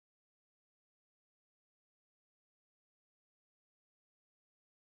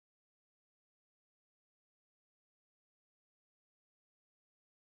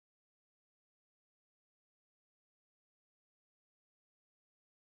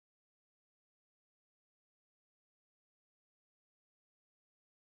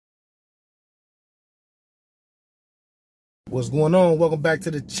 What's going on? Welcome back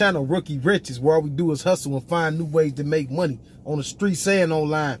to the channel, Rookie Riches, where all we do is hustle and find new ways to make money on the streets and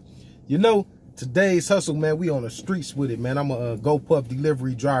online. You know, today's hustle, man, we on the streets with it, man. I'm a GoPuff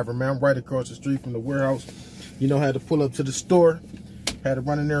delivery driver, man. I'm right across the street from the warehouse. You know, had to pull up to the store. Had to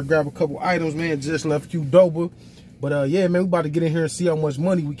run in there and grab a couple items, man. Just left Qdoba. But yeah, man, we about to get in here and see how much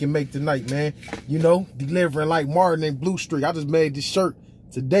money we can make tonight, man. You know, delivering like Martin and Blue Streak. I just made this shirt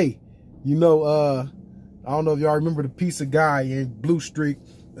today. You know, I don't know if y'all remember the pizza guy in Blue Streak.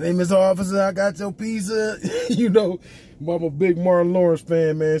 Hey, Mr. Officer, I got your pizza. You know, I'm a big Martin Lawrence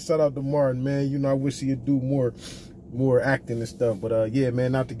fan, man. Shout out to Martin, man. You know, I wish he'd do more acting and stuff. But yeah,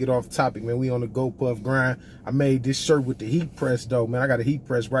 man, not to get off topic, man. We on the GoPuff grind. I made this shirt with the heat press, though, man. I got a heat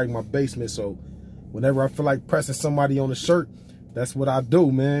press right in my basement, so whenever I feel like pressing somebody on the shirt, that's what I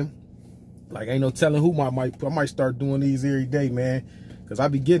do, man. Like, ain't no telling who I might start doing these every day, man. Because I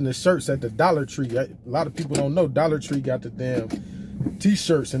be getting the shirts at the Dollar Tree. A lot of people don't know Dollar Tree got the damn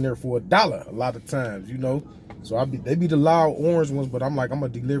t-shirts in there for $1 a lot of times, you know. So they be the loud orange ones, but I'm like, I'm a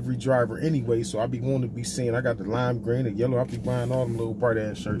delivery driver anyway, so I be wanting to be seen. I got the lime green and yellow. I be buying all them little bright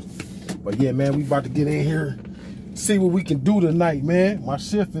ass shirts. But yeah, man, we about to get in here, see what we can do tonight, man. My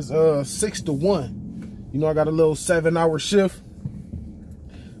shift is 6 to 1. You know, I got a little 7-hour shift.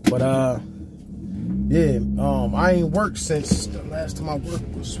 But yeah, I ain't worked since the last time I worked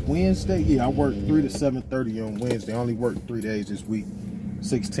was Wednesday. Yeah, I worked 3 to 7:30 on Wednesday. I only worked 3 days this week,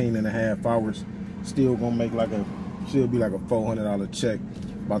 16.5 hours. Still gonna make like should be like a $400 check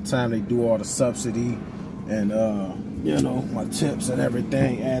by the time they do all the subsidy and you know, my tips and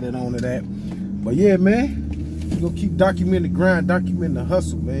everything added on to that. But yeah, man, we gonna keep documenting the grind, documenting the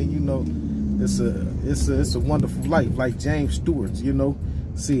hustle, man. You know, it's a wonderful life, like James Stewart's, you know,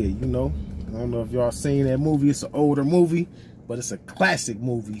 see it, you know. I don't know if y'all seen that movie. It's an older movie, but it's a classic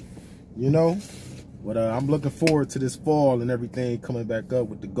movie, you know. But I'm looking forward to this fall and everything coming back up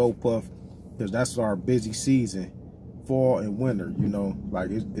with the GoPuff, because that's our busy season, fall and winter, you know. Like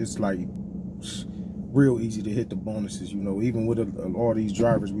it's like real easy to hit the bonuses, you know. Even with all these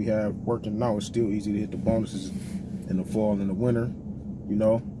drivers we have working now, it's still easy to hit the bonuses in the fall and the winter, you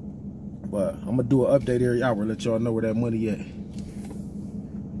know. But I'm gonna do an update every hour, let y'all know where that money at.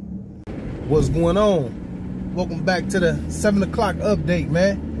 What's going on? Welcome back to the 7 o'clock update,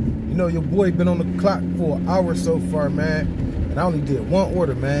 man. You know, your boy been on the clock for an hour so far, man, and I only did one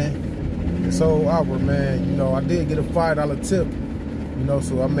order, man, this whole hour, man. You know, I did get a $5 tip, you know,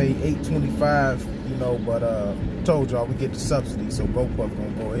 so I made $8.25, you know. But told y'all we get the subsidy, so GoPuff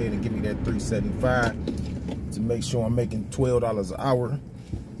gonna go ahead and give me that $3.75 to make sure I'm making $12 an hour.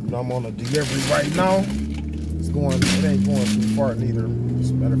 You know, I'm on a delivery right now. It ain't going too far neither.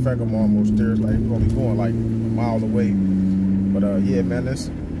 As a matter of fact, I'm almost there. It's like we're only going like a mile away. But yeah, man,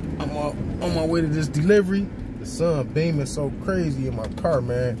 I'm on my way to this delivery. The sun beaming so crazy in my car,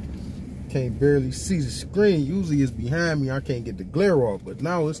 man. Can't barely see the screen. Usually it's behind me, I can't get the glare off, but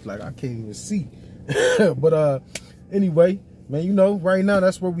now it's like I can't even see. But anyway, man, you know, right now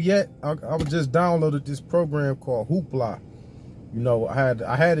that's where we at. I was just downloaded this program called Hoopla. You know, I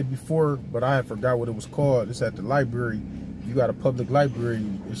had it before, but I had forgot what it was called. It's at the library. If you got a public library,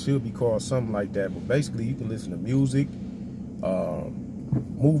 it should be called something like that. But basically, you can listen to music,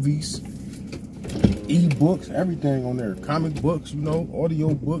 movies, e-books, everything on there. Comic books, you know,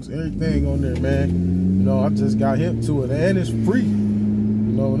 audio books, everything on there, man. You know, I just got hip to it, and it's free.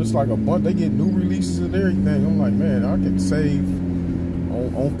 You know, and it's like a bunch. They get new releases and everything. I'm like, man, I can save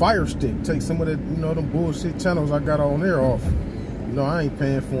on Fire Stick. Take some of that, you know, them bullshit channels I got on there off. You know, I ain't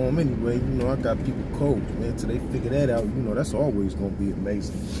paying for them anyway. You know, I got people codes, man. Till they figure that out, you know, that's always gonna be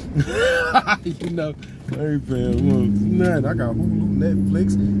amazing. You know, I ain't paying for nothing. I got Hulu,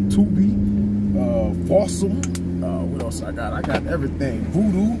 Netflix, Tubi, Fossil. What else I got? I got everything.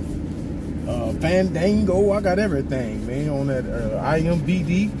 Voodoo, Fandango. I got everything, man, on that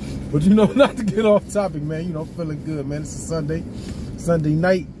IMBD. But you know, not to get off topic, man. You know, feeling good, man. It's a Sunday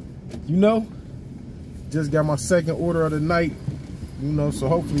night. You know, just got my second order of the night. You know, so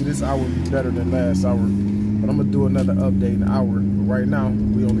hopefully this hour will be better than last hour. But I'm gonna do another update in an hour. But right now,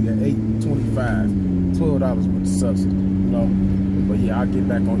 we only at $8.25, $12 with the subsidy, you know. But yeah, I'll get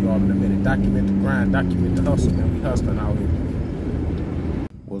back on y'all in a minute. Document the grind, document the hustle, man. We hustling out here.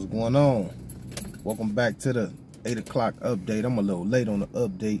 What's going on? Welcome back to the 8 o'clock update. I'm a little late on the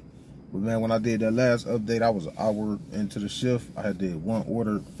update. But man, when I did that last update, I was an hour into the shift. I had did one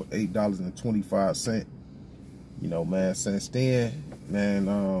order for $8.25. You know, man, since then, man,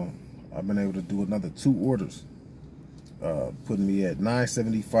 I've been able to do another 2 orders, putting me at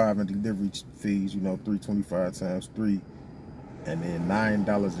 $9.75 in delivery fees, you know, $3.25 times 3, and then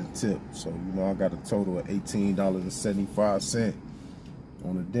 $9 in tip. So, you know, I got a total of $18.75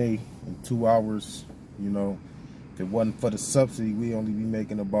 on a day in 2 hours. You know, if it wasn't for the subsidy, we only be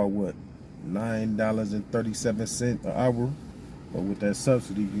making about, what, $9.37 an hour. But with that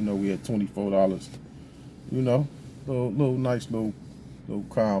subsidy, you know, we had $24. You know, little nice little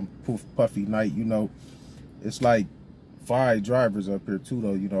calm puffy night. You know, it's like 5 drivers up here too,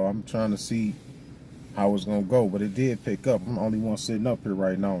 though. You know, I'm trying to see how it's gonna go, but it did pick up. I'm the only one sitting up here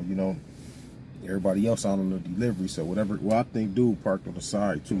right now. You know, everybody else out on the delivery. So whatever. Well, I think dude parked on the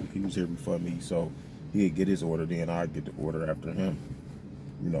side too. He was here before me, so he'd get his order, then I'd get the order after him.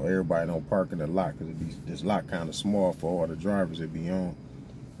 You know, everybody don't park in the lot because this lot kind of small for all the drivers that be on.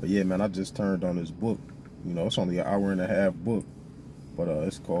 But yeah, man, I just turned on this book. You know, it's only an hour-and-a-half book, but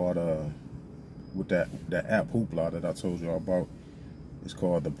it's called with that app Hoopla that I told y'all about. It's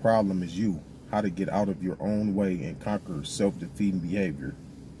called "The Problem Is You: How to Get Out of Your Own Way and Conquer Self-Defeating Behavior,"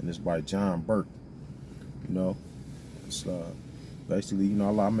 and it's by John Burke. You know, it's basically, you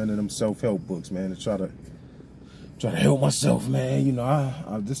know, I'm into them self-help books, man, to try to trying to help myself, man. You know,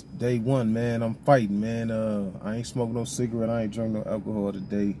 I this day one, man. I'm fighting, man. I ain't smoking no cigarette. I ain't drink no alcohol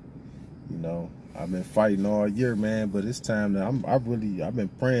today. You know, I've been fighting all year, man. But it's time that I've been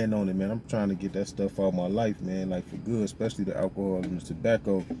praying on it, man. I'm trying to get that stuff out of my life, man, like for good, especially the alcohol and the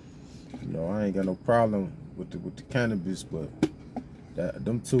tobacco. You know, I ain't got no problem with the cannabis, but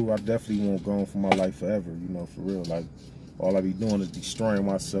them two I definitely won't go on for my life forever. You know, for real. Like, all I be doing is destroying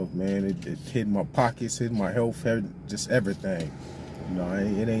myself, man. It hitting my pockets, hitting my health, just everything. You know,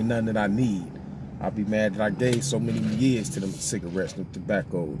 it ain't nothing that I need. I'll be mad that I gave so many years to them cigarettes and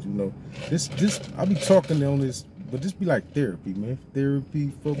tobaccos. You know, I be talking on this, but this be like therapy, man.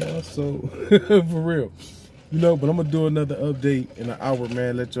 Therapy for my soul, for real. You know, but I'm gonna do another update in an hour,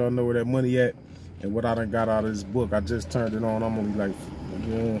 man. Let y'all know where that money at and what I done got out of this book. I just turned it on. I'm only like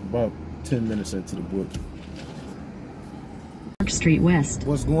about 10 minutes into the book. Street West.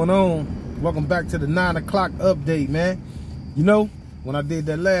 What's going on? Welcome back to the 9 o'clock update, man. You know, when I did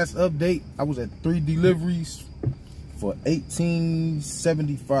that last update, I was at 3 deliveries for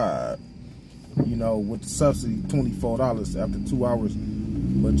 $18.75. You know, with the subsidy, $24 after 2 hours.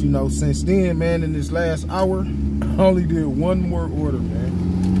 But you know, since then, man, in this last hour, I only did one more order, man.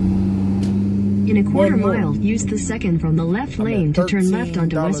 In a quarter mile, use the second from the left lane to turn left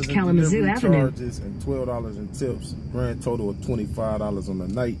onto West Kalamazoo Avenue. Charges and $12 in tips. Grand total of $25 on the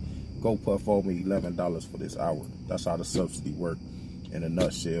night. GoPuff owed me $11 for this hour. That's how the subsidy worked in a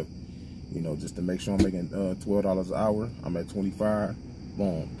nutshell. You know, just to make sure I'm making $12 an hour, I'm at 25.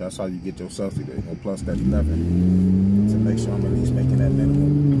 Boom. That's how you get your subsidy. And plus that 11 to make sure I'm at least making that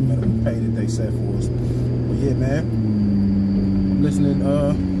minimum pay that they set for us. But yeah, man, I'm listening.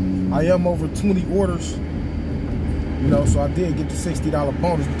 I am over 20 orders. You know, so I did get the $60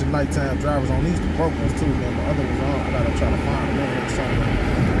 bonus with the nighttime drivers on these, the broke ones too, man. The other ones I gotta try to find them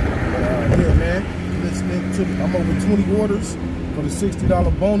somewhere. But yeah, man, listening to I'm over 20 orders for the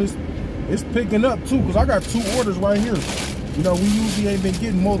 $60 bonus. It's picking up too, because I got 2 orders right here. You know, we usually ain't been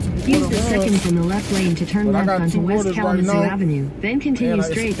getting multiple orders. Use the second from the left lane to turn left onto West Kalamazoo Avenue. Then continue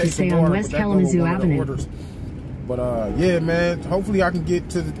straight to stay on West Kalamazoo Avenue. But yeah, man, hopefully I can get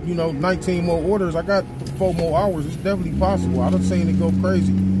to, you know, 19 more orders. I got 4 more hours. It's definitely possible. I done seen it go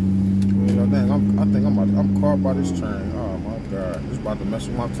crazy. You know, dang, I think I'm caught by this train. Oh my God, it's about to mess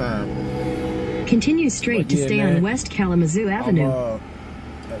with my time. Continue straight to stay on West Kalamazoo Avenue. I'm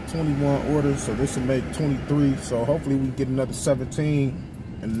at 21 orders, so this will make 23. So hopefully we can get another 17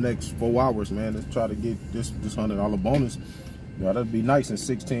 in the next 4 hours, man. Let's try to get this $100 bonus. You know, that'd be nice in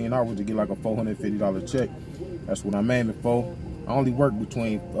 16 hours to get like a $450 check. That's what I'm aiming for. I only work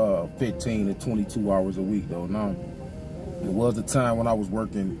between 15 and 22 hours a week though. Now, there was a time when I was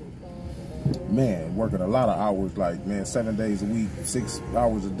working, man, working a lot of hours, like, man, 7 days a week, 6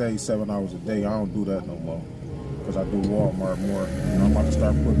 hours a day, 7 hours a day. I don't do that no more because I do Walmart more. You know, I'm about to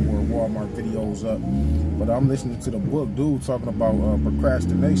start putting more Walmart videos up. But I'm listening to the book, dude, talking about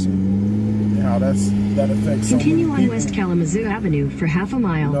procrastination and how that affects so many people. Continue on West Kalamazoo Avenue for half a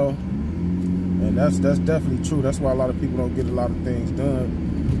mile. You know, and that's definitely true. That's why a lot of people don't get a lot of things done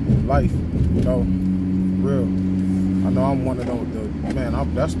in life, you know, real. I know I'm one of those, man,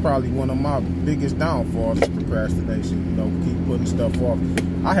 that's probably one of my biggest downfalls is procrastination, you know, keep putting stuff off.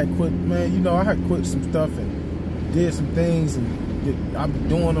 I had quit, man, you know, I had quit some stuff and did some things and I've been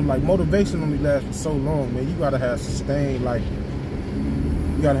doing them. Like, motivation only lasts for so long, man. You gotta have sustained, like,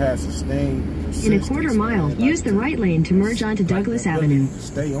 in a quarter mile, man. use the right lane to merge onto Douglas Avenue.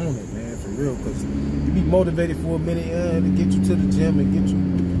 Stay on it, man, for real, because you be motivated for a minute to get you to the gym and get you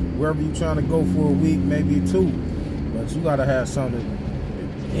wherever you're trying to go for a week, maybe 2. But you gotta have something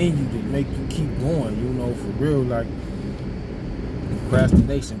in you that make you keep going, you know, for real. Like,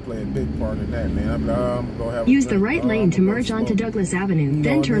 procrastination play a big part in that, man. I'm gonna go have use the right lane to merge onto Douglas Avenue, you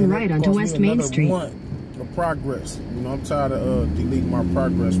then turn right onto West Main Street. Progress, you know, I'm tired of deleting my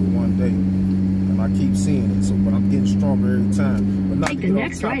progress for one day, and I keep seeing it. So, but I'm getting stronger every time. But not take the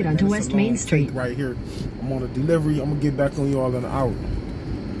next right onto West Main Street. Right here, I'm on a delivery. I'm gonna get back on you all in an hour.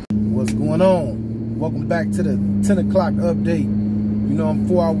 What's going on? Welcome back to the 10 o'clock update. You know, I'm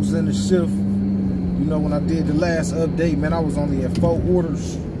 4 hours in the shift. You know, when I did the last update, man, I was only at 4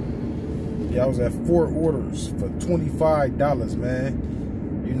 orders. Yeah, I was at 4 orders for $25, man.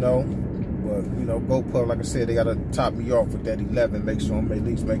 You know. But, you know, GoPuff, like I said, they got to top me off with that 11, make sure I'm at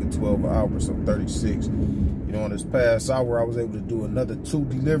least making 12 an hour, so 36. You know, in this past hour, I was able to do another 2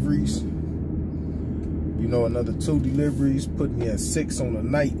 deliveries. You know, another 2 deliveries, putting me at 6 on the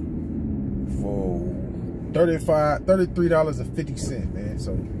night for $33.50, man.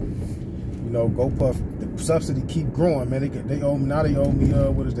 So, you know, GoPuff, the subsidy keep growing, man. They owe me, now they owe me,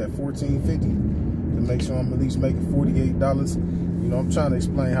 what is that, $14.50 to make sure I'm at least making $48. You know, I'm trying to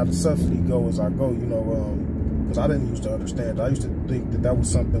explain how the subsidy go as I go, you know, because I didn't used to understand. I used to think that that was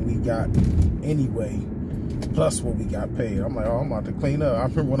something we got anyway, plus what we got paid. I'm like, oh, I'm about to clean up. I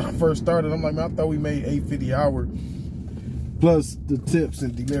remember when I first started, I'm like, man, I thought we made $8.50 an hour plus the tips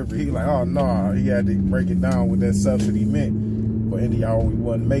and delivery. He like, oh no, he had to break it down what that subsidy meant. For any hour we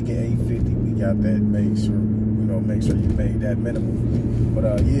wasn't making $8.50, we got that made sure, you know, make sure you made that minimum.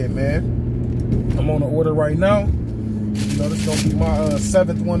 But yeah, man, I'm on the order right now. You know, this is gonna be my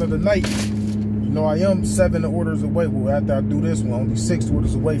 7th one of the night. You know, I am 7 orders away. Well, after I do this one, only 6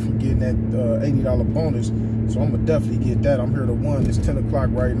 orders away from getting that $80 bonus. So I'm gonna definitely get that. I'm here to 1. It's 10 o'clock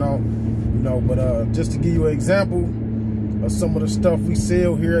right now. You know, but just to give you an example of some of the stuff we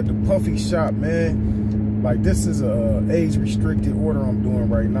sell here at the Puffy shop, man. Like, this is a age restricted order I'm doing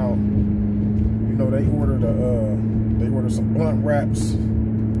right now. You know, they ordered some blunt wraps,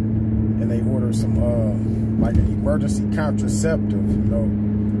 and they ordered some like an emergency contraceptive. You know,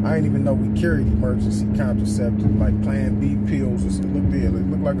 I didn't even know we carried emergency contraceptive, like Plan B pills. It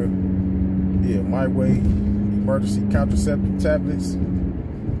looked like a, yeah, my way emergency contraceptive tablets.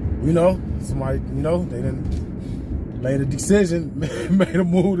 You know, somebody, you know, they didn't made a decision, made a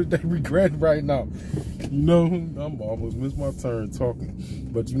move that they regret right now. You know, I'm almost missed my turn talking,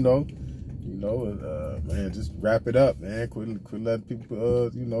 but you know, man, just wrap it up, man. Quit letting people,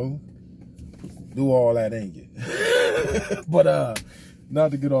 you know, do all that, ain't you? But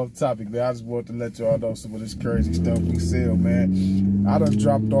not to get off topic, man. I just want to let y'all know some of this crazy stuff we sell, man. I done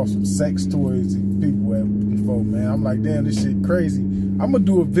dropped off some sex toys and people before, man. I'm like, damn, this shit crazy. I'm gonna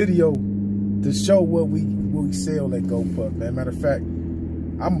do a video to show what we sell at GoPuff, man. Matter of fact,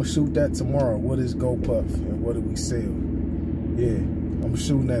 I'm gonna shoot that tomorrow. What is GoPuff and what do we sell? Yeah, I'm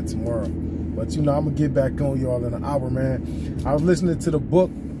shooting that tomorrow. But you know, I'm gonna get back on y'all in an hour, man. I was listening to the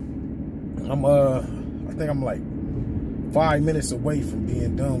book. I think I'm like 5 minutes away from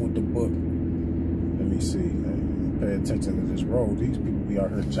being done with the book. Let me see, man. Pay attention to this road. These people be out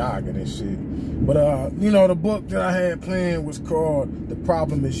here jogging and shit. But you know, the book that I had planned was called "The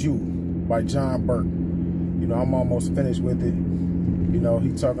Problem Is You" by John Burke. You know, I'm almost finished with it. You know,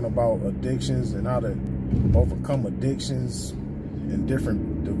 he talking about addictions and how to overcome addictions and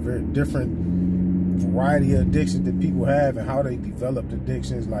different variety of addictions that people have and how they developed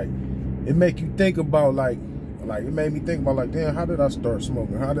addictions. Like, it make you think about like it made me think about like, damn, how did I start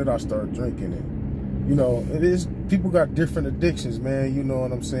smoking? How did I start drinking? And you know, it is, people got different addictions, man. You know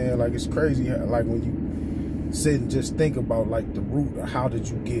what I'm saying? Like, it's crazy how, like, when you sit and just think about like the root of how did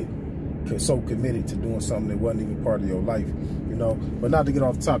you get so committed to doing something that wasn't even part of your life, you know. But not to get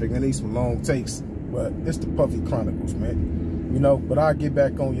off topic, I need some long takes, but it's the Puffy Chronicles, man. You know, but I'll get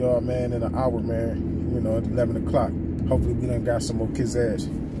back on y'all, man, in an hour, man. You know, at 11 o'clock. Hopefully we done got some more kids' ass.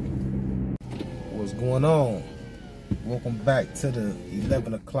 What's going on? Welcome back to the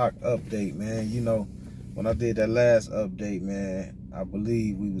 11 o'clock update, man. You know, when I did that last update, man, I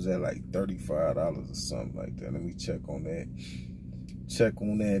believe we was at like $35 or something like that. Let me check on that. Check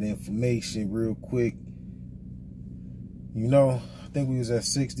on that information real quick. You know, I think we was at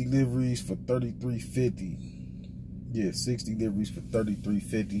 6 deliveries for $33.50. Yeah, 6 deliveries for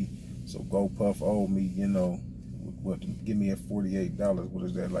 $33.50. So GoPuff owed me, you know, what, give me at $48. What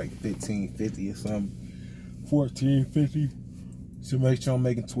is that, like $15.50 or something? $14.50. So make sure I'm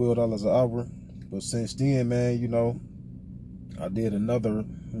making $12 an hour. But since then, man, you know, I did another,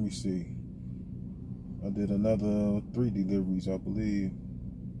 let me see. I did another 3 deliveries, I believe.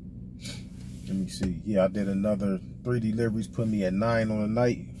 Let me see. Yeah, I did another 3 deliveries, put me at 9 on the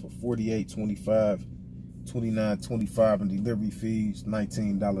night for $48.25, $29.25 in delivery fees,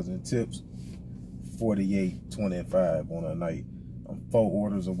 $19 in tips, $48.25 on a night. I'm 4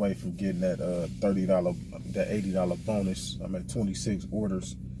 orders away from getting that that $80 bonus. I'm at 26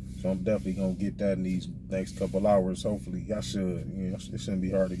 orders. So I'm definitely gonna get that in these next couple hours. Hopefully, I should. You know, it shouldn't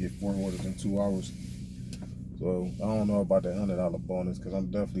be hard to get 4 orders in 2 hours. So I don't know about that $100 bonus because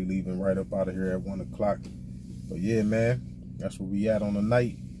I'm definitely leaving right up out of here at 1 o'clock. But yeah, man, that's where we at on the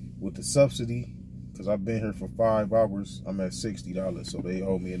night with the subsidy. Because I've been here for 5 hours. I'm at $60, so they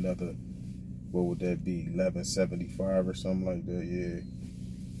owe me another. What would that be? $11.75 or something like that. Yeah.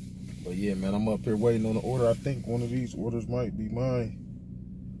 But yeah, man, I'm up here waiting on the order. I think one of these orders might be mine.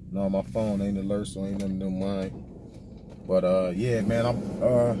 No, my phone ain't alert, so ain't nothing of mine. But yeah, man,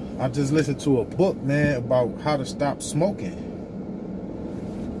 I just listened to a book, man, about how to stop smoking.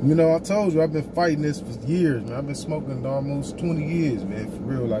 You know, I told you I've been fighting this for years, man. I've been smoking almost 20 years, man, for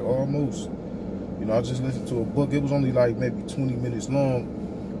real, like almost. You know, I just listened to a book. It was only like maybe 20 minutes long.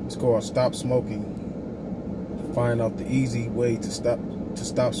 It's called Stop Smoking. Find out the easy way to stop to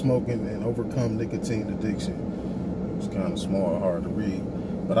stop smoking and overcome nicotine addiction. It's kind of small, hard to read,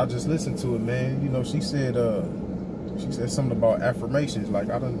 but I just listened to it, man. You know, she said something about affirmations. Like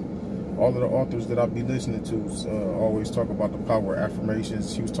all of the authors that I be listening to always talk about the power of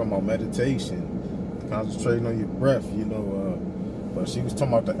affirmations. She was talking about meditation, concentrating on your breath, you know, but she was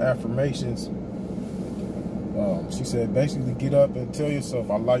talking about the affirmations. She said basically get up and tell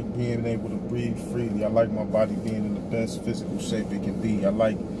yourself, I like being able to breathe freely. I like my body being in the best physical shape it can be. I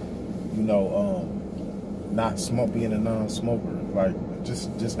like, you know, not being a non-smoker. Like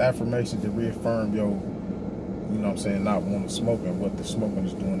just affirmations to reaffirm your, you know what I'm saying, not want to smoke and what the smoking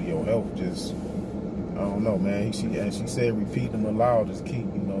is doing to your health. Just, I don't know, man. She said repeat them aloud is key,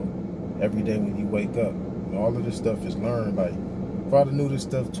 you know, every day when you wake up. You know, all of this stuff is learned. Like, if I'd have knew this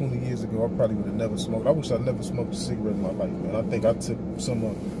stuff 20 years ago, I probably would have never smoked. I wish I'd never smoked a cigarette in my life, man. I think I took some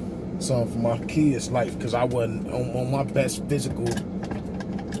from my kids' life because I wasn't on my best physical,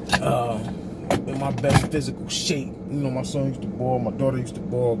 in my best physical shape. You know, my son used to ball, my daughter used to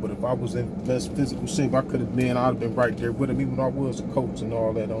ball, but if I was in best physical shape, I'd have been right there with them, even though I was a coach and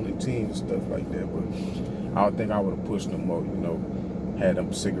all that on the team and stuff like that. But I don't think I would have pushed them more, you know, had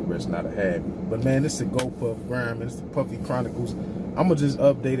them cigarettes not have had me. But man, this is a GoPuff grind, man. It's the Puffy Chronicles. I'm gonna just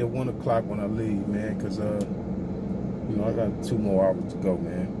update at 1 o'clock when I leave, man, because you know, I got 2 more hours to go,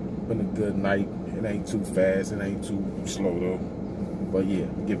 man. Been a good night. It ain't too fast, it ain't too slow though. But yeah,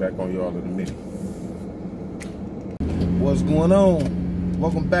 get back on y'all in a minute. What's going on?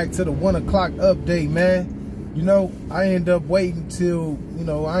 Welcome back to the 1 o'clock update, man. You know, I end up waiting till, you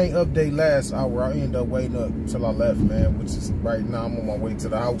know, I ain't update last hour. I end up waiting up till I left, man, which is right now. I'm on my way to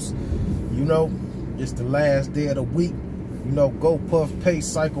the house. You know, it's the last day of the week. You know, GoPuff pay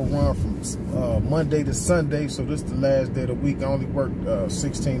cycle run from Monday to Sunday. So this is the last day of the week. I only worked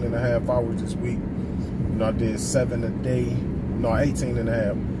 16 and a half hours this week. You know, I did 7 a day. No, 18 and a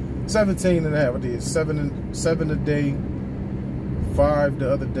half. 17 and a half. I did 7 a day, 5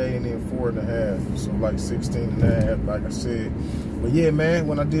 the other day, and then 4 and a half. So like 16 and a half, like I said. But yeah, man,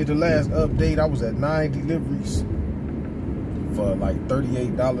 when I did the last update, I was at 9 deliveries for like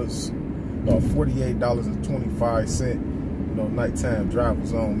 $38, $48.25. You know, nighttime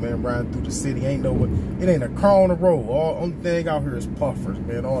drivers on, man, riding through the city. It ain't a car on the road. Only thing out here is puffers,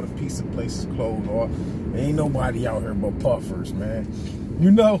 man. All the pizza places closed. Ain't nobody out here but puffers, man.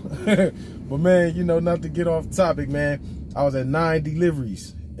 You know, but man, you know, not to get off topic, man. I was at 9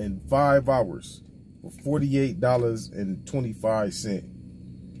 deliveries in 5 hours for $48.25.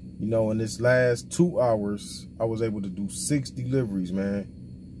 You know, in this last 2 hours, I was able to do 6 deliveries, man,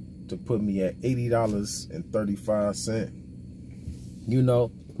 to put me at $80.35. You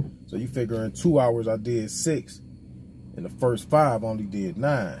know, so you figure in 2 hours I did 6. In the first 5 I only did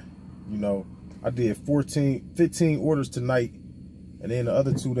 9. You know, I did 15 orders tonight, and then the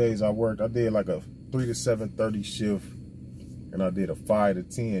other 2 days I worked, I did like a 3 to 7:30 shift, and I did a 5 to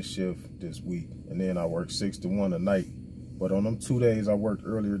 10 shift this week, and then I worked 6 to 1 a night. But on them 2 days I worked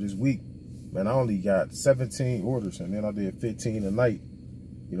earlier this week, man, I only got 17 orders, and then I did 15 a night.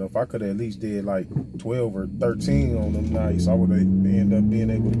 You know, if I could have at least did like 12 or 13 on them nights, I would have ended up being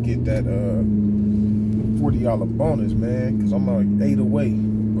able to get that $40 bonus, man, because I'm like 8 away.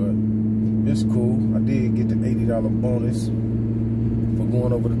 But it's cool. I did get the $80 bonus for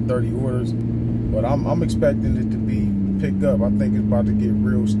going over the 30 orders. But I'm expecting it to be pick up. I think it's about to get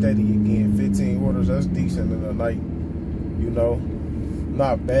real steady again. 15 orders, that's decent in a night. You know,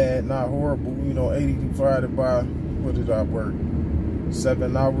 not bad, not horrible. You know, 80 divided by, what did I work?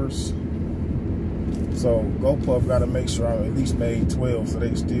 7 hours. So GoPuff got to make sure I at least made 12, so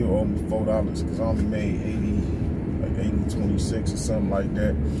they still owe me $4 because I only made 26 or something like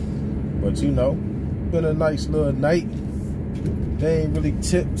that. But you know, been a nice little night. They ain't really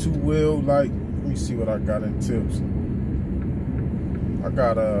tipped too well. Like, let me see what I got in tips. I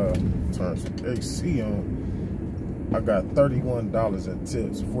got turn some AC on. I got $31 in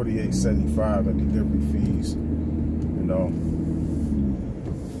tips, $48.75 in delivery fees. You know.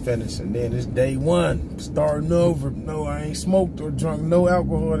 Finish, and then it's day 1, starting over. No, I ain't smoked or drunk no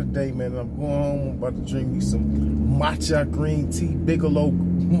alcohol today, man. I'm going home. I'm about to drink me some matcha green tea, Bigelow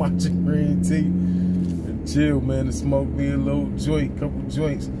matcha green tea, and chill, man, and smoke me a little joint, couple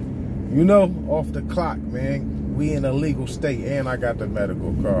joints. You know, off the clock, man. We in a legal state, and I got the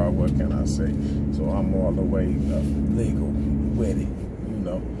medical card. What can I say? So I'm all the way legal with it. You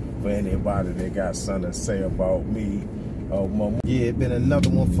know, for anybody that got something to say about me. Yeah, it been another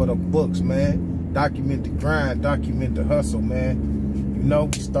one for the books, man. Document the grind, document the hustle, man. You know,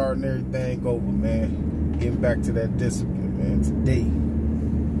 starting everything over, man. Getting back to that discipline, man, today.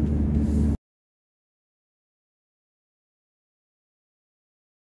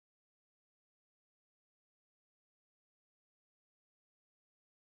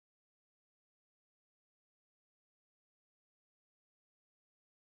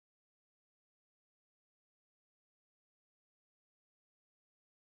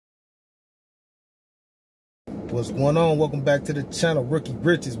 What's going on? Welcome back to the channel, Rookie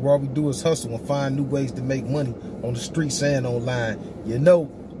Riches, where all we do is hustle and find new ways to make money on the streets and online. You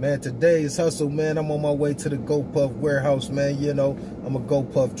know, man, today's hustle, man, I'm on my way to the GoPuff warehouse, man. You know, I'm a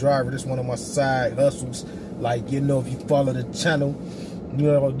GoPuff driver. This is one of my side hustles. Like, you know, if you follow the channel, you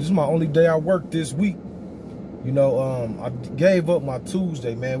know, this is my only day I work this week. You know, I gave up my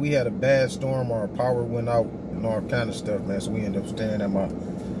Tuesday, man. We had a bad storm, our power went out and all kind of stuff, man. So we ended up staying at my,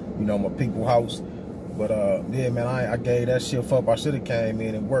 you know, my people's house. But yeah, man, I gave that shift up. I should have came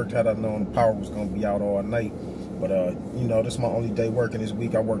in and worked had I known the power was gonna be out all night. But you know, this is my only day working this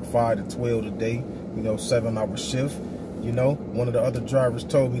week. I work 5 to 12 today. You know, 7-hour shift. You know, one of the other drivers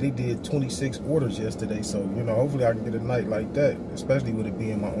told me they did 26 orders yesterday. So you know, hopefully I can get a night like that, especially with it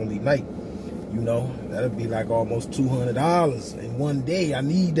being my only night. You know, that'd be like almost $200 in one day. I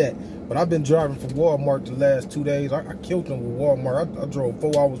need that. But I've been driving for Walmart the last 2 days. I killed them with Walmart. I drove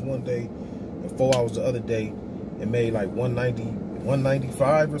 4 hours one day and 4 hours the other day and made like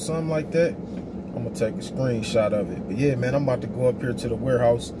 195 or something like that. I'm gonna take a screenshot of it. But yeah, man, I'm about to go up here to the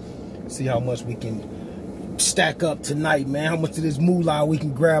warehouse and see how much we can stack up tonight, man. How much of this moolah we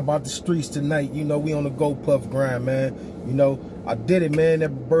can grab out the streets tonight. You know, we on the GoPuff grind, man. You know, I did it, man. That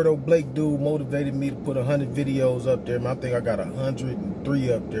Roberto Blake dude motivated me to put 100 videos up there, man. I think I got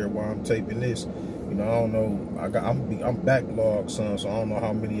 103 up there while I'm taping this. You know, I don't know. I'm backlogged, son, so I don't know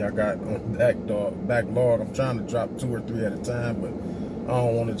how many I got on backlog. I'm trying to drop 2 or 3 at a time, but I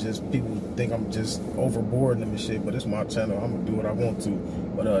don't want to just people think I'm just overboarding them and shit. But it's my channel. I'm gonna do what I want to.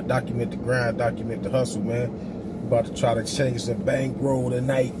 But document the grind, document the hustle, man. About to try to change the bankroll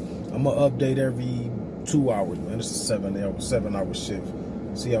tonight. I'm gonna update every 2 hours, man. This is a 7-hour shift.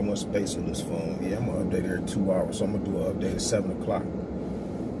 See how much space on this phone. Yeah, I'm gonna update every 2 hours. So I'm gonna do an update at 7 o'clock.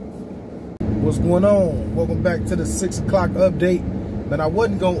 What's going on? Welcome back to the 6 o'clock update. Man, I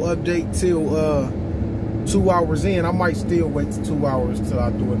wasn't gonna update till 2 hours in. I might still wait till 2 hours till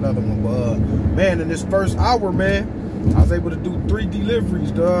I do another one. But man, in this first hour, man, I was able to do 3 deliveries,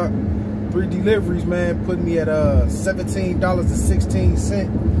 dog. 3 deliveries, man, put me at $17.16.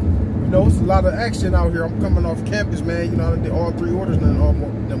 You know, it's a lot of action out here. I'm coming off campus, man. You know, I did all 3 orders and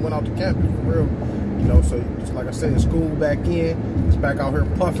then went out to campus for real. You know, so just like I said, school back in. It's back out here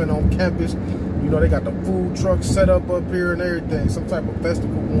puffing on campus. You know, they got the food trucks set up here and everything. Some type of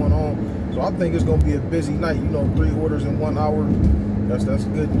festival going on. So I think it's gonna be a busy night. You know, 3 orders in 1 hour. That's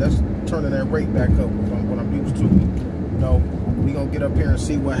good. That's turning that rate back up from what I'm used to. You know, we gonna get up here and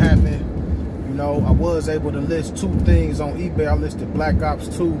see what happened. You know, I was able to list 2 things on eBay. I listed Black Ops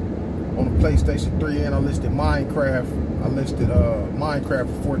 2 on the PlayStation 3, and I listed Minecraft. I listed Minecraft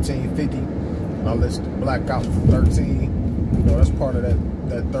for $14.50, and I listed Black Ops for $13. You know, that's part of that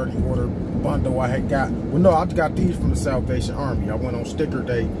 30 order bundle I had got. Well, no, I got these from the Salvation Army. I went on sticker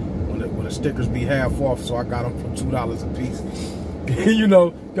day when the stickers be half off, so I got them for $2 a piece. You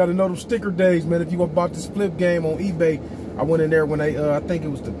know, got to know them sticker days, man. If you bought this flip game on eBay, I went in there when they, I think it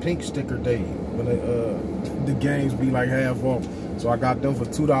was the pink sticker day, when they, the games be like half off. So I got them for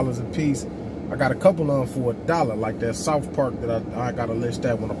 $2 a piece. I got a couple of them for $1, like that South Park that I got to list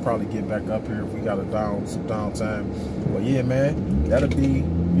that when I'll probably get back up here if we got some downtime. But yeah, man, that'll be,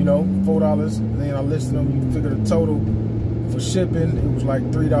 you know, $4. Then I listed them. You figure the total for shipping, it was like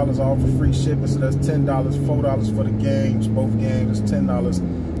 $3 off for free shipping, so that's $10. $4 for the games, both games is $10.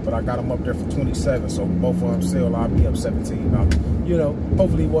 But I got them up there for $27, so both of them sell, I'll be up $17. You know,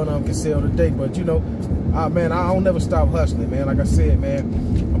 hopefully one of them can sell today. But you know, man, I don't never stop hustling, man. Like I said, man,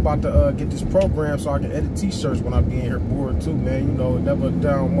 I'm about to get this program so I can edit t-shirts when I be in here bored too, man. You know, never a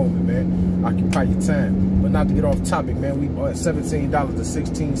down moment, man. Occupy your time. But not to get off topic, man, we at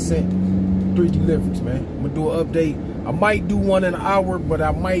 $17.16, 3 deliveries, man. I'm gonna do an update. I might do one in an hour, but I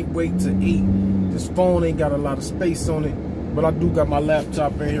might wait to 8. This phone ain't got a lot of space on it, but I do got my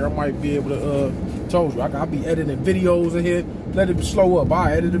laptop in here. I might be able to, told you, I'll be editing videos in here. Let it slow up.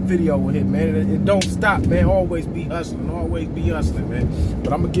 I edit a video in here, man. It don't stop, man. Always be hustling, man.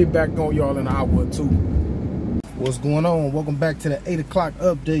 But I'm gonna get back on y'all in an hour or 2. What's going on? Welcome back to the 8 o'clock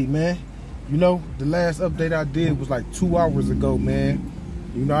update, man. You know, the last update I did was like 2 hours ago, man.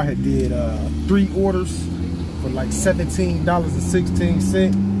 You know, I had did 3 orders for like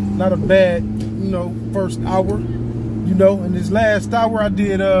 $17.16. Not a bad, you know, first hour. You know, in this last hour I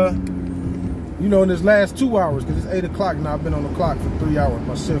did, you know, in this last 2 hours, because it's 8 o'clock now. I've been on the clock for 3 hours.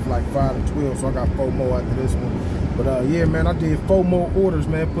 My shift like 5 to 12, so I got 4 more after this one. But yeah, man, I did 4 more orders,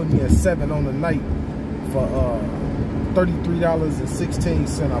 man, put me at 7 on the night for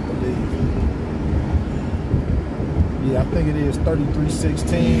 $33.16, I believe. Yeah, I think it is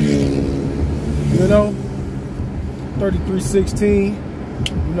 $33.16. You know, $33.16.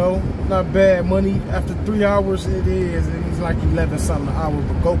 You know, not bad money. After 3 hours, it's like 11 something an hour.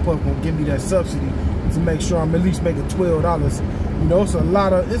 But GoPuff gonna give me that subsidy to make sure I'm at least making $12. You know, it's a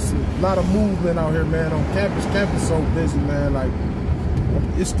lot of movement out here, man. On campus, campus so busy, man. Like,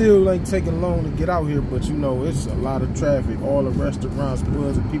 it still ain't taking long to get out here, but you know, it's a lot of traffic. All the restaurants,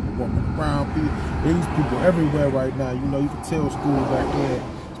 buzz, and people walking around. These people everywhere right now. You know, you can tell school back in,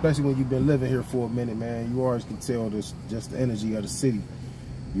 especially when you've been living here for a minute, man. You always can tell this just the energy of the city.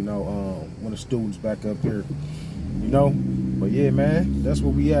 You know, when the students back up here, you know. But yeah, man, that's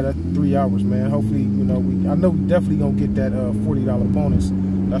where we at 3 hours, man. Hopefully, you know, I know we definitely gonna get that $40 bonus.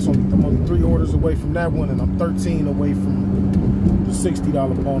 I'm only 3 orders away from that one, and I'm 13 away from the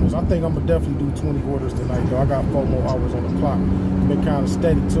 $60 bonus. I think I'm gonna definitely do 20 orders tonight, though. I got 4 more hours on the clock. Been kind of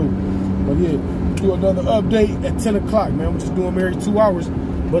steady too. But yeah, do another update at 10 o'clock, man. We're just doing every 2 hours.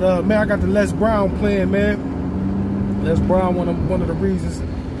 But man, I got the Les Brown playing, man. Les Brown, one of the reasons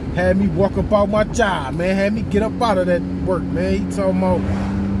had me walk up out my job, man. Had me get up out of that work, man. He talking about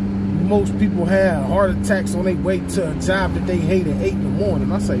most people have heart attacks on their way to a job that they hate at 8 in the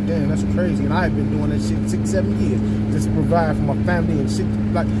morning. I say, damn, that's crazy. And I have been doing that shit 6-7 years just to provide for my family and shit.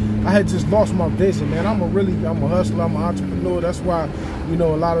 Like, I had just lost my vision, man. I'm a hustler, I'm an entrepreneur. That's why, you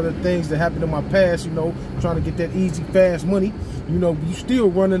know, a lot of the things that happened in my past, you know, trying to get that easy, fast money. You know, you still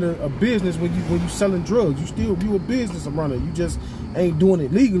running a business when you selling drugs. You a business runner. You just ain't doing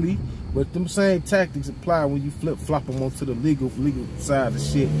it legally. But them same tactics apply when you flip-flop them onto the legal side of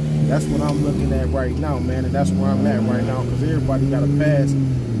shit. That's what I'm looking at right now, man. And that's where I'm at right now, because everybody got a pass,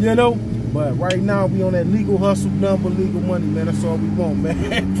 you know. But right now, we on that legal hustle number, legal money, man. That's all we want,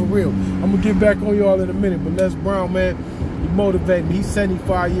 man. For real. I'm going to get back on y'all in a minute. But Les Brown, man, he motivated me. He's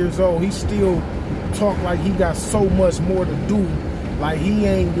 75 years old. He still talk like he got so much more to do. Like, he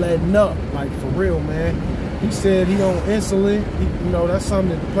ain't letting up. Like, for real, man. He said he on insulin. You know, that's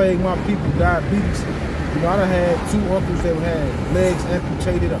something that plagued my people, diabetes. You know, I done had 2 uncles that had legs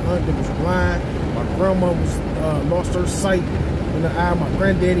amputated, a aunt that was blind. My grandma was lost her sight in the eye. My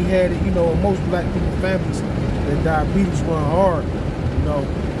granddaddy had it. You know, most black people families, that diabetes run hard. You know,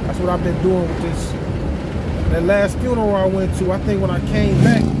 that's what I've been doing with this. That last funeral I went to, I think when I came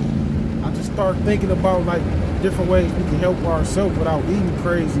back, I just started thinking about, like, different ways we can help ourselves without eating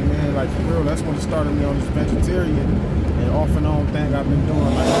crazy, man. Like, for real, that's when it started me on this vegetarian and off and on thing I've been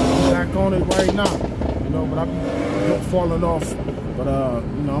doing. Like, I'm back on it right now, you know, but I've been falling off. But,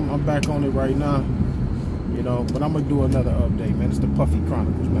 you know, I'm back on it right now, you know, but I'm going to do another update, man. It's the Puffy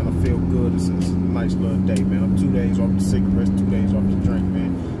Chronicles, man. I feel good. It's a nice little day, man. I'm 2 days off the cigarettes, 2 days off the drink,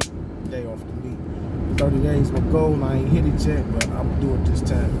 man. Day off the meat. 30 days my goal. I ain't hit it yet, but I'm going to do it this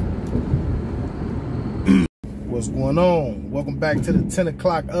time. What's going on? Welcome back to the 10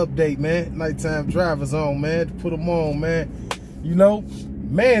 o'clock update, man. Nighttime drivers on, man. Put them on, man. You know,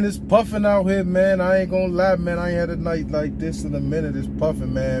 man, it's puffing out here, man. I ain't gonna lie, man. I ain't had a night like this in a minute. It's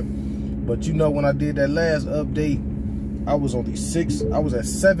puffing, man. But you know, when I did that last update, I was only I was at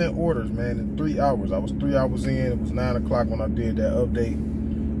 7 orders, man, in 3 hours. I was 3 hours in. It was 9 o'clock when I did that update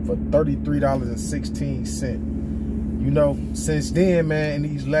for $33.16. You know, since then, man, in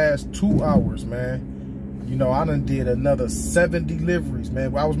these last 2 hours, man, you know, I done did another 7 deliveries,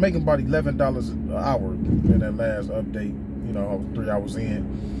 man. I was making about $11 an hour in that last update. You know, I was 3 hours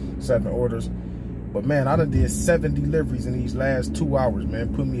in, 7 orders. But, man, I done did 7 deliveries in these last 2 hours,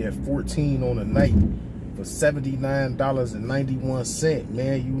 man. Put me at 14 on the night for $79.91,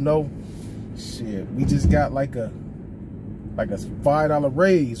 man. You know, shit, we just got like a $5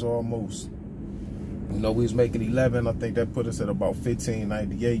 raise almost. You know, we was making 11. I think that put us at about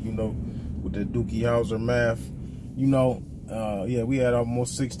 $15.98, you know, with the Dookie Howser math. You know, yeah, we had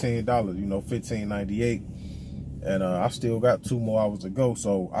almost $16, you know, $15.98. And I still got 2 more hours to go,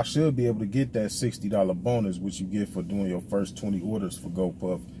 so I should be able to get that $60 bonus, which you get for doing your first 20 orders for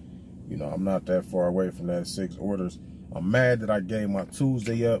GoPuff. You know, I'm not that far away from that 6 orders. I'm mad that I gave my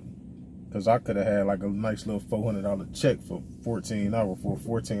Tuesday up, because I could have had like a nice little $400 check for 14 hours for a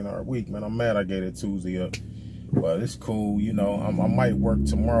 14-hour week, man. I'm mad I gave that Tuesday up. But it's cool, you know. I might work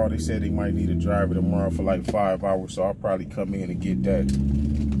tomorrow. They said they might need a driver tomorrow for like 5 hours, so I'll probably come in and get that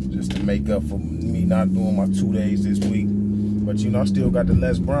just to make up for me not doing my 2 days this week. But, you know, I still got the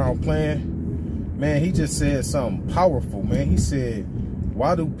Les Brown playing. Man, he just said something powerful, man. He said,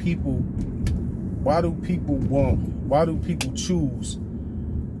 why do people choose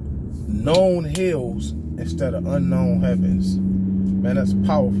known hills instead of unknown heavens? Man, that's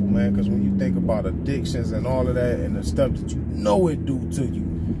powerful, man, because when you think about addictions and all of that and the stuff that you know it do to you,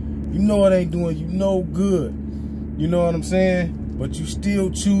 you know it ain't doing you no good. You know what I'm saying? but you still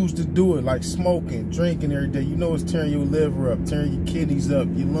choose to do it, like smoking, drinking every day. You know it's tearing your liver up, tearing your kidneys up,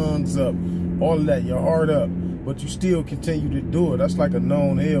 your lungs up, all of that, your heart up, but you still continue to do it. That's like a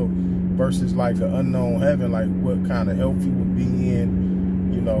known hell versus like an unknown heaven, like what kind of health you would be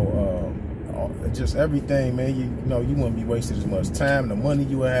in, you know, just everything, man. You know, you wouldn't be wasting as much time, the money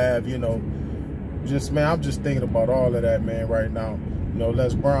you would have, you know. Just, man, I'm just thinking about all of that, man, right now. You know,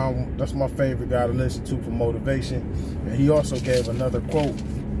 Les Brown, that's my favorite guy to listen to for motivation. And he also gave another quote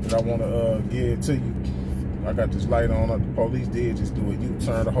that I want to give to you. I got this light on. The police did just do a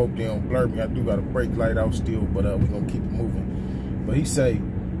U-turn. I hope they don't blur me. I do got a brake light out still, but we're going to keep it moving. But he say,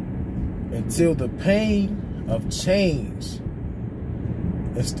 until the pain of change,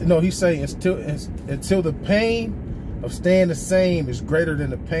 he's saying until the pain of staying the same is greater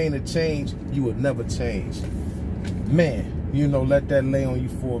than the pain of change, you would never change. Man, you know, let that lay on you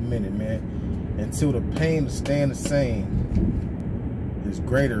for a minute, man. Until the pain of staying the same is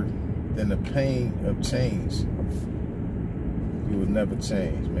greater than the pain of change, you would never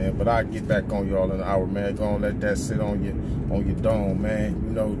change, man. But I'll get back on y'all in an hour, man. Go on, let that sit on your dome, man.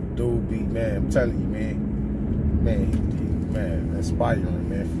 You know, dude be, man, I'm telling you, man, inspiring,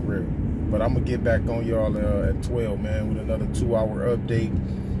 man, for real. But I'm gonna get back on y'all at 12, man, with another 2-hour update,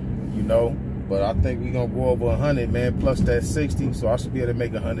 you know. But I think we're gonna go over 100, man, plus that 60. So I should be able to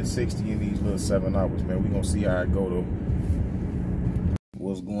make 160 in these little 7 hours, man. We're gonna see how it go, though.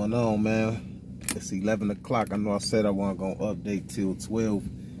 What's going on, man? It's 11 o'clock. I know I said I wasn't gonna update till 12.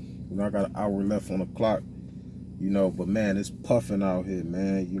 You know, I got an hour left on the clock, you know. But, man, it's puffing out here,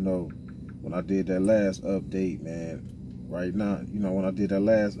 man. You know, when I did that last update, man, right now, you know, when I did that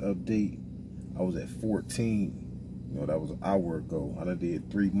last update, I was at 14. You know, that was an hour ago. I done did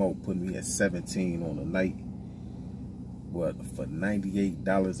 3 more, putting me at 17 on the night. But for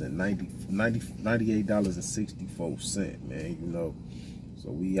 $98.64, man, you know.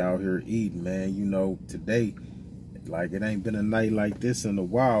 So we out here eating, man. You know, today, like, it ain't been a night like this in a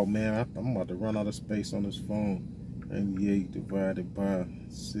while, man. I'm about to run out of space on this phone. 98 divided by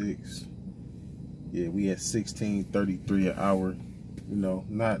 6. Yeah, we at $16.33 an hour. You know,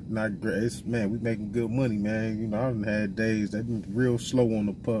 not great. It's, man, we making good money, man. You know, I done had days that been real slow on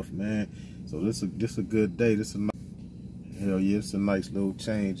the puff, man. So this a good day. This a hell yeah, it's a nice little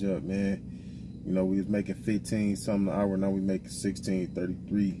change up, man. You know, we was making 15 something an hour. Now we making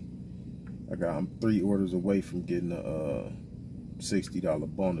 16.33. I'm 3 orders away from getting a $60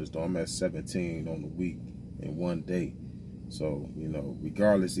 bonus, though. I'm at 17 on the week in 1 day. So, you know,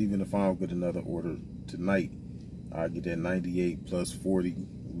 regardless, even if I don't get another order tonight, I get that 98 plus 40,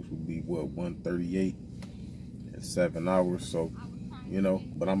 which would be what, 138 in 7 hours. So, you know,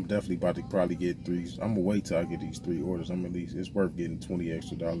 but I'm definitely about to probably get 3. I'm gonna wait till I get these 3 orders. I'm at least, it's worth getting $20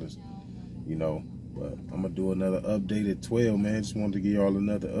 extra, you know. But I'm gonna do another update at 12, man. Just wanted to give y'all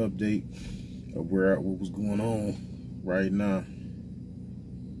another update of what was going on right now,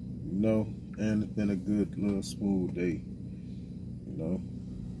 you know. And it's been a good little smooth day, you know.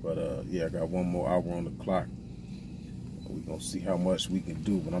 But yeah, I got 1 more hour on the clock. We're gonna see how much we can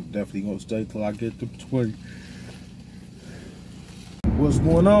do, but I'm definitely gonna stay till I get to 20. What's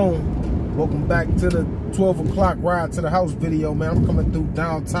going on? Welcome back to the 12 o'clock ride to the house video, man. I'm coming through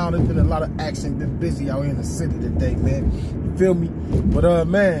downtown. There's been a lot of action, been busy out here in the city today, man. You feel me? But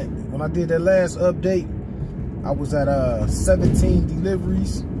man, when I did that last update, I was at 17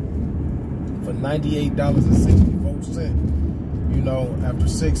 deliveries for $98.64. You know, after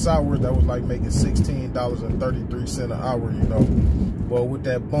 6 hours, that was like making $16.33 an hour, you know. Well, with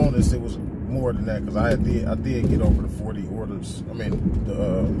that bonus, it was more than that, because I did get over the 40 orders. I mean,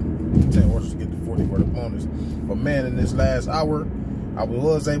 the 10 orders to get the 40 order bonus. But man, in this last hour, I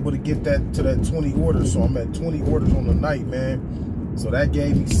was able to get that to that 20 orders. So I'm at 20 orders on the night, man. So that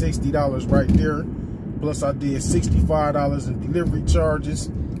gave me $60 right there. Plus I did $65 in delivery charges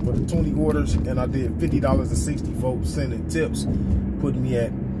for the 20 orders, and I did $50.64 in tips, putting me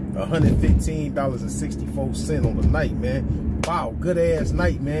at $115.64 on the night, man. Wow, good ass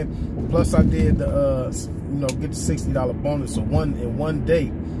night, man. Plus I did the you know, get the $60 bonus. So in one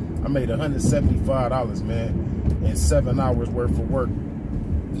day I made $175, man, in 7 hours worth of work.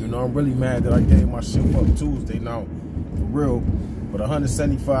 You know, I'm really mad that I gave my shift up Tuesday now, for real. But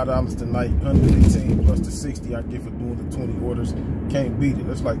 $175 tonight, $115 plus the 60 I get for doing the 20 orders. Can't beat it.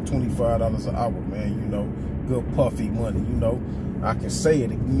 That's like $25 an hour, man. You know, good puffy money, you know. I can say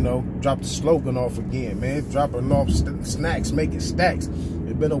it, you know. Drop the slogan off again, man. Dropping off snacks, making stacks.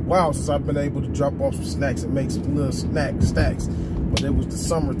 It's been a while since I've been able to drop off some snacks and make some little stacks. But it was the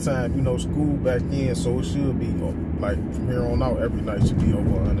summertime, you know, school back in, so it should be, like, from here on out, every night should be over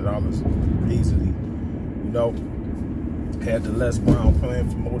 $100 easily, you know. Had the Les Brown plan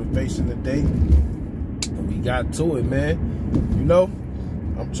for motivation today. And we got to it, man. You know,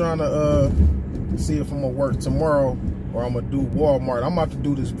 I'm trying to see if I'm gonna work tomorrow or I'm gonna do Walmart. I'm about to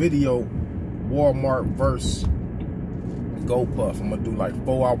do this video, Walmart versus GoPuff. I'm gonna do like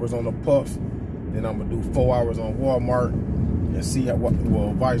 4 hours on the Puff, then I'm gonna do 4 hours on Walmart and see how,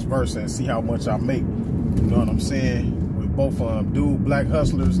 well, vice versa, and see how much I make. You know what I'm saying? With both of them. Dude, Black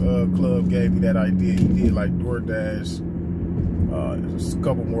Hustlers Club gave me that idea. He did like DoorDash, just a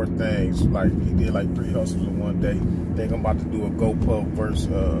couple more things. Like he did like 3 hustles in one day. I think I'm about to do a GoPuff versus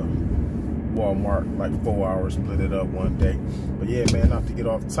Walmart, like 4 hours, split it up one day. But yeah, man, not to get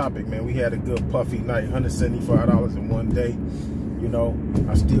off topic, man, we had a good Puffy night, $175 in one day. You know,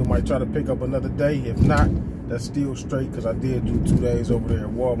 I still might try to pick up another day. If not, that's still straight, because I did do 2 days over there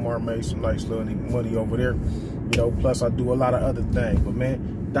at Walmart, made some nice little money over there. You know, plus I do a lot of other things. But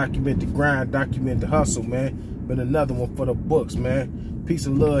man, document the grind, document the hustle, man. Been another one for the books, man. Peace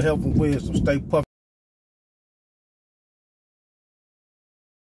and love, health and wisdom. Stay puffy.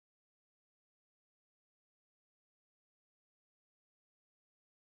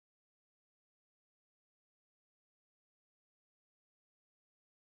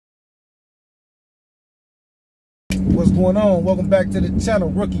 What's going on? Welcome back to the channel,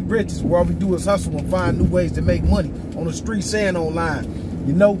 Rookie Riches, where all we do is hustle and find new ways to make money on the streets and online.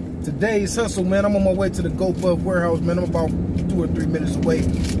 You know, today's hustle, man, I'm on my way to the GoPuff warehouse, man. I'm about 2 or 3 minutes away.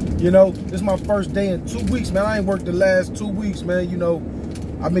 You know, this is my first day in 2 weeks, man. I ain't worked the last 2 weeks, man. You know,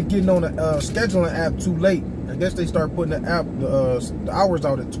 I've been getting on the scheduling app too late. I guess they start putting the app, the hours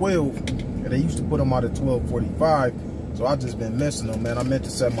out at 12, and they used to put them out at 12:45. So I just been missing them, man. I meant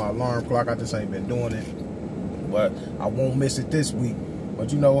to set my alarm clock. I just ain't been doing it. But I won't miss it this week.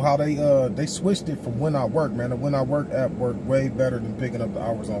 But you know how they switched it from When I Work, man. The When I Work app worked way better than picking up the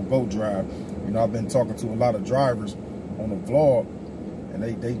hours on Go Drive. You know, I've been talking to a lot of drivers on the vlog, and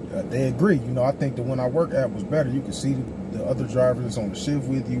they agree. You know, I think the When I Work app was better. You can see the other drivers that's on the shift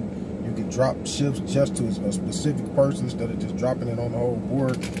with you. You can drop shifts just to a specific person instead of just dropping it on the whole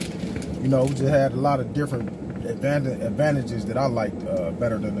board. You know, we just had a lot of different advantages that I liked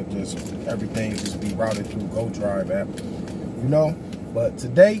better than just everything just be routed through Go Drive app, you know. But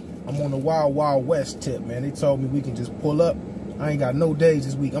today I'm on the Wild Wild West tip, man. They told me we can just pull up. I ain't got no days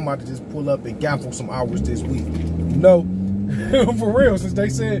this week. I'm about to just pull up and gaffle some hours this week, you know. For real, since they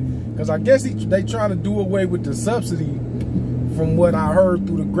said, because I guess they trying to do away with the subsidy from what I heard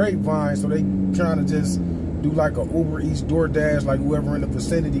through the grapevine. So they trying to just do like a Uber Eats, DoorDash, like whoever in the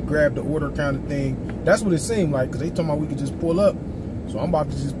vicinity grab the order kind of thing. That's what it seemed like, because they talking about we could just pull up. So I'm about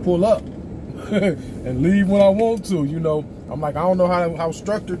to just pull up and leave when I want to, you know. I'm like, I don't know how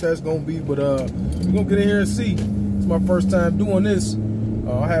structured that's gonna be, but we're gonna get in here and see. It's my first time doing this.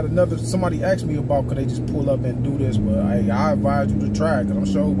 I had somebody asked me about could they just pull up and do this, but I advise you to try it, because I'm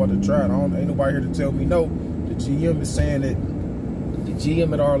sure about to try it. Ain't nobody here to tell me no. The GM is saying that the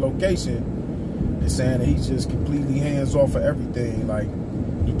GM at our location is saying that he's just completely hands off of everything. Like,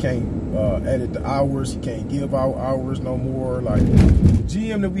 he can't edit the hours, he can't give out hours no more. Like, the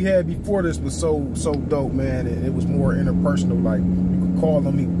GM that we had before this was so dope, man. It was more interpersonal. Like, you could call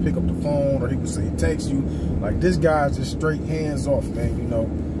him, he would pick up the phone, or he would say text you. Like, this guy's just straight hands off, man, you know,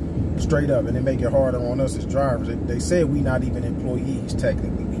 straight up. And they make it harder on us as drivers. They said we not even employees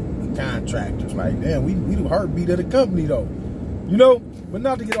technically, we contractors. Like, damn, we the heartbeat of the company though, you know. But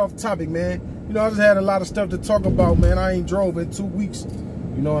not to get off topic, man. You know, I just had a lot of stuff to talk about, man. I ain't drove in 2 weeks,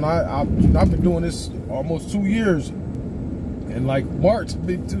 you know, and I've been doing this almost 2 years. And like March,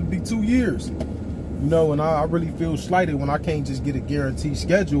 it'll be 2 years, you know, and I really feel slighted when I can't just get a guaranteed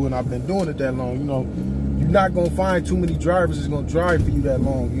schedule, and I've been doing it that long, you know. You're not gonna find too many drivers that's gonna drive for you that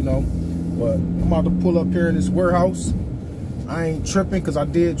long, you know. But I'm about to pull up here in this warehouse. I ain't tripping, because I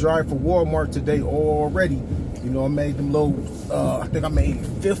did drive for Walmart today already. You know, I made them little, I think I made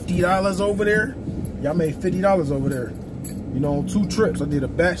 $50 over there. Yeah, I made $50 over there. You know, on 2 trips. I did a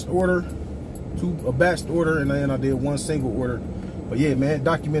batched order, and then I did 1 single order. But yeah, man,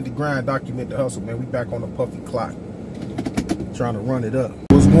 document the grind, document the hustle, man. We back on the Puffy clock, trying to run it up.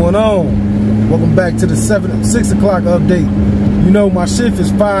 What's going on? Welcome back to the 6 o'clock update. You know, my shift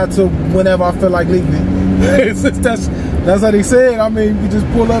is 5 till whenever I feel like leaving. That's how they said. I mean, we just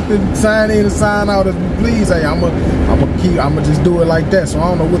pull up and sign in and sign out as we please. Hey, I'ma just do it like that. So I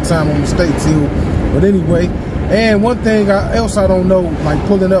don't know what time I'm gonna stay till. But anyway, and one thing else I don't know, like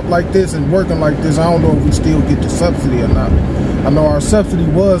pulling up like this and working like this, I don't know if we still get the subsidy or not. I know our subsidy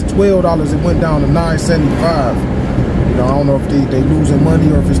was $12. It went down to $9.75. You know, I don't know if they losing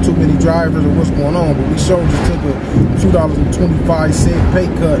money or if it's too many drivers or what's going on, but we sure just took a $2.25 pay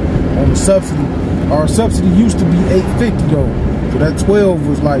cut on the subsidy. Our subsidy used to be $8.50 though, so that 12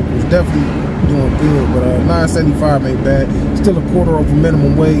 was definitely doing good. But $9.75 ain't bad. Still a quarter over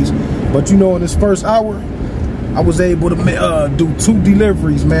minimum wage. But you know, in this first hour, I was able to do 2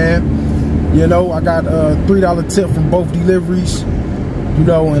 deliveries, man. You know, I got a $3 tip from both deliveries. You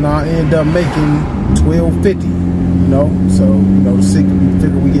know, and I end up making $12.50. You know, so you know, we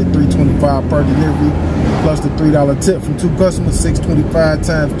figure we get $3.25 per delivery plus the $3 tip from 2 customers, $6.25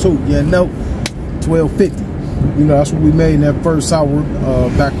 times 2. Yeah, no, $12.50. You know, that's what we made in that first hour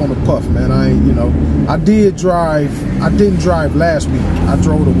back on the Puff, man. I didn't drive last week. I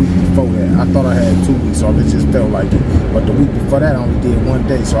drove the week before that. I thought I had 2 weeks, so it just felt like it. But the week before that, I only did 1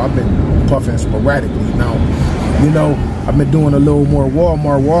 day, so I've been puffing sporadically now. You know, I've been doing a little more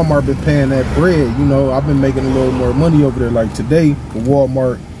Walmart. Walmart been paying that bread. You know, I've been making a little more money over there. Like today, for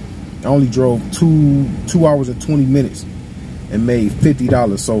Walmart, I only drove 2 hours and 20 minutes. And made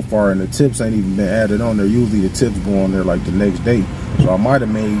 $50 so far, and the tips ain't even been added on there. Usually the tips go on there like the next day, so I might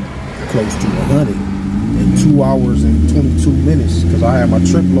have made close to 100 in 2 hours and 22 minutes because I had my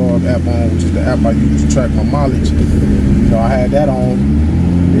trip log app on, which is the app I use to track my mileage. You know, I had that on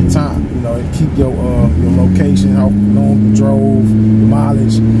at time. You know, and keep your location, how long you drove, the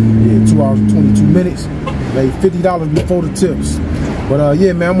mileage. Yeah, 2 hours and 22 minutes. Made $50 before the tips. But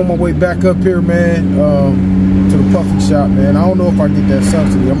yeah, man, I'm on my way back up here, man, to the Puffy shop, man. I don't know if I get that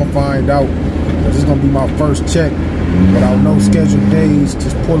subsidy. I'm gonna find out. This is gonna be my first check without no scheduled days,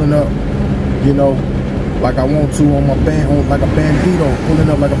 just pulling up, you know, like I want to on my like a bandito, pulling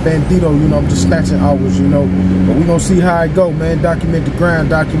up like a bandito. You know, I'm just snatching hours, you know. But we gonna see how it go, man. Document the grind,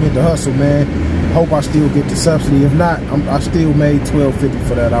 document the hustle, man. Hope I still get the subsidy. If not, I still made $12.50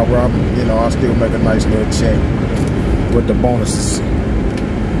 for that hour. You know, I still make a nice little check with the bonuses.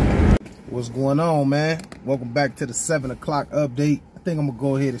 What's going on, man? Welcome back to the 7 o'clock update. I think I'm gonna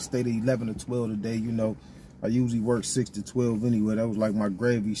go ahead and stay to 11 to 12 today. You know, I usually work 6 to 12 anyway. That was like my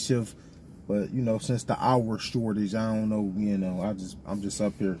gravy shift. But you know, since the hour shortage, I don't know. You know, I'm just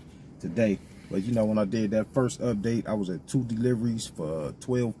up here today. But you know, when I did that first update, I was at 2 deliveries for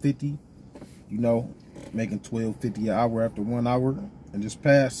 $12.50. You know, making $12.50 an hour after 1 hour. And this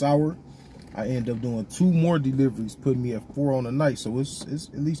past hour, I ended up doing 2 more deliveries, putting me at 4 on the night. So it's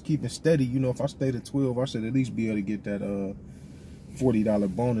at least keeping steady. You know, if I stayed at 12, I should at least be able to get that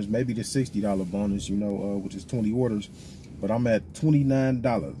 $40 bonus, maybe the $60 bonus, you know, which is 20 orders. But I'm at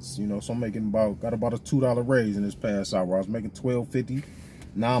 $29, you know, so I'm making got about a $2 raise in this past hour. I was making $12.50.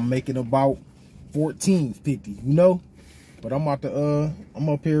 Now I'm making about $14.50, you know. But I'm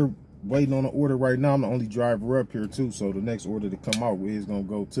up here waiting on an order right now. I'm the only driver up here too, so the next order to come out is gonna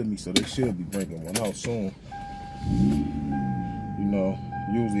go to me, so they should be bringing one out soon. You know,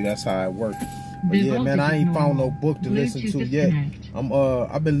 usually that's how it works. But yeah, man, I ain't found no book to listen to yet.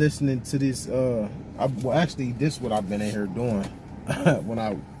 I've been listening to this. Well, actually, this is what I've been in here doing when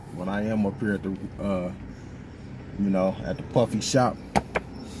I am up here at the you know, at the Puffy shop.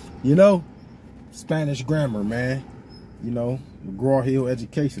 You know, Spanish grammar, man. You know, McGraw-Hill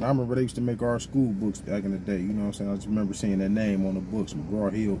education. I remember they used to make our school books back in the day. You know what I'm saying? I just remember seeing that name on the books,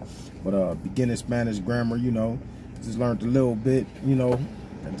 McGraw-Hill. But beginning Spanish grammar, you know, just learned a little bit, you know,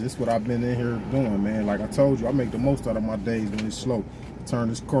 and just what I've been in here doing, man. Like I told you, I make the most out of my days when it's slow. I turn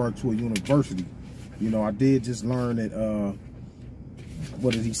this car into a university. You know, I did just learn that,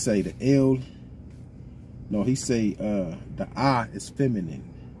 what did he say? The L, no, he say the I is feminine,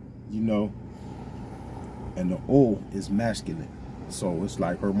 you know, and the O is masculine. So it's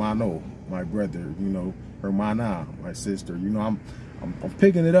like hermano, my brother, you know, hermana, my sister. You know, I'm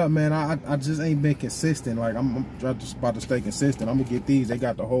picking it up, man. I just ain't been consistent. Like I'm just about to stay consistent. I'm gonna get these. They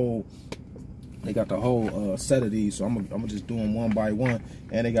got the whole set of these, so I'm gonna just do them one by one.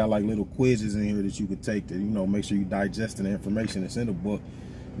 And they got like little quizzes in here that you could take to, you know, make sure you digesting the information that's in the book.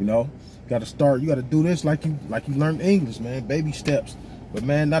 You know, you got to do this like you learned English, man. Baby steps. But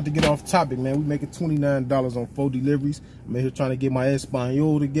man, not to get off topic, man, we making $29 on 4 deliveries. I'm in here trying to get my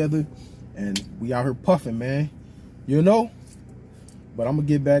Espanol together, and we out here puffing, man. You know. But I'm gonna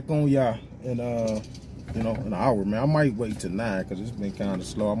get back on y'all in you know, in an hour, man. I might wait till 9 because it's been kind of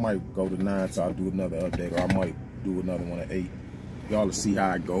slow. I might go to 9 so I'll do another update, or I might do another one at 8. Y'all to see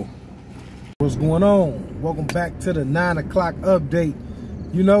how I go. What's going on? Welcome back to the 9 o'clock update.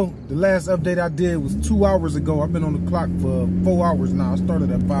 You know, the last update I did was 2 hours ago. I've been on the clock for 4 hours now. I started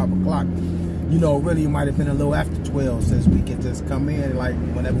at 5 o'clock. You know, really it might have been a little after 12 since we can just come in like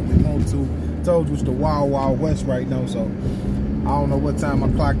whenever we want to. I told you it's the wild, wild west right now, so I don't know what time I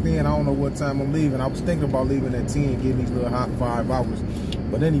clocked in. I don't know what time I'm leaving. I was thinking about leaving at 10, getting these little hot 5 hours.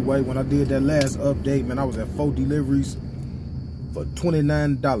 But anyway, when I did that last update, man, I was at 4 deliveries. for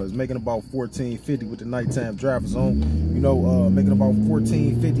 $29, making about $14.50 with the nighttime drivers on. You know, making about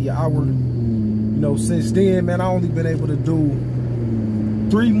 $14.50 an hour. You know, since then, man, I only been able to do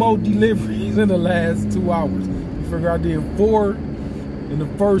 3 more deliveries in the last 2 hours. You figure I did 4 in the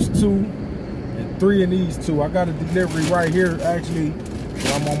first 2 and 3 in these 2. I got a delivery right here, actually,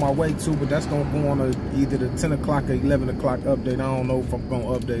 that I'm on my way to, but that's gonna go on either the 10 o'clock or 11 o'clock update. I don't know if I'm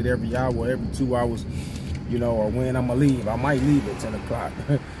gonna update every hour or every 2 hours, you know, or when I'm gonna leave. I might leave at 10 o'clock,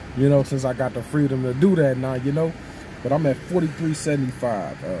 you know, since I got the freedom to do that now, you know. But I'm at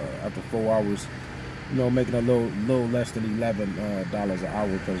 $43.75 after 4 hours, you know, making a little less than $11 an hour,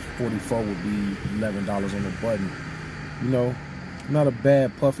 because 44 would be $11 on the button. You know, not a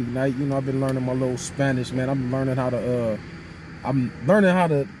bad Puffy night. You know, I've been learning my little Spanish, man. I'm learning how to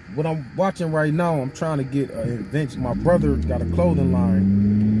what I'm watching right now, I'm trying to get an invention. My brother got a clothing line.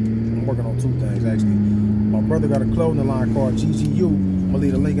 I'm working on 2 things, actually. My brother got a clothing line called GGU. I'm gonna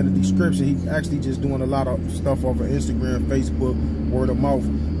leave a link in the description. He's actually just doing a lot of stuff off of Instagram, Facebook, word of mouth.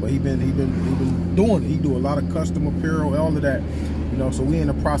 But he been doing it. He do a lot of custom apparel, all of that. You know, so we in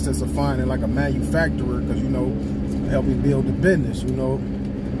the process of finding like a manufacturer, because, you know, help him build the business, you know.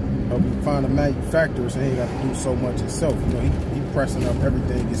 Help him find a manufacturer so he ain't got to do so much himself. You know, he pressing up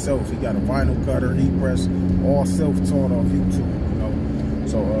everything himself. He got a vinyl cutter, he press all self-taught off YouTube, you know.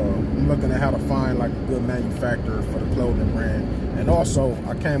 So I'm looking at how to find like a good manufacturer for the clothing brand. And also,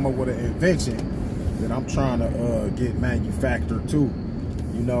 I came up with an invention that I'm trying to get manufactured too,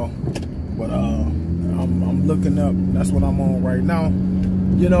 you know. But I'm looking up. That's what I'm on right now.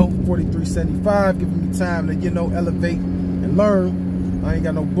 You know, $43.75, giving me time to, you know, elevate and learn. I ain't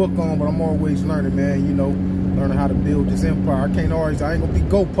got no book on, but I'm always learning, man. You know, learning how to build this empire. I ain't gonna be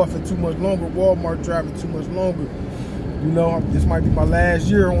GoPuffing too much longer, Walmart driving too much longer. You know, this might be my last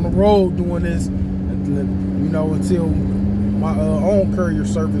year on the road doing this, you know, until my own courier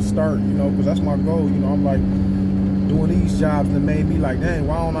service start, you know, because that's my goal. You know, I'm like doing these jobs that made me like, dang,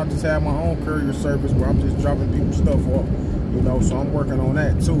 why don't I just have my own courier service where I'm just dropping people's stuff off? You know, so I'm working on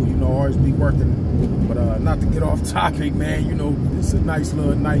that too, you know, always be working. But not to get off topic, man, you know, it's a nice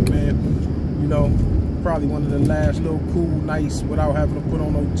little night, man. You know, probably one of the last little cool nights without having to put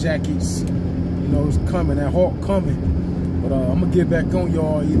on no jackets. You know, it's coming, that hawk coming. But I'm gonna get back on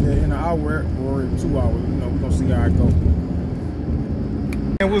y'all either in an hour or in 2 hours. You know, we're gonna see how it goes.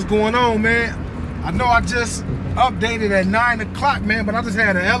 And what's going on, man? I know I just updated at 9 o'clock, man, but I just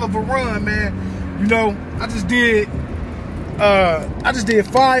had a hell of a run, man. You know, I just did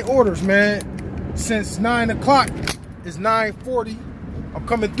 5 orders, man. Since 9 o'clock, it's 9:40. I'm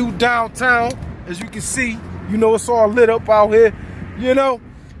coming through downtown, as you can see. You know, it's all lit up out here, you know.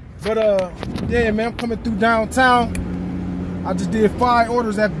 But yeah, man, I'm coming through downtown. I just did 5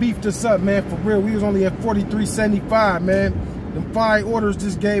 orders that beefed us up, man, for real. We was only at $43.75, man. Them 5 orders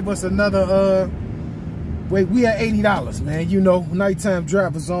just gave us another we at $80, man. You know, nighttime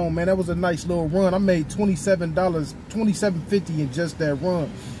driver zone, man. That was a nice little run. I made $27.50 in just that run,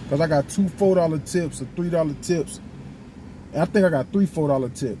 because I got 2 $4 tips, or $3 tips. And I think I got 3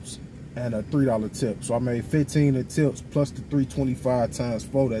 $4 tips and a $3 tip. So I made 15 in tips plus the $3.25 times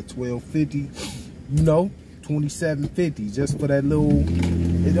 4, that's $12.50. You know, $27.50 just for that little.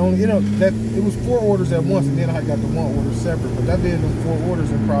 It only, you know, that it was 4 orders at once, and then I got the 1 order separate. But that did them 4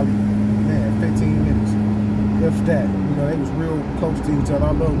 orders in probably, man, 15 minutes. If that, you know, they was real close to each other.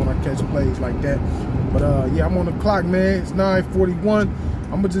 I love when I catch plays like that. But yeah, I'm on the clock, man. It's 9:41.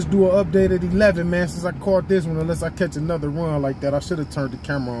 I'm gonna just do an update at 11, man, since I caught this one, unless I catch another run like that. I should have turned the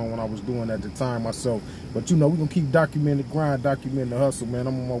camera on when I was doing that at the time myself. But you know, we're gonna keep documenting the grind, documenting the hustle, man.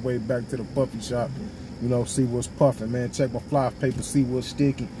 I'm on my way back to the Puffy shop. You know, see what's puffing, man. Check my fly paper, see what's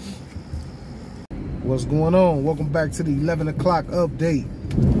sticky. What's going on? Welcome back to the 11 o'clock update.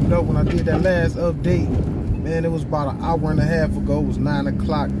 You know, when I did that last update, man, it was about an hour and a half ago. It was 9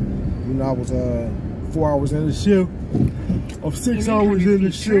 o'clock. You know, I was 4 hours in the shift. Of 6 hours in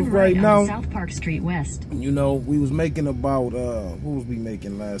the shift right now. South Park Street West. You know, we was making about what was we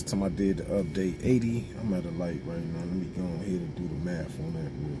making last time I did the update? 80. I'm at a light right now. Let me go ahead and do the math on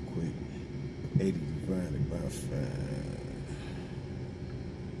that real quick. 80 divided by 5.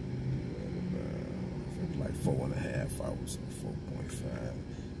 It was like 4.5 hours, 4.5.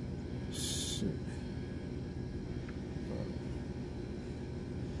 Shit.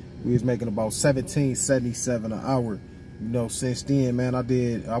 We was making about $17.77 an hour. You know, since then, man,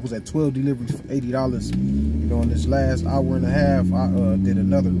 I was at 12 deliveries for $80. You know, in this last hour and a half, I did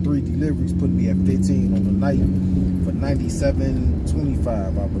another 3 deliveries, putting me at 15 on the night for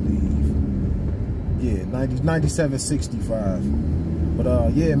 $97.25, I believe. Yeah, $97.65.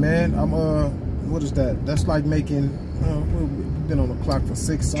 But yeah, man, I'm what is that? That's like making, we've been on the clock for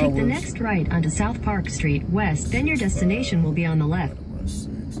 6 hours. Take the next right onto South Park Street West, then your destination will be on the left.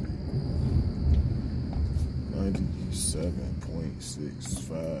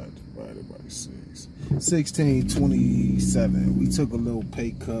 97.65 divided by 6. 1627. We took a little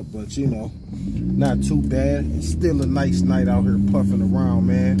pay cut, but you know, not too bad. It's still a nice night out here puffing around,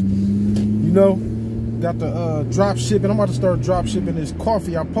 man. You know, got the drop shipping. I'm about to start drop shipping this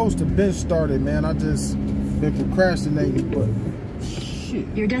coffee. I posted been started, man. I just been procrastinating, but shit.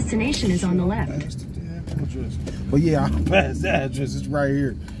 Your destination is on the left. But yeah, I passed the address. It's right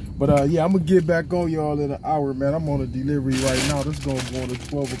here. But yeah, I'm gonna get back on y'all in an hour, man. I'm on a delivery right now. This is gonna go on the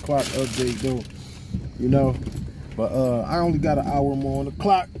 12 o'clock update though. You know. But I only got an hour more on the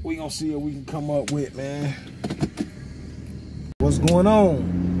clock. We gonna see what we can come up with, man. What's going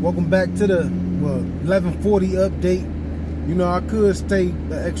on? Welcome back to the 11:40 update. You know, I could stay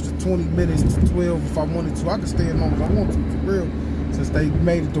the extra 20 minutes to 12 if I wanted to. I could stay as long as I want to, for real. Since they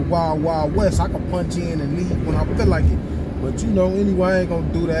made it to Wild Wild West, I can punch in and leave when I feel like it. But you know, anyway, I ain't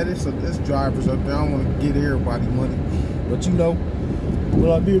gonna do that. It's drivers up there. I don't want to get everybody money. But you know,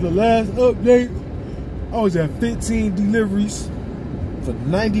 when I did the last update, I was at 15 deliveries for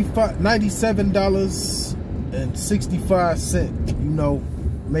 $97.65. You know,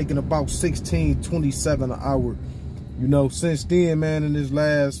 making about $16.27 an hour. You know, since then, man, in this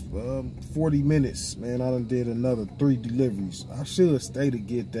last 40 minutes, man, I done did another 3 deliveries. I should stay to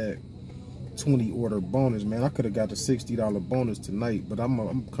get that 20 order bonus, man. I could have got the $60 bonus tonight, but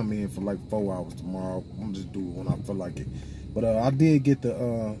I'm coming in for like 4 hours tomorrow. I'm just do it when I feel like it. But I did get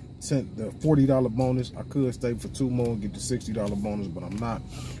the $40 bonus. I could stay for 2 more and get the $60 bonus, but I'm not.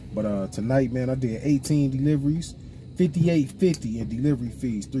 But tonight, man, I did 18 deliveries, $58.50 in delivery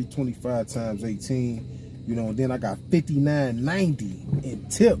fees, $325 times 18. You know, and then I got $59.90 in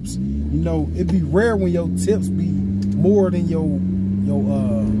tips. You know, it'd be rare when your tips be more than your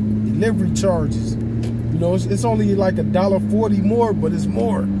delivery charges. You know, it's only like $1.40 more, but it's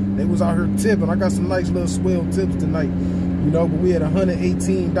more. They was out here tipping. I got some nice little swell tips tonight. You know, but we had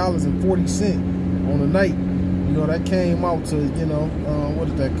 $118.40 on the night. You know, that came out to, you know, what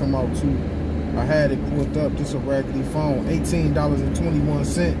did that come out to? I had it pulled up, just a raggedy phone, $18.21.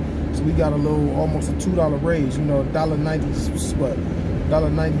 So we got a little, almost a $2 raise, you know, $1.90, what,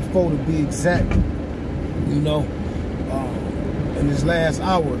 $1.94 to be exact, you know, in this last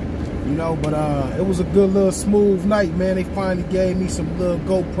hour, you know, but it was a good little smooth night, man. They finally gave me some little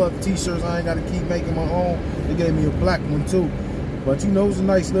GoPuff t-shirts. I ain't got to keep making my own. They gave me a black one too. But, you know, it was a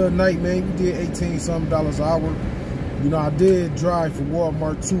nice little night, man. We did $18-something an hour. You know, I did drive for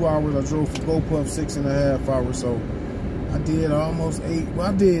Walmart 2 hours. I drove for GoPuff 6.5 hours, so I did almost 8. Well,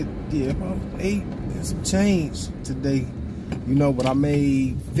 I did, yeah, about 8 and some change today. You know, but I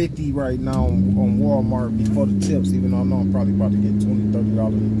made $50 right now on Walmart before the tips, even though I know I'm probably about to get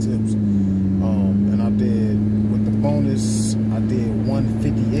 $20-$30 in tips. And I did, with the bonus, I did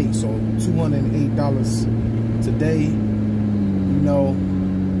 $158, so $208 today. You know,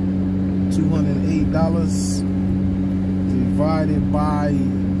 $208 divided by,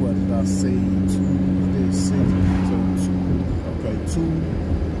 what did I say?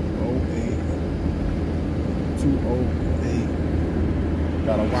 208.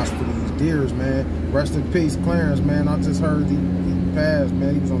 Gotta watch for these deers, man. Rest in peace, Clarence, man. I just heard he passed,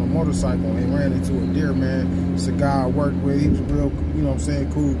 man. He was on a motorcycle and ran into a deer, man. It's a guy I worked with. He was a real, you know what I'm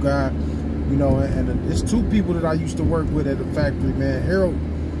saying, cool guy. You know, and it's 2 people that I used to work with at the factory, man. Harold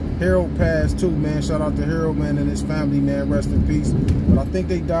passed too, man. Shout out to Harold, man, and his family, man. Rest in peace. But I think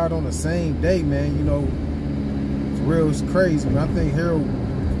they died on the same day, man. You know, for real, it's crazy, man. I think Harold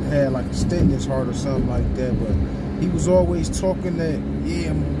had like a stent in his heart or something like that, but he was always talking that,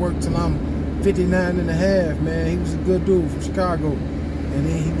 yeah, I'm gonna work till I'm 59 and a half, man. He was a good dude from Chicago. And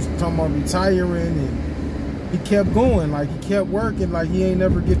then he was talking about retiring, and he kept going, like he kept working, like he ain't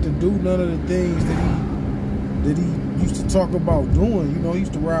never get to do none of the things that he used to talk about doing. You know, he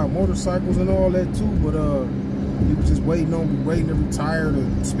used to ride motorcycles and all that too, but he was just waiting to retire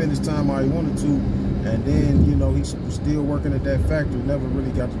to spend his time how he wanted to. And then, you know, he's still working at that factory, never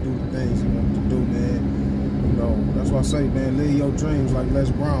really got to do the things he wanted to do, man. You know, that's why I say, man, live your dreams, like Les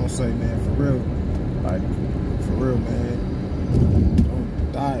Brown say, man, for real. Like, for real, man.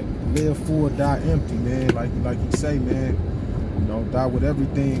 Don't die, live full, die empty, man. Like he say, man. You know, die with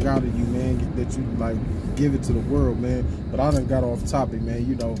everything out of you, man, that you, like, give it to the world, man. But I done got off topic, man,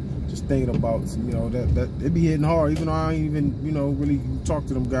 you know, just thinking about, you know, that it be hitting hard, even though I ain't even, you know, really talk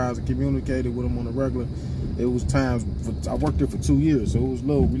to them guys and communicated with them on a regular. It was times, I worked there for 2 years, so it was a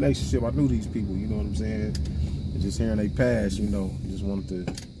little relationship. I knew these people, you know what I'm saying? And just hearing they pass, you know, just wanted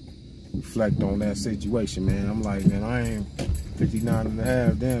to reflect on that situation, man. I'm like, man, I ain't 59 and a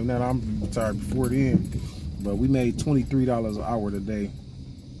half. Damn, now I'm retired before then. But we made $23 an hour today.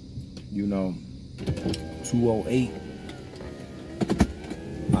 You know, 208.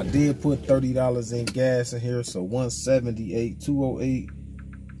 I did put $30 in gas in here, so 178,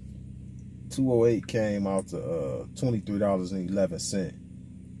 208 came out to $23.11,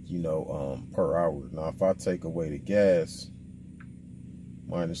 you know, per hour. Now if I take away the gas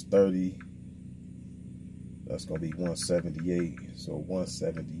minus 30, that's gonna be 178. So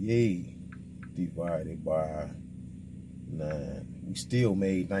 178 divided by 9. We still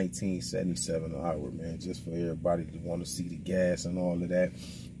made $19.77 an hour, man, just for everybody to want to see the gas and all of that.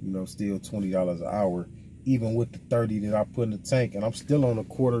 You know, still $20 an hour, even with the 30 that I put in the tank, and I'm still on a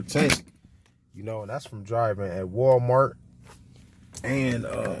quarter tank. You know, and that's from driving at Walmart and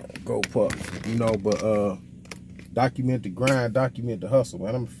GoPuff. You know, but document the grind, document the hustle,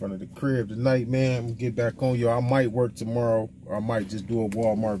 man. I'm in front of the crib tonight, man. I'm gonna get back on y'all. I might work tomorrow, or I might just do a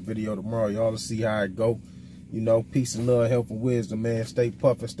Walmart video tomorrow, y'all, to see how it go. You know, peace and love, health and wisdom, man. Stay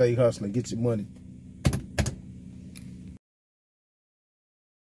puffing, stay hustling, get your money.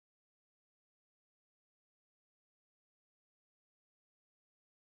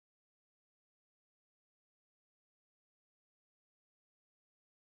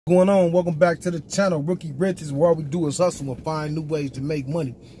 What's going on? Welcome back to the channel, Rookie Riches, where all we do is hustle and find new ways to make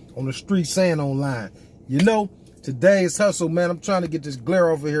money on the streets and online. You know, today is hustle, man. I'm trying to get this glare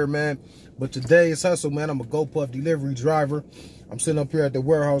over here, man. But today is hustle, man. I'm a GoPuff delivery driver. I'm sitting up here at the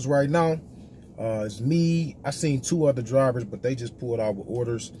warehouse right now. It's me. I seen 2 other drivers, but they just pulled out with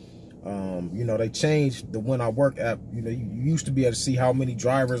orders. You know, they changed the When I Work app. You know, you used to be able to see how many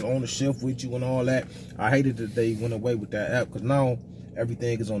drivers on the shift with you and all that. I hated that they went away with that app, because now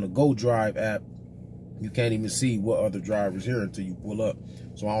everything is on the Go Drive app. You can't even see what other drivers here until you pull up.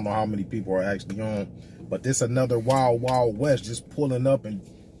 So I don't know how many people are actually on. But this another wild west, just pulling up and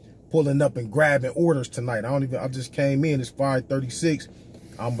grabbing orders tonight. I just came in. It's 5:36.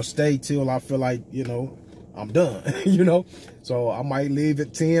 I'm gonna stay till I feel like, you know, I'm done. You know, so I might leave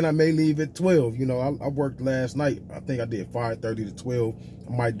at 10. I may leave at 12. You know, I worked last night. I think I did 5:30 to 12.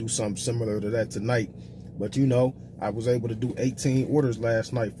 I might do something similar to that tonight. But you know, I was able to do 18 orders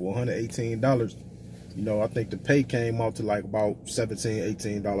last night for $118. You know, I think the pay came out to like about $17,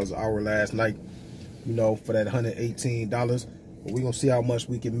 $18 an hour last night, you know, for that $118. But we're going to see how much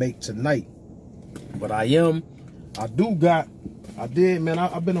we can make tonight. But I've been on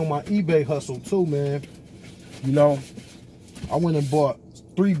my eBay hustle too, man. You know, I went and bought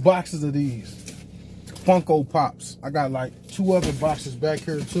 3 boxes of these Funko Pops. I got like 2 other boxes back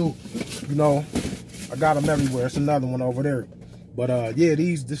here too. You know, I got them everywhere. It's another one over there. But yeah,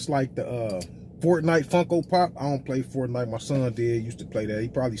 this like the Fortnite Funko Pop. I don't play Fortnite. My son used to play that. He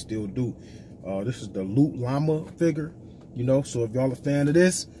probably still do. This is the Loot Llama figure. You know, so if y'all a fan of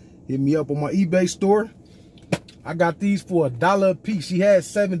this, hit me up on my eBay store. I got these for $1 a piece. She had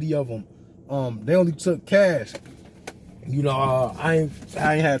 70 of them. They only took cash. You know, I ain't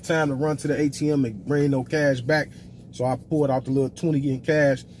had time to run to the ATM and bring no cash back. So I pulled out the little 20 in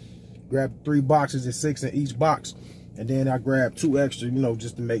cash, grabbed 3 boxes at 6 in each box. And then I grabbed 2 extra, you know,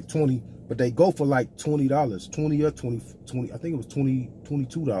 just to make 20. But they go for like $20, 20 or 20, I think it was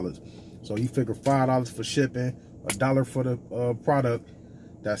 $22. So you figure $5 for shipping, $1 for the product.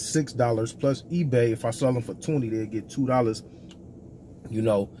 That's $6 plus eBay. If I sell them for 20, they'll get $2. You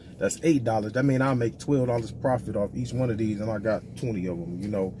know, that's $8. That means I'll make $12 profit off each one of these, and I got 20 of them. You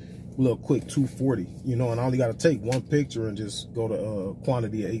know, a little quick $240. You know, and I only got to take 1 picture and just go to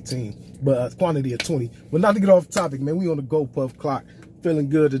quantity of 18, but quantity of 20. But not to get off topic, man. We on the GoPuff clock. Feeling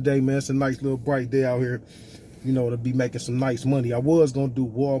good today, man. It's a nice little bright day out here. You know, to be making some nice money. I was gonna do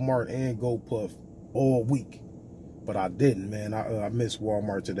Walmart and GoPuff all week, but I didn't, man. I missed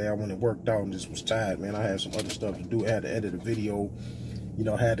Walmart today. I went and worked out and just was tired, man. I had some other stuff to do. I had to edit a video. You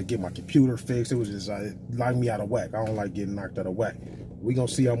know, I had to get my computer fixed. It was just it knocked me out of whack. I don't like getting knocked out of whack. We gonna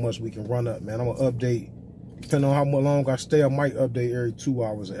see how much we can run up, man. I'm gonna update. Depending on how long I stay, I might update every 2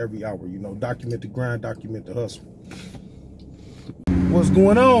 hours or every hour. You know, document the grind, document the hustle. What's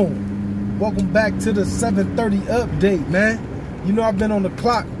going on? Welcome back to the 7:30 update, man. You know, I've been on the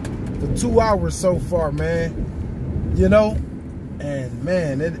clock for 2 hours so far, man. You know, and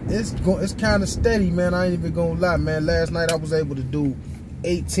man, it's kind of steady, man. I ain't even gonna lie, man. Last night I was able to do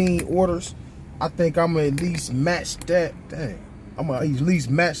 18 orders. I think I'm gonna at least match that. Dang, I'm gonna at least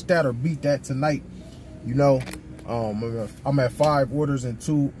match that or beat that tonight. You know, I'm at 5 orders in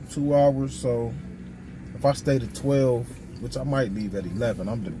two hours. So if I stay to 12 which I might leave at 11.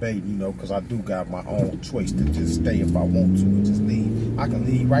 I'm debating, you know, because I do got my own choice to just stay if I want to and just leave. I can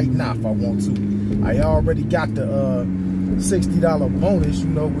leave right now if I want to. I already got the $60 bonus, you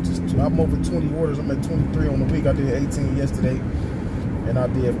know, which is, I'm over 20 orders. I'm at 23 on the week. I did 18 yesterday, and I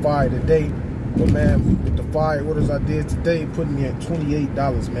did 5 today. But man, with the 5 orders I did today, it put me at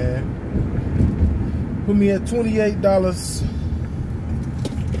 $28, man. Put me at $28.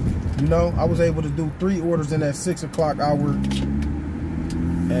 You know, I was able to do 3 orders in that 6 o'clock hour,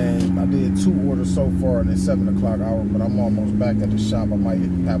 and I did 2 orders so far in that 7 o'clock hour, but I'm almost back at the shop. I might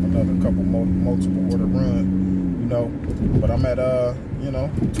have another couple multiple order run, you know, but I'm at, you know,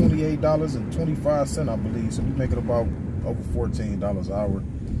 $28.25, I believe, so we make it about over $14 an hour,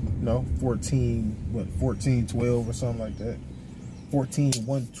 you know, 14.12 or something like that.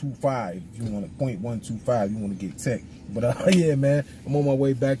 14.125 if you want to, 0.125 you want to get tech. But yeah, man, I'm on my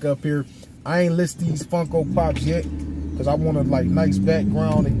way back up here. I ain't list these Funko Pops yet because I want a like nice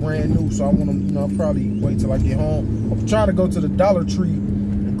background and brand new. So I want to, you know, probably wait till I get home. I'm trying to go to the Dollar Tree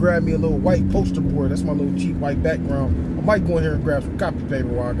and grab me a little white poster board. That's my little cheap white background. I might go in here and grab some copy paper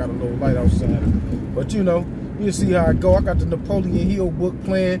while I got a little light outside. But you know, you'll see how I go. I got the Napoleon Hill book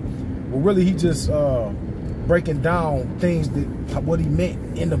playing. Well, really, he just breaking down things that what he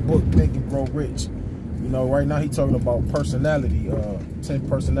meant in the book, Think and Grow Rich. You know, right now he's talking about personality, 10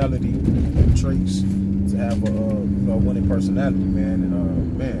 personality traits to have a you know, winning personality, man.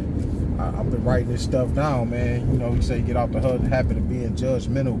 And man, I've been writing this stuff down, man. You know, he say get out the habit of being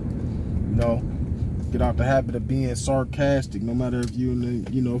judgmental. You know, get out the habit of being sarcastic. No matter if you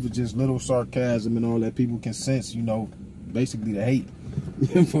know, if it's just little sarcasm and all that, people can sense, you know, basically the hate.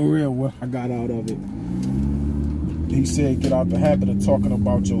 For real, what I got out of it. He said get out the habit of talking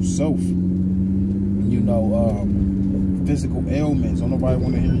about yourself. You know, physical ailments. Don't nobody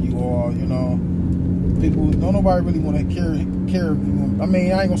want to hear you all, you know. People, don't nobody really want to care of you. I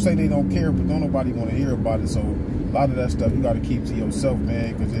mean, I ain't gonna say they don't care, but don't nobody want to hear about it. So a lot of that stuff you got to keep to yourself,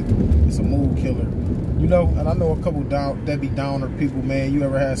 man, because it's a mood killer. You know, and I know a couple Debbie Downer people, man. You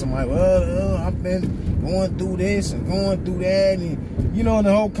ever had somebody, well, I've been going through this and going through that, and you know, and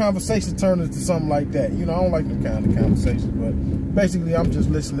the whole conversation turned into something like that. You know, I don't like them kind of conversations, but basically I'm just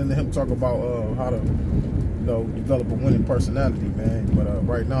listening to him talk about how to, you know, develop a winning personality, man. But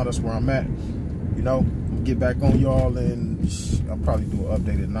right now that's where I'm at. You know, I'll get back on y'all, and I'll probably do an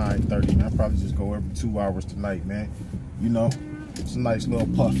update at 9:30, man. I'll probably just go every 2 hours tonight, man. You know, it's a nice little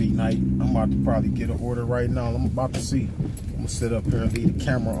puffy night. I'm about to probably get an order right now. I'm about to see. I'm gonna sit up here and leave the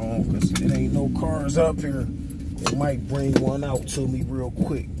camera on because there ain't no cars up here. They might bring one out to me real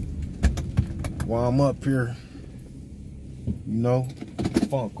quick while I'm up here. You know,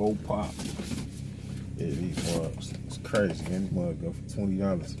 Funko Pop. Yeah, these mugs. It's crazy, man. These mugs go for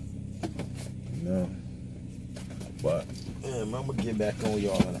 $20. You know? But man, I'm gonna get back on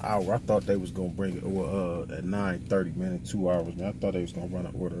y'all in an hour. I thought they was gonna bring it at 9:30, man, in 2 hours, man. I thought they was gonna run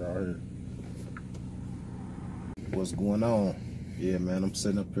an order out here. What's going on? Yeah, man, I'm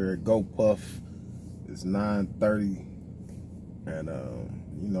sitting up here at GoPuff. It's 9:30, and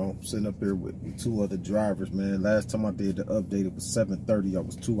you know, I'm sitting up here with 2 other drivers, man. Last time I did the update, it was 7:30. I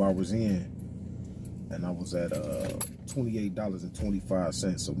was 2 hours in, and I was at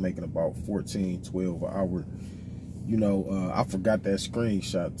 $28.25, so making about $14.12 an hour. You know, I forgot that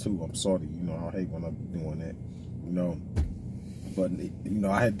screenshot too. I'm sorry. You know, I hate when I'm doing that. You know, but you know,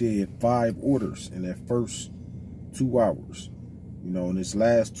 I had did 5 orders in that first 2 hours. You know, in this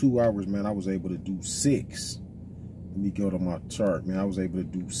last 2 hours, man, I was able to do 6. Let me go to my chart, man. I was able to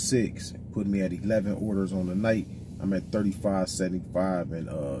do 6, putting me at 11 orders on the night. I'm at $35.75 and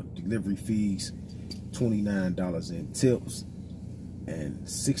delivery fees, $29 in tips, and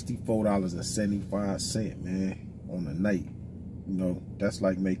 $64.75, man, on the night. You know, that's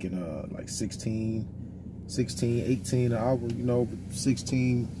like making like 18 an hour, you know,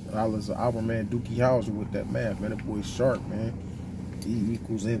 $16 an hour, man. Dookie Howser with that math, man. That boy's sharp, man. E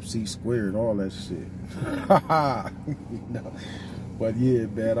equals MC squared, all that shit. You know? But yeah,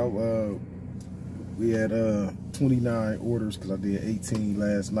 man, we had 29 orders because I did 18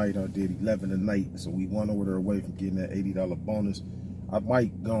 last night. I did 11 tonight, so we 1 order away from getting that $80 bonus. I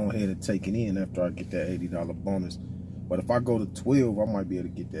might go ahead and take it in after I get that $80 bonus. But if I go to 12, I might be able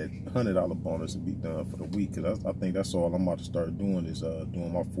to get that $100 bonus and be done for the week. Cause I think that's all I'm about to start doing is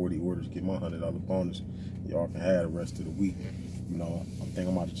doing my 40 orders, get my $100 bonus. Y'all can have the rest of the week. You know, I think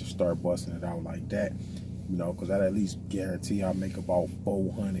I'm about to just start busting it out like that. You know, because that at least guarantee I make about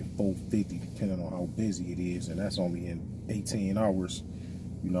 $400, $450, depending on how busy it is. And that's only in 18 hours.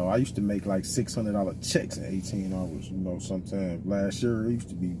 You know, I used to make like $600 checks in 18 hours. You know, sometimes last year it used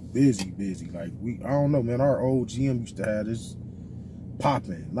to be busy. Like I don't know, man. Our old GM used to have this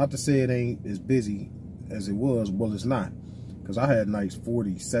popping. Not to say it ain't as busy as it was. Well, it's not, because I had nights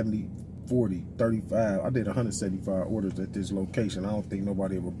 40, 70, 40, 35. I did 175 orders at this location. I don't think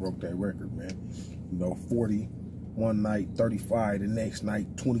nobody ever broke that record, man. You know, 40 one night, 35 the next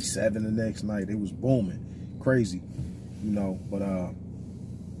night, 27 the next night. It was booming, crazy, you know. But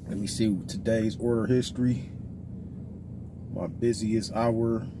let me see today's order history. My busiest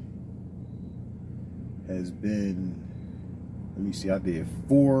hour has been, let me see, I did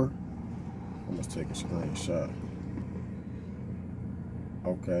 4. I'm gonna take a screenshot.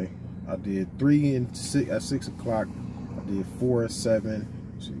 Okay, I did 3 and 6 at 6 o'clock. I did 4 at 7.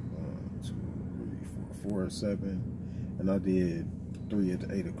 Let's see, 1, 2, 3, 4, 4 at 7, and I did 3 at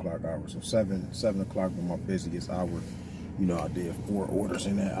the 8 o'clock hour. So 7 o'clock was my busiest hour. You know, I did 4 orders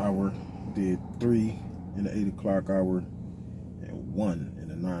in that hour. Did 3 in the 8 o'clock hour, and 1 in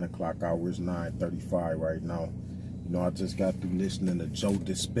the 9 o'clock hour. It's 9:35 right now. You know, I just got through listening to Joe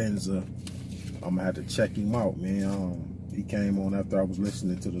Dispenza. I'm gonna have to check him out, man. He came on after I was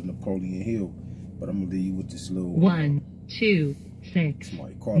listening to the Napoleon Hill, but I'm gonna leave you with this little 1, 2, 6,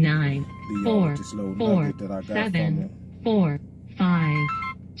 9, 4, 4, 7, 4, 5,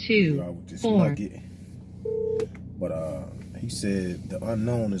 2, 4. But he said the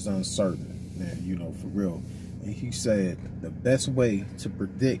unknown is uncertain, man. You know, for real. And he said the best way to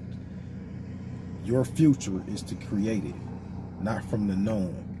predict your future is to create it, not from the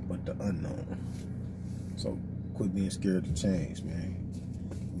known, but the unknown. So quit being scared to change, man.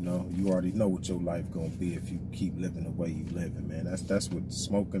 You know, you already know what your life gonna be if you keep living the way you living, man. That's what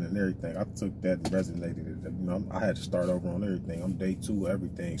smoking and everything. I took that and resonated it. You know, I had to start over on everything. I'm day 2,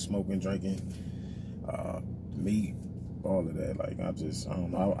 everything, smoking, drinking, meat, all of that. Like I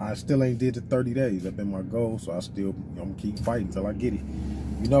don't know. I still ain't did the 30 days. That's been my goal, so I'm gonna keep fighting till I get it.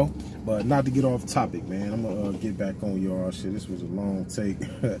 You know, but not to get off topic, man. I'm gonna get back on y'all. Shit, this was a long take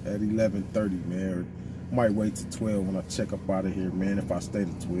at 11:30, man. Might wait to 12 when I check up out of here, man, if I stay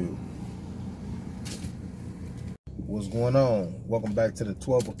to 12. What's going on? Welcome back to the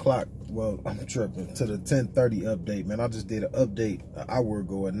 12 o'clock. Well, I'm tripping. To the 10:30 update, man. I just did an update an hour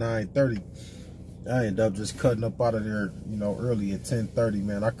ago at 9:30. I ended up just cutting up out of there, you know, early at 10:30,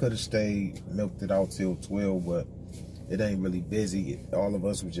 man. I could have stayed, milked it out till 12, but it ain't really busy. All of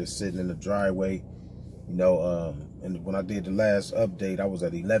us was just sitting in the driveway, you know. And when I did the last update, I was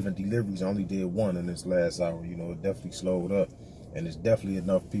at 11 deliveries. I only did 1 in this last hour. You know, it definitely slowed up, and it's definitely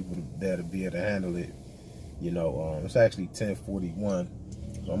enough people there to be able to handle it. You know, it's actually 10:41,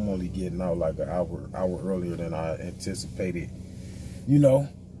 so I'm only getting out like an hour earlier than I anticipated. You know,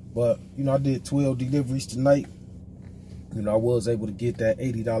 but you know, I did 12 deliveries tonight. You know, I was able to get that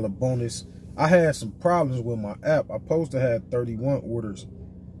 $80 bonus. I had some problems with my app. I supposed to have 31 orders.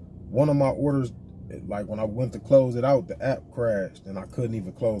 One of my orders, like when I went to close it out, the app crashed and I couldn't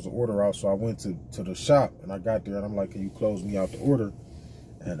even close the order out. So I went to the shop and I got there and I'm like, can you close me out the order?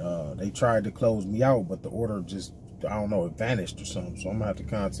 And they tried to close me out, but the order just, I don't know, it vanished or something. So I'm gonna have to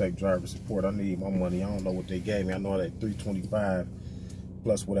contact driver support. I need my money. I don't know what they gave me. I know that $325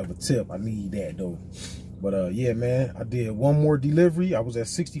 plus whatever tip. I need that though. But yeah, man, I did 1 more delivery. I was at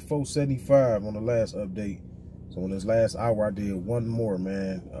 64.75 on the last update. So in this last hour, I did 1 more,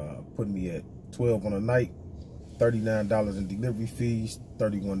 man. Putting me at 12 on a night, $39 in delivery fees,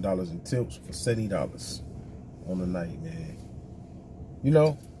 $31 in tips for $70 on the night, man. You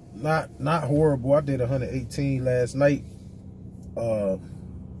know, not horrible. I did 118 last night.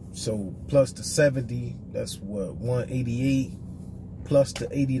 So plus the 70, that's what, 188. Plus the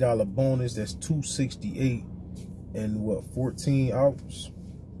 $80 bonus, that's $268 and what, 14 hours.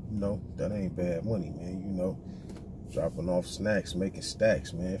 You know, that ain't bad money, man. You know, dropping off snacks, making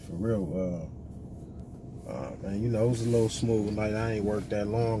stacks, man, for real. Man, you know, it was a little smooth night. I ain't worked that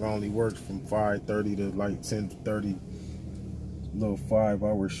long. I only worked from 5:30 to like 10:30. Little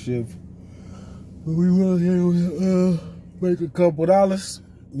 5-hour shift. We was able to make a couple dollars.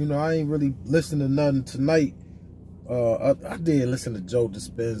 You know, I ain't really listening to nothing tonight. I did listen to Joe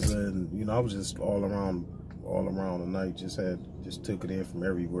Dispenza, and you know, I was just all around the night. Just took it in from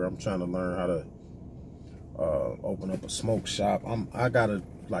everywhere. I'm trying to learn how to open up a smoke shop. I gotta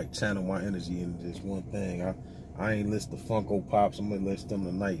like channel my energy into this one thing. I ain't list the Funko Pops. I'm gonna list them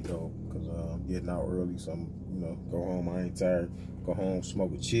tonight though, cause I'm getting out early, so I'm, you know, go home. I ain't tired. Go home,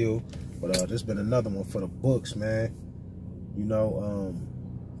 smoke a chill. But there's been another one for the books, man. You know,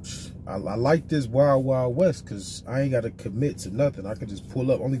 I like this Wild Wild West because I ain't got to commit to nothing. I can just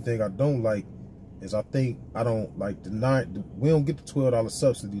pull up. Only thing I don't like is I think I don't like we don't get the $12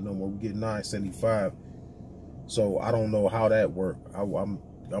 subsidy no more. We get $9.75. So I don't know how that work. I'm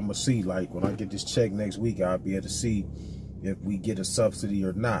gonna see, like, when I get this check next week, I'll be able to see if we get a subsidy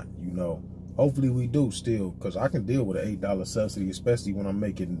or not, you know. Hopefully we do still, because I can deal with an $8 subsidy, especially when I'm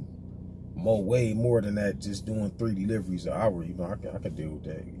making way more than that, just doing 3 deliveries an hour. You know, I can deal with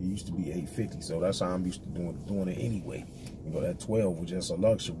that. It used to be $8.50, so that's how I'm used to doing it anyway. You know, that 12 was just a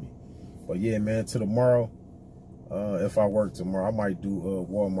luxury. But yeah, man, to tomorrow, if I work tomorrow, I might do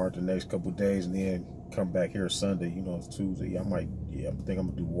Walmart the next couple of days and then come back here Sunday. You know, it's Tuesday. I think I'm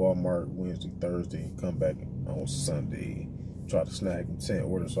gonna do Walmart Wednesday, Thursday, and come back on Sunday. Try to snag 10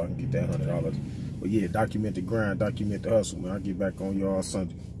 orders so I can get that $100. But yeah, document the grind, document the hustle, man. I'll get back on y'all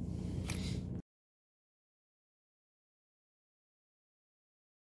Sunday.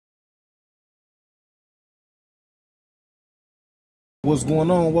 What's going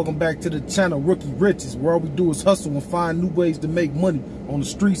on? Welcome back to the channel, Rookie Riches, where all we do is hustle and find new ways to make money on the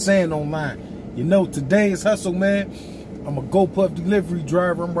streets and online. You know, today is hustle, man. I'm a GoPuff delivery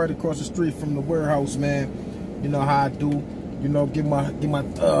driver. I'm right across the street from the warehouse, man. You know how I do. You know, get my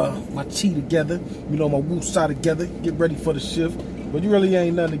chi together. You know, my woo-sa together. Get ready for the shift. But you really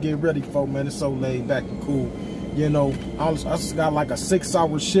ain't nothing to get ready for, man. It's so laid back and cool. You know, I just got like a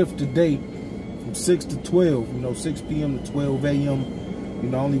 6-hour shift today. From 6 to 12, you know, 6 p.m. to 12 a.m. You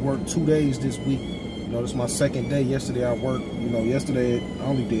know, I only worked 2 days this week. You know, this is my second day. Yesterday I worked, you know, yesterday I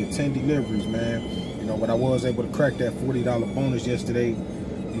only did 10 deliveries, man. You know, but I was able to crack that $40 bonus yesterday.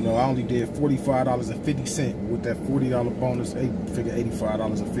 You know, I only did $45.50 with that $40 bonus, figure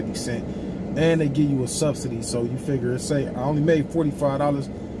 $85.50. And they give you a subsidy, so you figure, say I only made $45.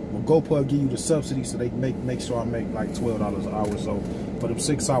 Well, GoPuff give you the subsidy, so they make sure I make like $12 an hour. So for them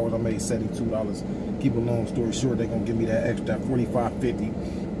 6 hours, I made $72. Keep a long story short, they're gonna give me that extra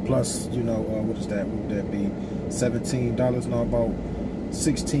 $45.50 plus, you know, what is that? What would that be? $17? No, about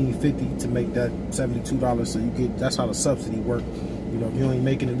 $16.50 to make that $72. So you get, that's how the subsidy work. You know, if you're only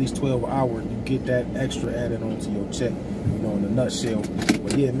making at least 12 hours, you get that extra added onto your check. You know, in a nutshell.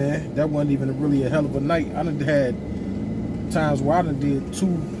 But yeah, man, that wasn't even really a hell of a night. I done had times where I done did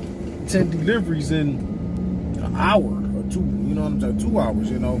 10 deliveries in an hour or 2, you know what I'm saying, 2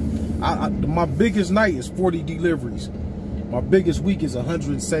 hours, you know. My biggest night is 40 deliveries. My biggest week is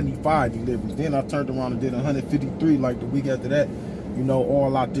 175 deliveries. Then I turned around and did 153 like the week after that. You know,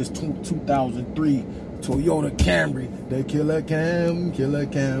 all out this 2003 Toyota Camry. They killer cam.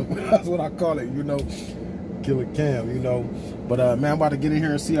 That's what I call it, you know. Killer cam, you know. But man, I'm about to get in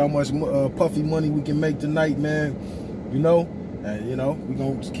here and see how much Puffy money we can make tonight, man. You know, and you know, we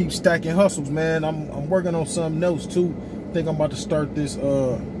gonna keep stacking hustles, man. I'm working on something else too. I think I'm about to start this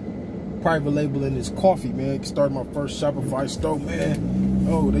private label in this coffee, man. Start my first Shopify store, man.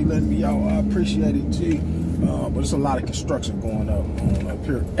 Oh, they letting me out. I appreciate it, G. But it's a lot of construction going up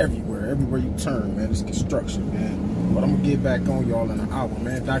here everywhere you turn, man. It's construction, man. But I'm gonna get back on y'all in an hour,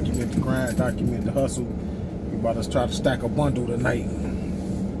 man. Document the grind, document the hustle. We about to try to stack a bundle tonight.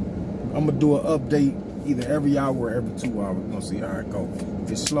 I'm gonna do an update either every hour or every 2 hours. We're gonna see how it go.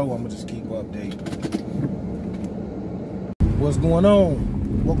 If it's slow, I'm gonna just keep updating. What's going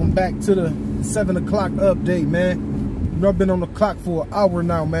on? Welcome back to the 7 o'clock update, man. You know, I've been on the clock for an hour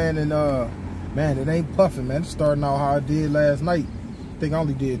now, man, and man, it ain't puffing, man. It's starting out how I did last night. I think I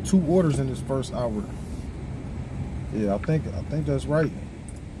only did 2 orders in this first hour. Yeah, I think that's right.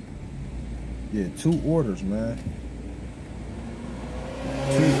 Yeah, 2 orders, man.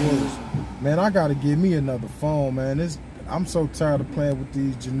 2 orders. Man, I gotta get me another phone, man. I'm so tired of playing with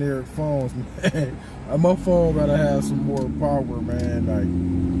these generic phones, man. My phone gotta have some more power, man.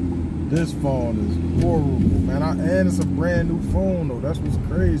 Like, this phone is horrible, man. And it's a brand new phone, though. That's what's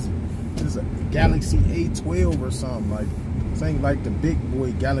crazy. It's a Galaxy A12 or something. Like, this ain't like the big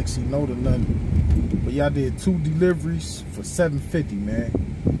boy Galaxy Note or nothing. But yeah, I did 2 deliveries for $7.50, man.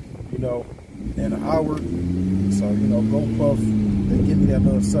 You know, in an hour. So, you know, GoPuff, they give me that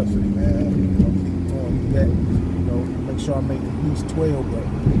little subsidy, man. You know, keep doing that. You know, make sure I make at least 12. But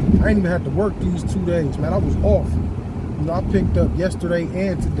I ain't even had to work these 2 days, man. I was off. You know, I picked up yesterday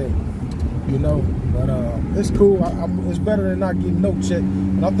and today. You know, but it's cool. It's better than not getting no check.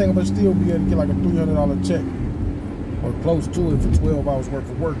 And I think I'm gonna still be able to get like a $300 check or close to it for 12 hours worth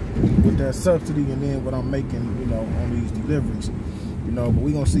of work with that subsidy, and then what I'm making, you know, on these deliveries. You know, but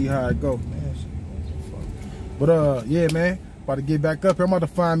we gonna see how it go. But yeah, man, about to get back up here. I'm about to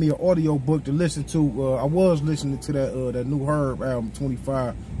find me an audio book to listen to. I was listening to that new Herb album, 25.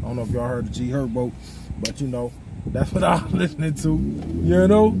 I don't know if y'all heard the G Herbo, but you know, that's what I'm listening to. You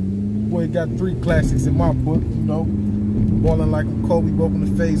know, boy, got 3 classics in my book. You know, Balling Like I'm Kobe, welcome to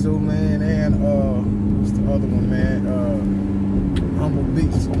Fazo, man, and what's the other one, man? Humble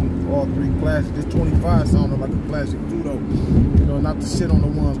Beats, all three classics. This 25 sounded like a classic too, though. You know, not to shit on the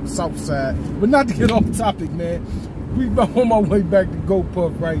ones with Southside, but not to get off topic, man. We on my way back to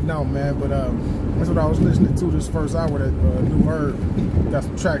GoPuff right now, man. But that's what I was listening to this first hour. That New Herb got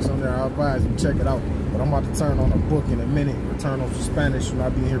some tracks on there. I advise you check it out. But I'm about to turn on a book in a minute. Return on some Spanish when I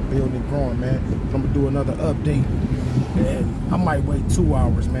be here building and growing, man. So I'm gonna do another update, and I might wait 2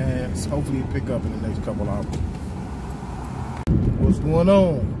 hours, man. So hopefully it pick up in the next couple hours. What's going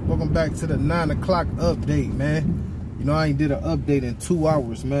on? Welcome back to the 9 o'clock update, man. You know, I ain't did an update in 2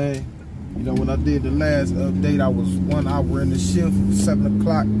 hours, man. You know, when I did the last update, I was 1 hour in the shift, 7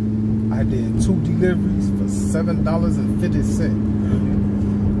 o'clock. I did 2 deliveries for $7.50.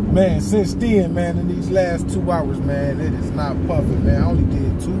 Man, since then, man, in these last 2 hours, man, it is not puffing, man. I only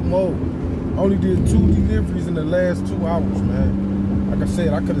did 2 more. I only did 2 deliveries in the last 2 hours, man. Like I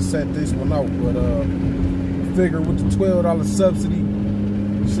said, I could have set this one out, but I figure with the $12 subsidy,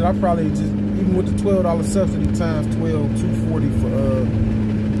 shit, I probably just, even with the $12 subsidy times 12, $240 for,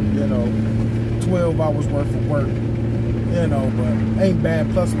 you know, 12 hours worth of work, you know, but ain't bad,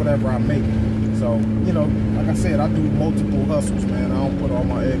 plus whatever I make. So, you know, like I said, I do multiple hustles, man. I don't put all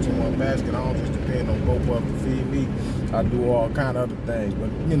my eggs in one basket. I don't just depend on GoPuff to feed me. I do all kind of other things, but,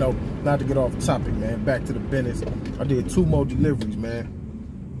 you know, not to get off topic, man. Back to the business. I did 2 more deliveries, man.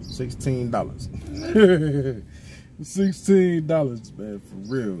 $16. $16, man, for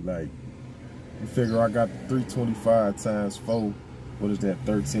real. Like, you figure I got 325 times 4. What is that,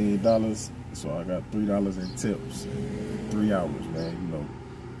 $13? So I got $3 in tips. 3 hours, man. You know,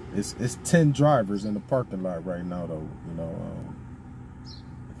 it's 10 drivers in the parking lot right now, though. You know,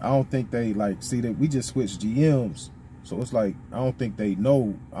 I don't think they like see that we just switched GMs, so it's like I don't think they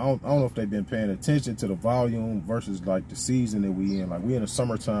know. I don't know if they've been paying attention to the volume versus like the season that we in. Like we in the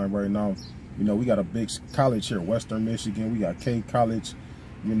summertime right now. You know, we got a big college here, Western Michigan. We got K College.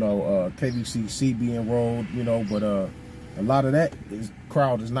 You know, KVCC being enrolled. You know, but a lot of that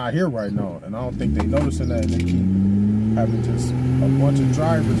crowd is not here right now, and I don't think they noticing that. They keep having just a bunch of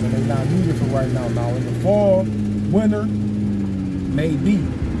drivers, and they not needed for right now. Now in the fall, winter, maybe,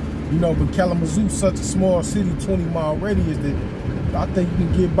 you know, but Kalamazoo's such a small city, 20-mile radius, that I think you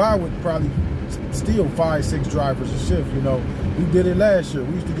can get by with probably still 5-6 drivers a shift. You know, we did it last year.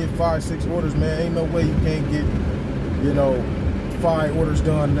 We used to get 5-6 orders, man. Ain't no way you can't get, you know, 5 orders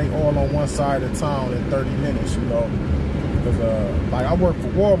done, and they all on one side of town in 30 minutes, you know. Because, like, I work for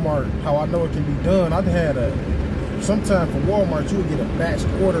Walmart, how I know it can be done. I've had sometime for Walmart, you would get a batch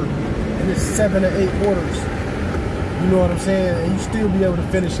order, and it's 7 or 8 orders. You know what I'm saying? And you still be able to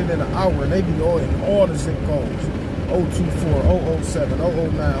finish it in an hour, and they be all in all the zip codes. 024, 007,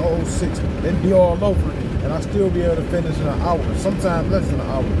 009, 006. They'd be all over, and I still be able to finish in an hour, sometimes less than an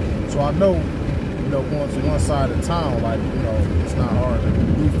hour. So I know, you know, going to one side of town, like, you know, it's not hard to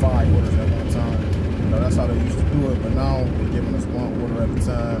do 5 orders at one time. You know, that's how they used to do it, but now they're giving us 1 order at a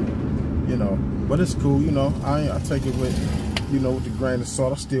time, you know. But it's cool, you know. I take it with, you know, with the grain of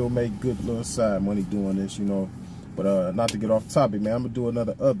salt. I still make good little side money doing this, you know. But not to get off topic, man, I'm gonna do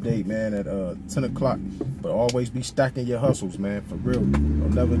another update, man, at 10 o'clock. But always be stacking your hustles, man, for real.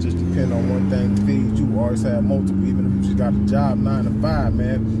 Don't never just depend on one thing to feed you. Always have multiple, even if you just got a job 9 to 5,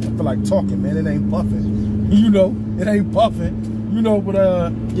 man. I feel like talking, man. It ain't puffing. You know, it ain't puffing. You know, but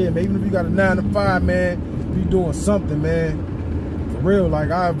yeah, man, even if you got a 9 to 5, man, be doing something, man. For real, like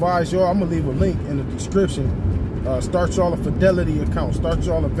I advise y'all, I'm gonna leave a link in the description. Start y'all a Fidelity account, start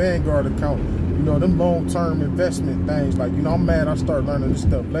y'all a Vanguard account. You know, them long-term investment things. Like, you know, I'm mad I start learning this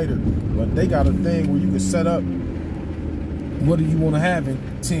stuff later, but they got a thing where you can set up what do you want to have in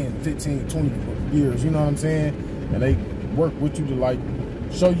 10, 15, 20 years, you know what I'm saying? And they work with you to like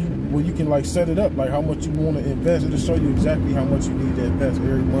show you where you can like set it up, like how much you want to invest. It'll show you exactly how much you need to invest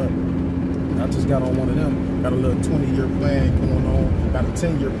every month. I just got on one of them. Got a little 20-year plan going on. Got a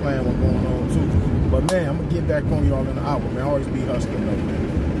 10-year plan one going on too. But man, I'm gonna get back on y'all in an hour, man. I always be hustling though,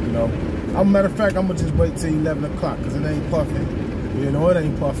 man. You know. As a matter of fact, I'm gonna just wait till 11 o'clock because it ain't puffing. You know, it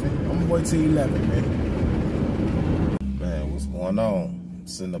ain't puffing. I'm gonna wait till 11, man. Man, what's going on?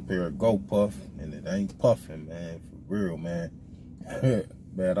 Sitting up here at GoPuff and it ain't puffing, man. For real, man.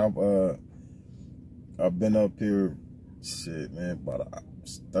 Man, I've been up here, shit, man, about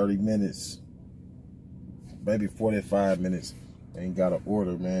 30 minutes, maybe 45 minutes. Ain't got an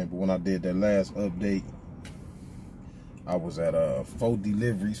order, man. But when I did that last update, I was at 4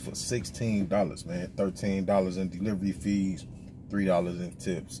 deliveries for $16, man. $13 in delivery fees, $3 in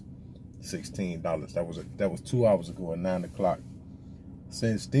tips, $16. That was 2 hours ago at 9 o'clock.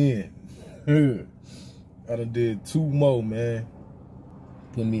 Since then, I done did 2 more, man.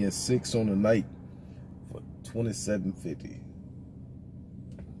 Put me at 6 on the night for $27.50.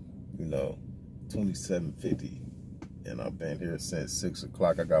 You know, $27.50. And I've been here since 6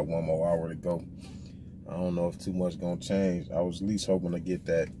 o'clock. I got 1 more hour to go. I don't know if too much gonna change. I was at least hoping to get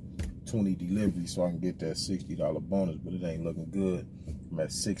that 20 deliveries so I can get that $60 bonus, but it ain't looking good. I'm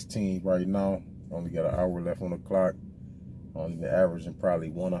at 16 right now. Only got an hour left on the clock. Only been averaging probably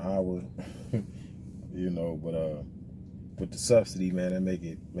 1 hour. You know, but with the subsidy, man, they make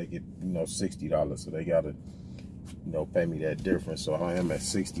it, you know, $60. So they gotta, you know, pay me that difference. So I am at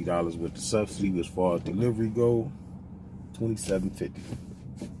 $60 with the subsidy. As far as delivery go, $27.50.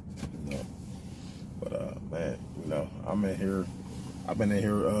 You know, but man, you know, I've been in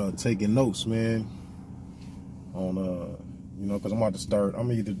here taking notes, man, on you know, because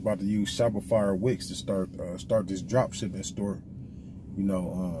I'm either about to use Shopify or Wix to start this drop shipping store. You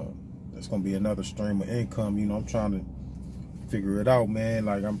know, it's gonna be another stream of income. You know, I'm trying to figure it out, man.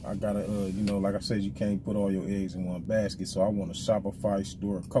 Like I gotta, you know, like I said, you can't put all your eggs in one basket. So I want a Shopify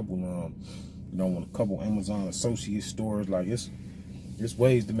store, a couple, you know, I want a couple Amazon associate stores. Like it's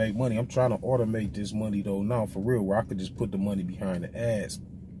ways to make money. I'm trying to automate this money though now, for real, where I could just put the money behind the ads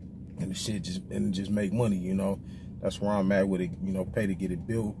and the shit just make money. You know, that's where I'm at with it. You know, pay to get it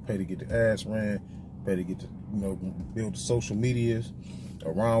built, pay to get the ads ran, pay to get the, you know, build the social medias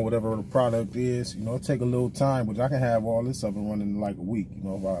around whatever the product is. You know, it take a little time, but I can have all this up and running in like a week. You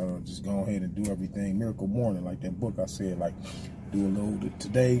know, if I just go ahead and do everything miracle morning, like that book I said, like do a little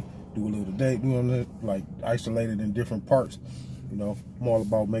today, do a little today, doing it like isolated in different parts. You know, I'm all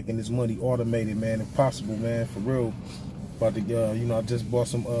about making this money automated, man, if possible, man, for real. About to, you know, I just bought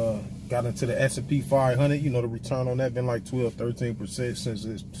some, got into the S&P 500. You know, the return on that been like 12-13%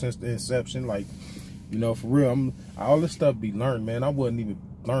 since the inception. Like, you know, for real, all this stuff be learned, man. I wasn't even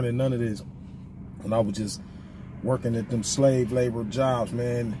learning none of this when I was just working at them slave labor jobs,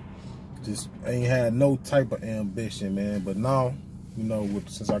 man. Just ain't had no type of ambition, man. But now, you know,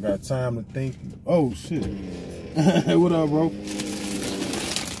 since I got time to think. Oh shit. What up, bro?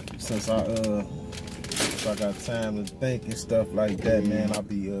 Since I got time to think and stuff like that, man, I'll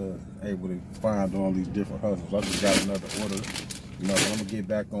be able to find all these different hustles. I just got another order. You know, I'm gonna get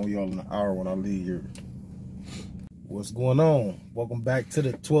back on y'all in an hour when I leave here. What's going on? Welcome back to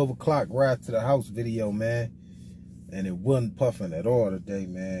the 12 o'clock ride to the house video, man. And it wasn't puffing at all today,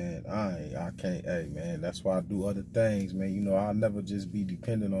 man. I can't, hey, man, that's why I do other things, man. You know, I'll never just be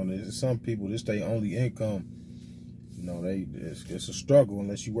dependent on this. Some people, this their only income. You know, it's a struggle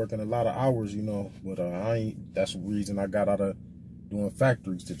unless you working a lot of hours, you know. But that's the reason I got out of doing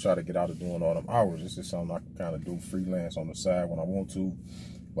factories, to try to get out of doing all them hours. It's just something I can kind of do freelance on the side when I want to.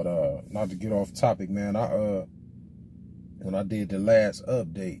 But not to get off topic, man, when I did the last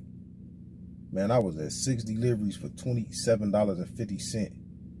update, man, I was at 6 deliveries for $27.50.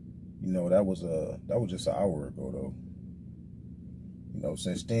 You know, that was just an hour ago though. You know,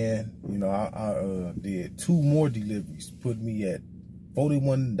 since then, you know, I did 2 more deliveries, put me at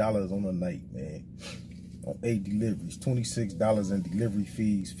 $41 on the night, man. On 8 deliveries, $26 in delivery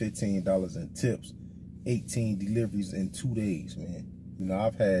fees, $15 in tips, 18 deliveries in 2 days, man. You know,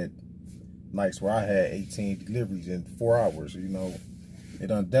 I've had nights where I had 18 deliveries in 4 hours. You know, it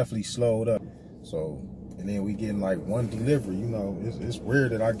done definitely slowed up. So, and then we getting like 1 delivery. You know, it's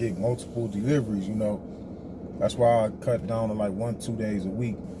weird that I get multiple deliveries. You know, that's why I cut down to like 1-2 days a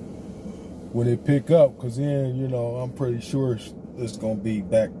week when it pick up, because then, you know, I'm pretty sure it's gonna be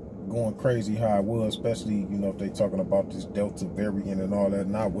back going crazy how it was, especially, you know, if they talking about this Delta variant and all that.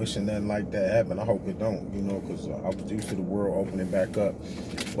 Not wishing nothing like that happen. I hope it don't, you know, because I was used to the world opening back up.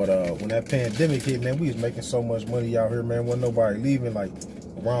 But when that pandemic hit, man, we was making so much money out here, man. Wasn't nobody leaving. Like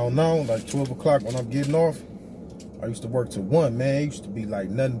around now, like 12 o'clock when I'm getting off, I used to work till 1, man. It used to be like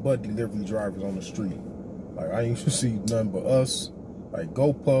nothing but delivery drivers on the street. Like I used to see nothing but us, like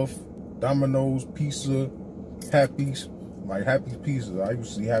GoPuff, Domino's, Pizza, Happy's. Like Happy's Pizza, I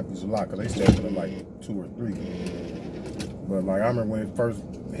used to see Happy's a lot because they sell for like 2 or 3. But like I remember when it first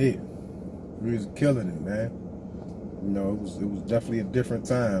hit, we was killing it, man. You know, it was definitely a different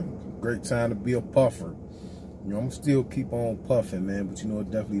time. Great time to be a puffer. You know, I'm still keep on puffing, man, but you know, it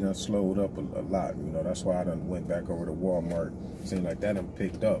definitely done slowed up a lot. You know, that's why I done went back over to Walmart. Seemed like that done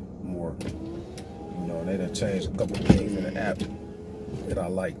picked up more. You know, they done changed a couple things in the app that I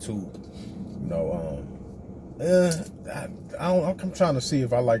like too. You know, I'm trying to see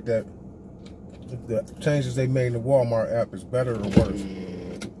if I like that. If the changes they made in the Walmart app is better or worse.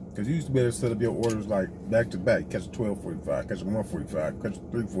 Because you used to be able to set up your orders like back to back, catch a 12:45, catch a 1:45, catch a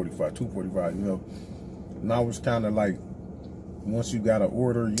 3:45, 2:45, you know. Now it's kind of like once you got an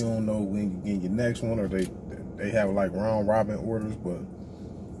order, you don't know when you get your next one, or they have like round robin orders. But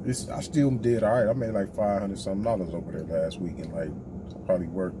I still did all right. I made like $500 something over there last week, and like probably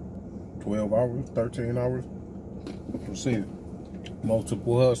worked 12 hours, 13 hours. We'll see.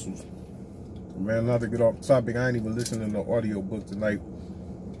 Multiple hustles. Man, not to get off topic, I ain't even listening to no audio book tonight.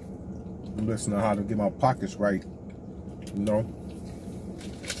 I'm listening to how to get my pockets right. You know,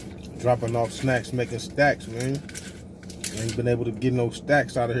 dropping off snacks, making stacks, man. I ain't been able to get no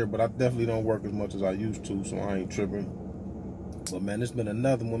stacks out of here, but I definitely don't work as much as I used to, so I ain't tripping. But man, it's been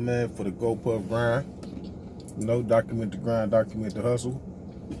another one, man, for the GoPuff grind. You know, document the grind, document the hustle.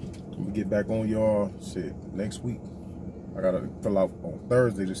 I'm gonna get back on y'all shit next week. I gotta fill out on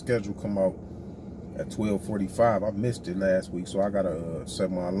Thursday. The schedule come out at 12:45. I missed it last week, so I gotta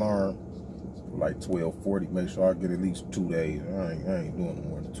set my alarm for like 12:40. Make sure I get at least 2 days. I ain't doing no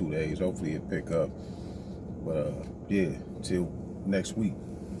more than 2 days. Hopefully it pick up. But yeah, till next week.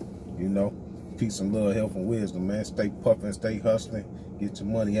 You know, peace and love, health and wisdom, man. Stay puffing, stay hustling. Get your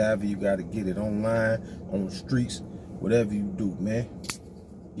money however you gotta get it, online, on the streets, whatever you do, man.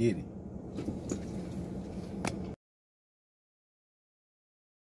 Get it.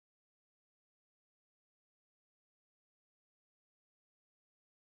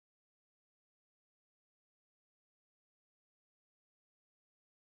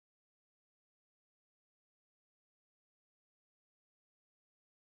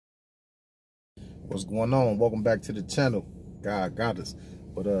 What's going on? Welcome back to the channel. God got us.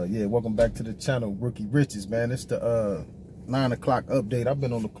 But yeah, welcome back to the channel, Rookie Riches, man. It's the 9 o'clock update. I've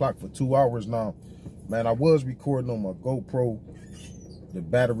been on the clock for 2 hours now. Man, I was recording on my GoPro. The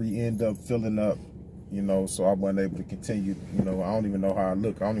battery ended up filling up, you know, so I wasn't able to continue. You know, I don't even know how I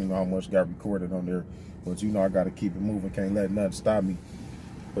look. I don't even know how much got recorded on there. But you know, I gotta keep it moving. Can't let nothing stop me.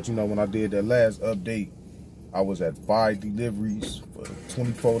 But you know, when I did that last update, I was at 5 deliveries for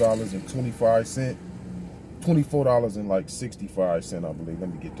 $24.25. $24.65, I believe. Let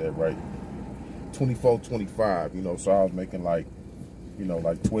me get that right. $24.25, you know, so I was making like, you know,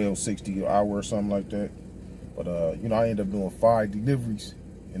 like $12.60 an hour or something like that. But you know, I ended up doing 5 deliveries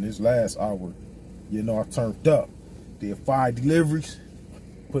in this last hour. You know, I turned up. Did 5 deliveries,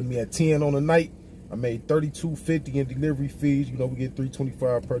 put me at 10 on the night. I made $32.50 in delivery fees. You know, we get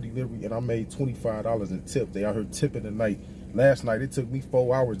 $3.25 per delivery, and I made $25 in tips. They out here tipping tonight. Last night, it took me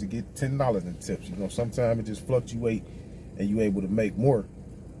 4 hours to get $10 in tips. You know, sometimes it just fluctuate, and you able to make more.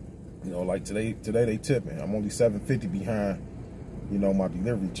 You know, like today they tipping. I'm only $7.50 behind, you know, my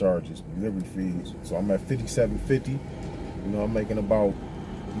delivery charges, delivery fees. So I'm at $57.50. You know, I'm making about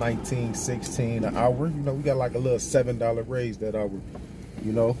 $19.16 an hour. You know, we got like a little $7 raise that hour.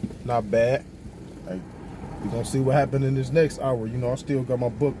 You know, not bad. Like, we're gonna see what happened in this next hour. You know, I still got my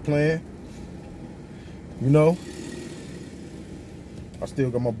book playing. You know, I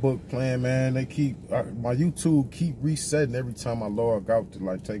still got my book playing, man. They my YouTube keep resetting every time I log out to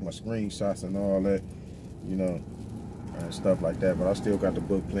like take my screenshots and all that, you know, and stuff like that. But I still got the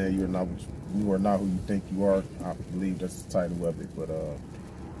book playing. You are not who you think you are. I believe that's the title of it. But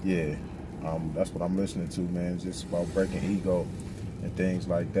yeah, that's what I'm listening to, man. It's just about breaking ego and things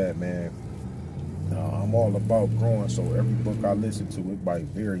like that, man. I'm all about growing, so every book I listen to, it might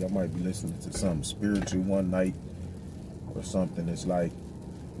vary. I might be listening to something spiritual one night or something. It's like,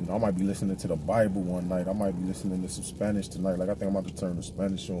 you know, I might be listening to the Bible one night. I might be listening to some Spanish tonight. Like, I think I'm about to turn the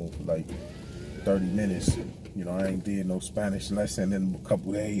Spanish on for like 30 minutes. You know, I ain't did no Spanish lesson in a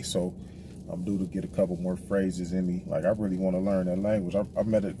couple days, so I'm due to get a couple more phrases in me. Like, I really want to learn that language. I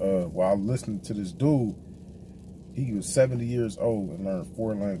met it while listening to this dude. He was 70 years old and learned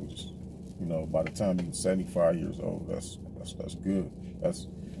 4 languages. You know, by the time he was 75 years old, that's good. That's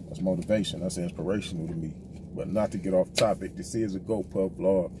motivation. That's inspirational to me. But not to get off topic, this is a GoPuff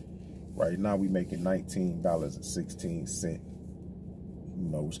vlog. Right now we making $19.16. You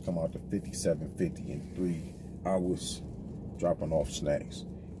know, which come out to $57.50 in 3 hours dropping off snacks.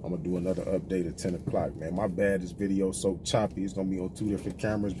 I'm gonna do another update at 10 o'clock, man. My bad, this video's so choppy. It's gonna be on 2 different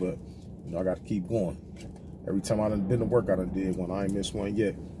cameras, but you know, I gotta keep going. Every time I done been to work, I done did one. I ain't missed one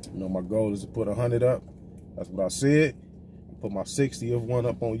yet. You know, my goal is to put 100 up. That's what I said. I put my 60th one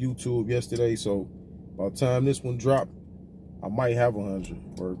up on YouTube yesterday, so by the time this one drop, I might have 100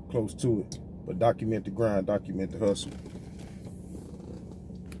 or close to it. But document the grind, document the hustle.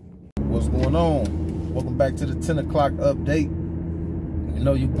 What's going on? Welcome back to the 10 o'clock update. You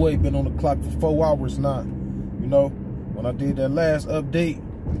know, your boy been on the clock for 4 hours now. You know, when I did that last update,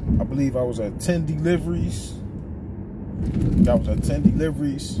 I believe I was at 10 deliveries. I was at 10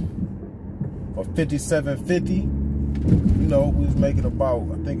 deliveries for $57.50. you know, we was making about,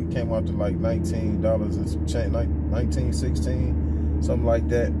 I think it came out to like $19 and some change, like 19, 16, something like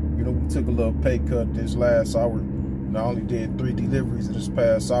that. You know, we took a little pay cut this last hour. And I only did 3 deliveries in this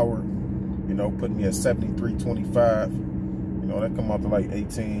past hour. You know, putting me at $73.25. You know, that come out to like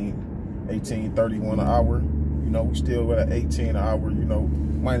 $18.31 an hour. You know, we still at 18 an hour, you know,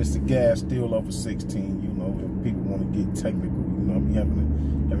 minus the gas, still over 16, you know, if people want to get technical, you know, I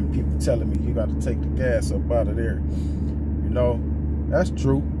mean, having people telling me you got to take the gas up out of there. You know, that's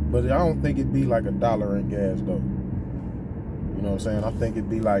true, but I don't think it'd be like $1 in gas though. You know what I'm saying? I think it'd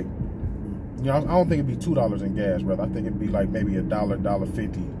be like, you know, I don't think it'd be $2 in gas, brother. I think it'd be like maybe $1,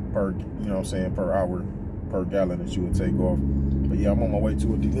 $1.50 per, you know what I'm saying, per hour, per gallon that you would take off. But yeah, I'm on my way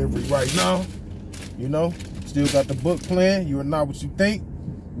to a delivery right now. You know, still got the book plan. You are not what you think.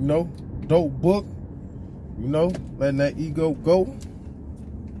 You know, dope book. You know, letting that ego go.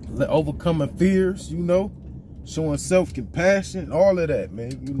 Overcoming fears, you know. Showing self-compassion, all of that,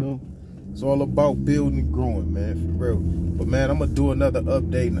 man. You know, it's all about building and growing, man, for real. But man, I'm gonna do another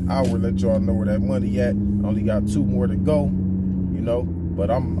update in an hour, let y'all know where that money at. I only got 2 more to go, you know.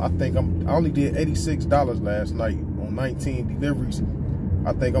 But I only did $86 last night on 19 deliveries.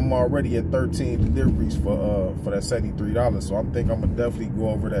 I think I'm already at 13 deliveries for that $73. So I think I'm gonna definitely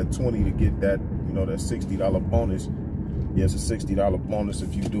go over that 20 to get that, you know, that $60 bonus. Yeah, it's a $60 bonus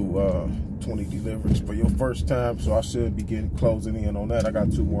if you do 20 deliveries for your first time. So I should be closing in on that. I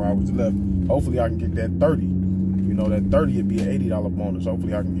got 2 more hours left. Hopefully I can get that 30. You know, that 30 would be an $80 bonus.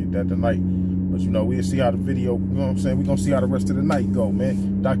 Hopefully I can get that tonight. But you know, we'll see how the video, you know what I'm saying? We're gonna see how the rest of the night go,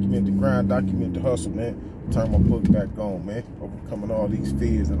 man. Document the grind, document the hustle, man. Turn my book back on, man. Overcoming all these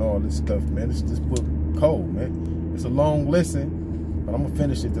fears and all this stuff, man. This book cold, man. It's a long listen, but I'm gonna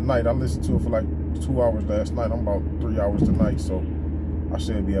finish it tonight. I listened to it for like 2 hours last night. I'm about 3 hours tonight, so I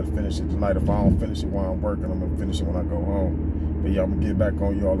should be able to finish it tonight. If I don't finish it while I'm working, I'm gonna finish it when I go home. But yeah, I'm gonna get back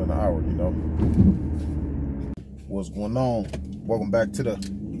on y'all in an hour, you know. What's going on? Welcome back to the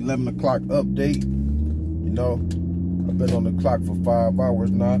 11 o'clock update. You know, I've been on the clock for 5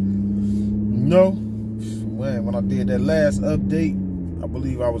 hours now. You know, man, when I did that last update, I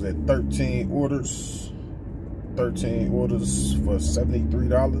believe I was at 13 orders. 13 orders for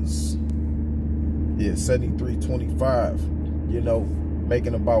 $73. Yeah, $73.25. You know,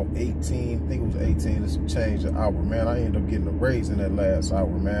 making about 18, I think it was 18 and some change an hour. Man, I ended up getting a raise in that last hour,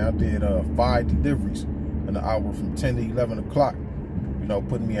 man. I did 5 deliveries in the hour from 10 to 11 o'clock. You know,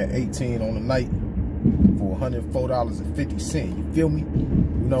 putting me at 18 on the night for $104.50. You feel me?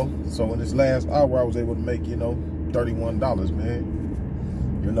 You know, so in this last hour, I was able to make, you know, $31, man.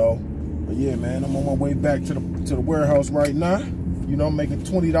 You know, but yeah, man, I'm on my way back to the warehouse right now. You know, I'm making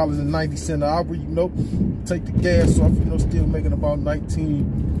 $20.90 an hour. You know, take the gas off. You know, still making about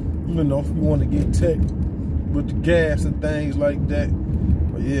 19. You know, if you want to get tech with the gas and things like that.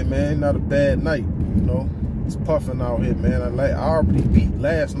 But yeah, man, not a bad night. You know, it's puffing out here, man. I already beat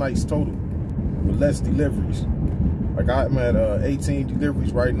last night's total with less deliveries. Like I'm at 18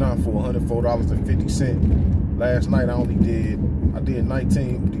 deliveries right now for $104.50. Last night I did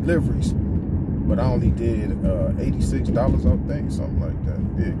 19 deliveries, but I only did $86, I think, something like that.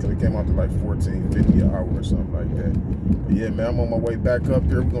 Yeah, because it came out to like $14.50 an hour or something like that. But yeah, man, I'm on my way back up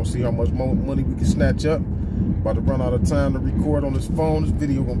here. We're gonna see how much more money we can snatch up. About to run out of time to record on this phone. This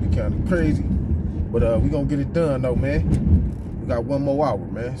video gonna be kind of crazy, but we gonna get it done though, man. We got 1 more hour,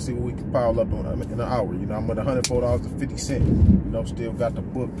 man. See what we can pile up on in an hour. You know, I'm at $104.50. You know, still got the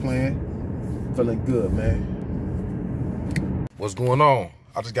book plan. Feeling good, man. What's going on?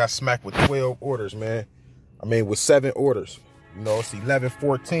 I just got smacked with 12 orders, man. I mean, with 7 orders. You know, it's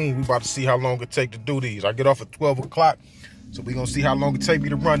 11:14. We about to see how long it take to do these. I get off at 12 o'clock, so we gonna see how long it take me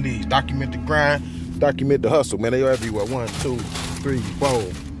to run these. Document the grind, document the hustle, man. They are everywhere. 1, 2, 3, 4.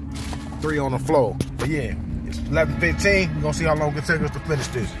 3 on the floor. But yeah, it's 11:15. We're gonna see how long it takes us to finish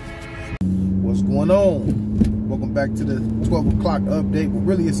this. What's going on? Welcome back to the 12 o'clock update. But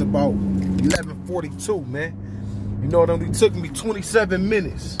really, it's about 11:42, man. You know, it only took me 27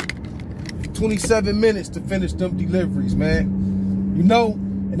 minutes. 27 minutes to finish them deliveries, man. You know,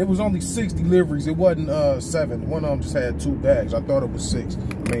 and it was only 6 deliveries. It wasn't 7. One of them just had 2 bags. I thought it was 6. I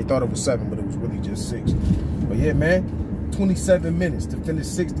mean, I thought it was 7, but it was really just 6. But yeah, man, 27 minutes to finish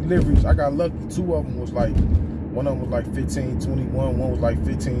 6 deliveries. I got lucky. 2 of them was like, one of them was like 15:21, one was like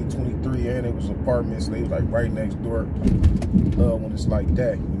 15:23, and it was apartments. They was like right next door. Love when it's like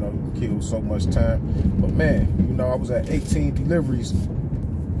that, you know, you kill so much time. But man, you know, I was at 18 deliveries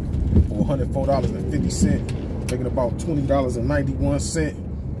for $104.50, making about $20.91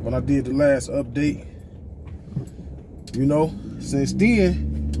 when I did the last update. You know, since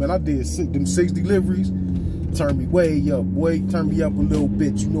then, man, I did them 6 deliveries. turn me way up, boy. Turn me up a little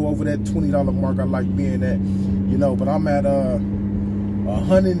bit. You know, over that $20 mark I like being at. You know, but I'm at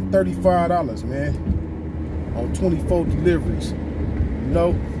 $135, man, on 24 deliveries. You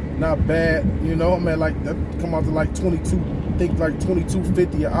know, not bad. You know, I'm at like, that come out to like 22, I think like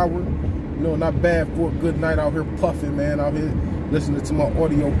 $22.50 an hour. You know, not bad for a good night out here puffing, man. Out here listening to my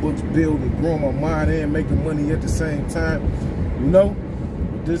audio books, building, growing my mind and making money at the same time. You know,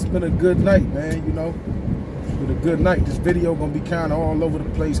 but this been a good night, man. You know, been a good night. This video gonna be kind of all over the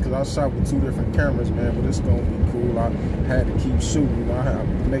place because I shot with 2 different cameras, man. But it's gonna be cool. I had to keep shooting. You know,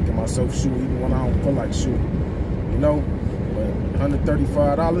 I'm making myself shoot even when I don't feel like shooting. You know, but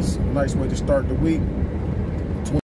 $135, nice way to start the week.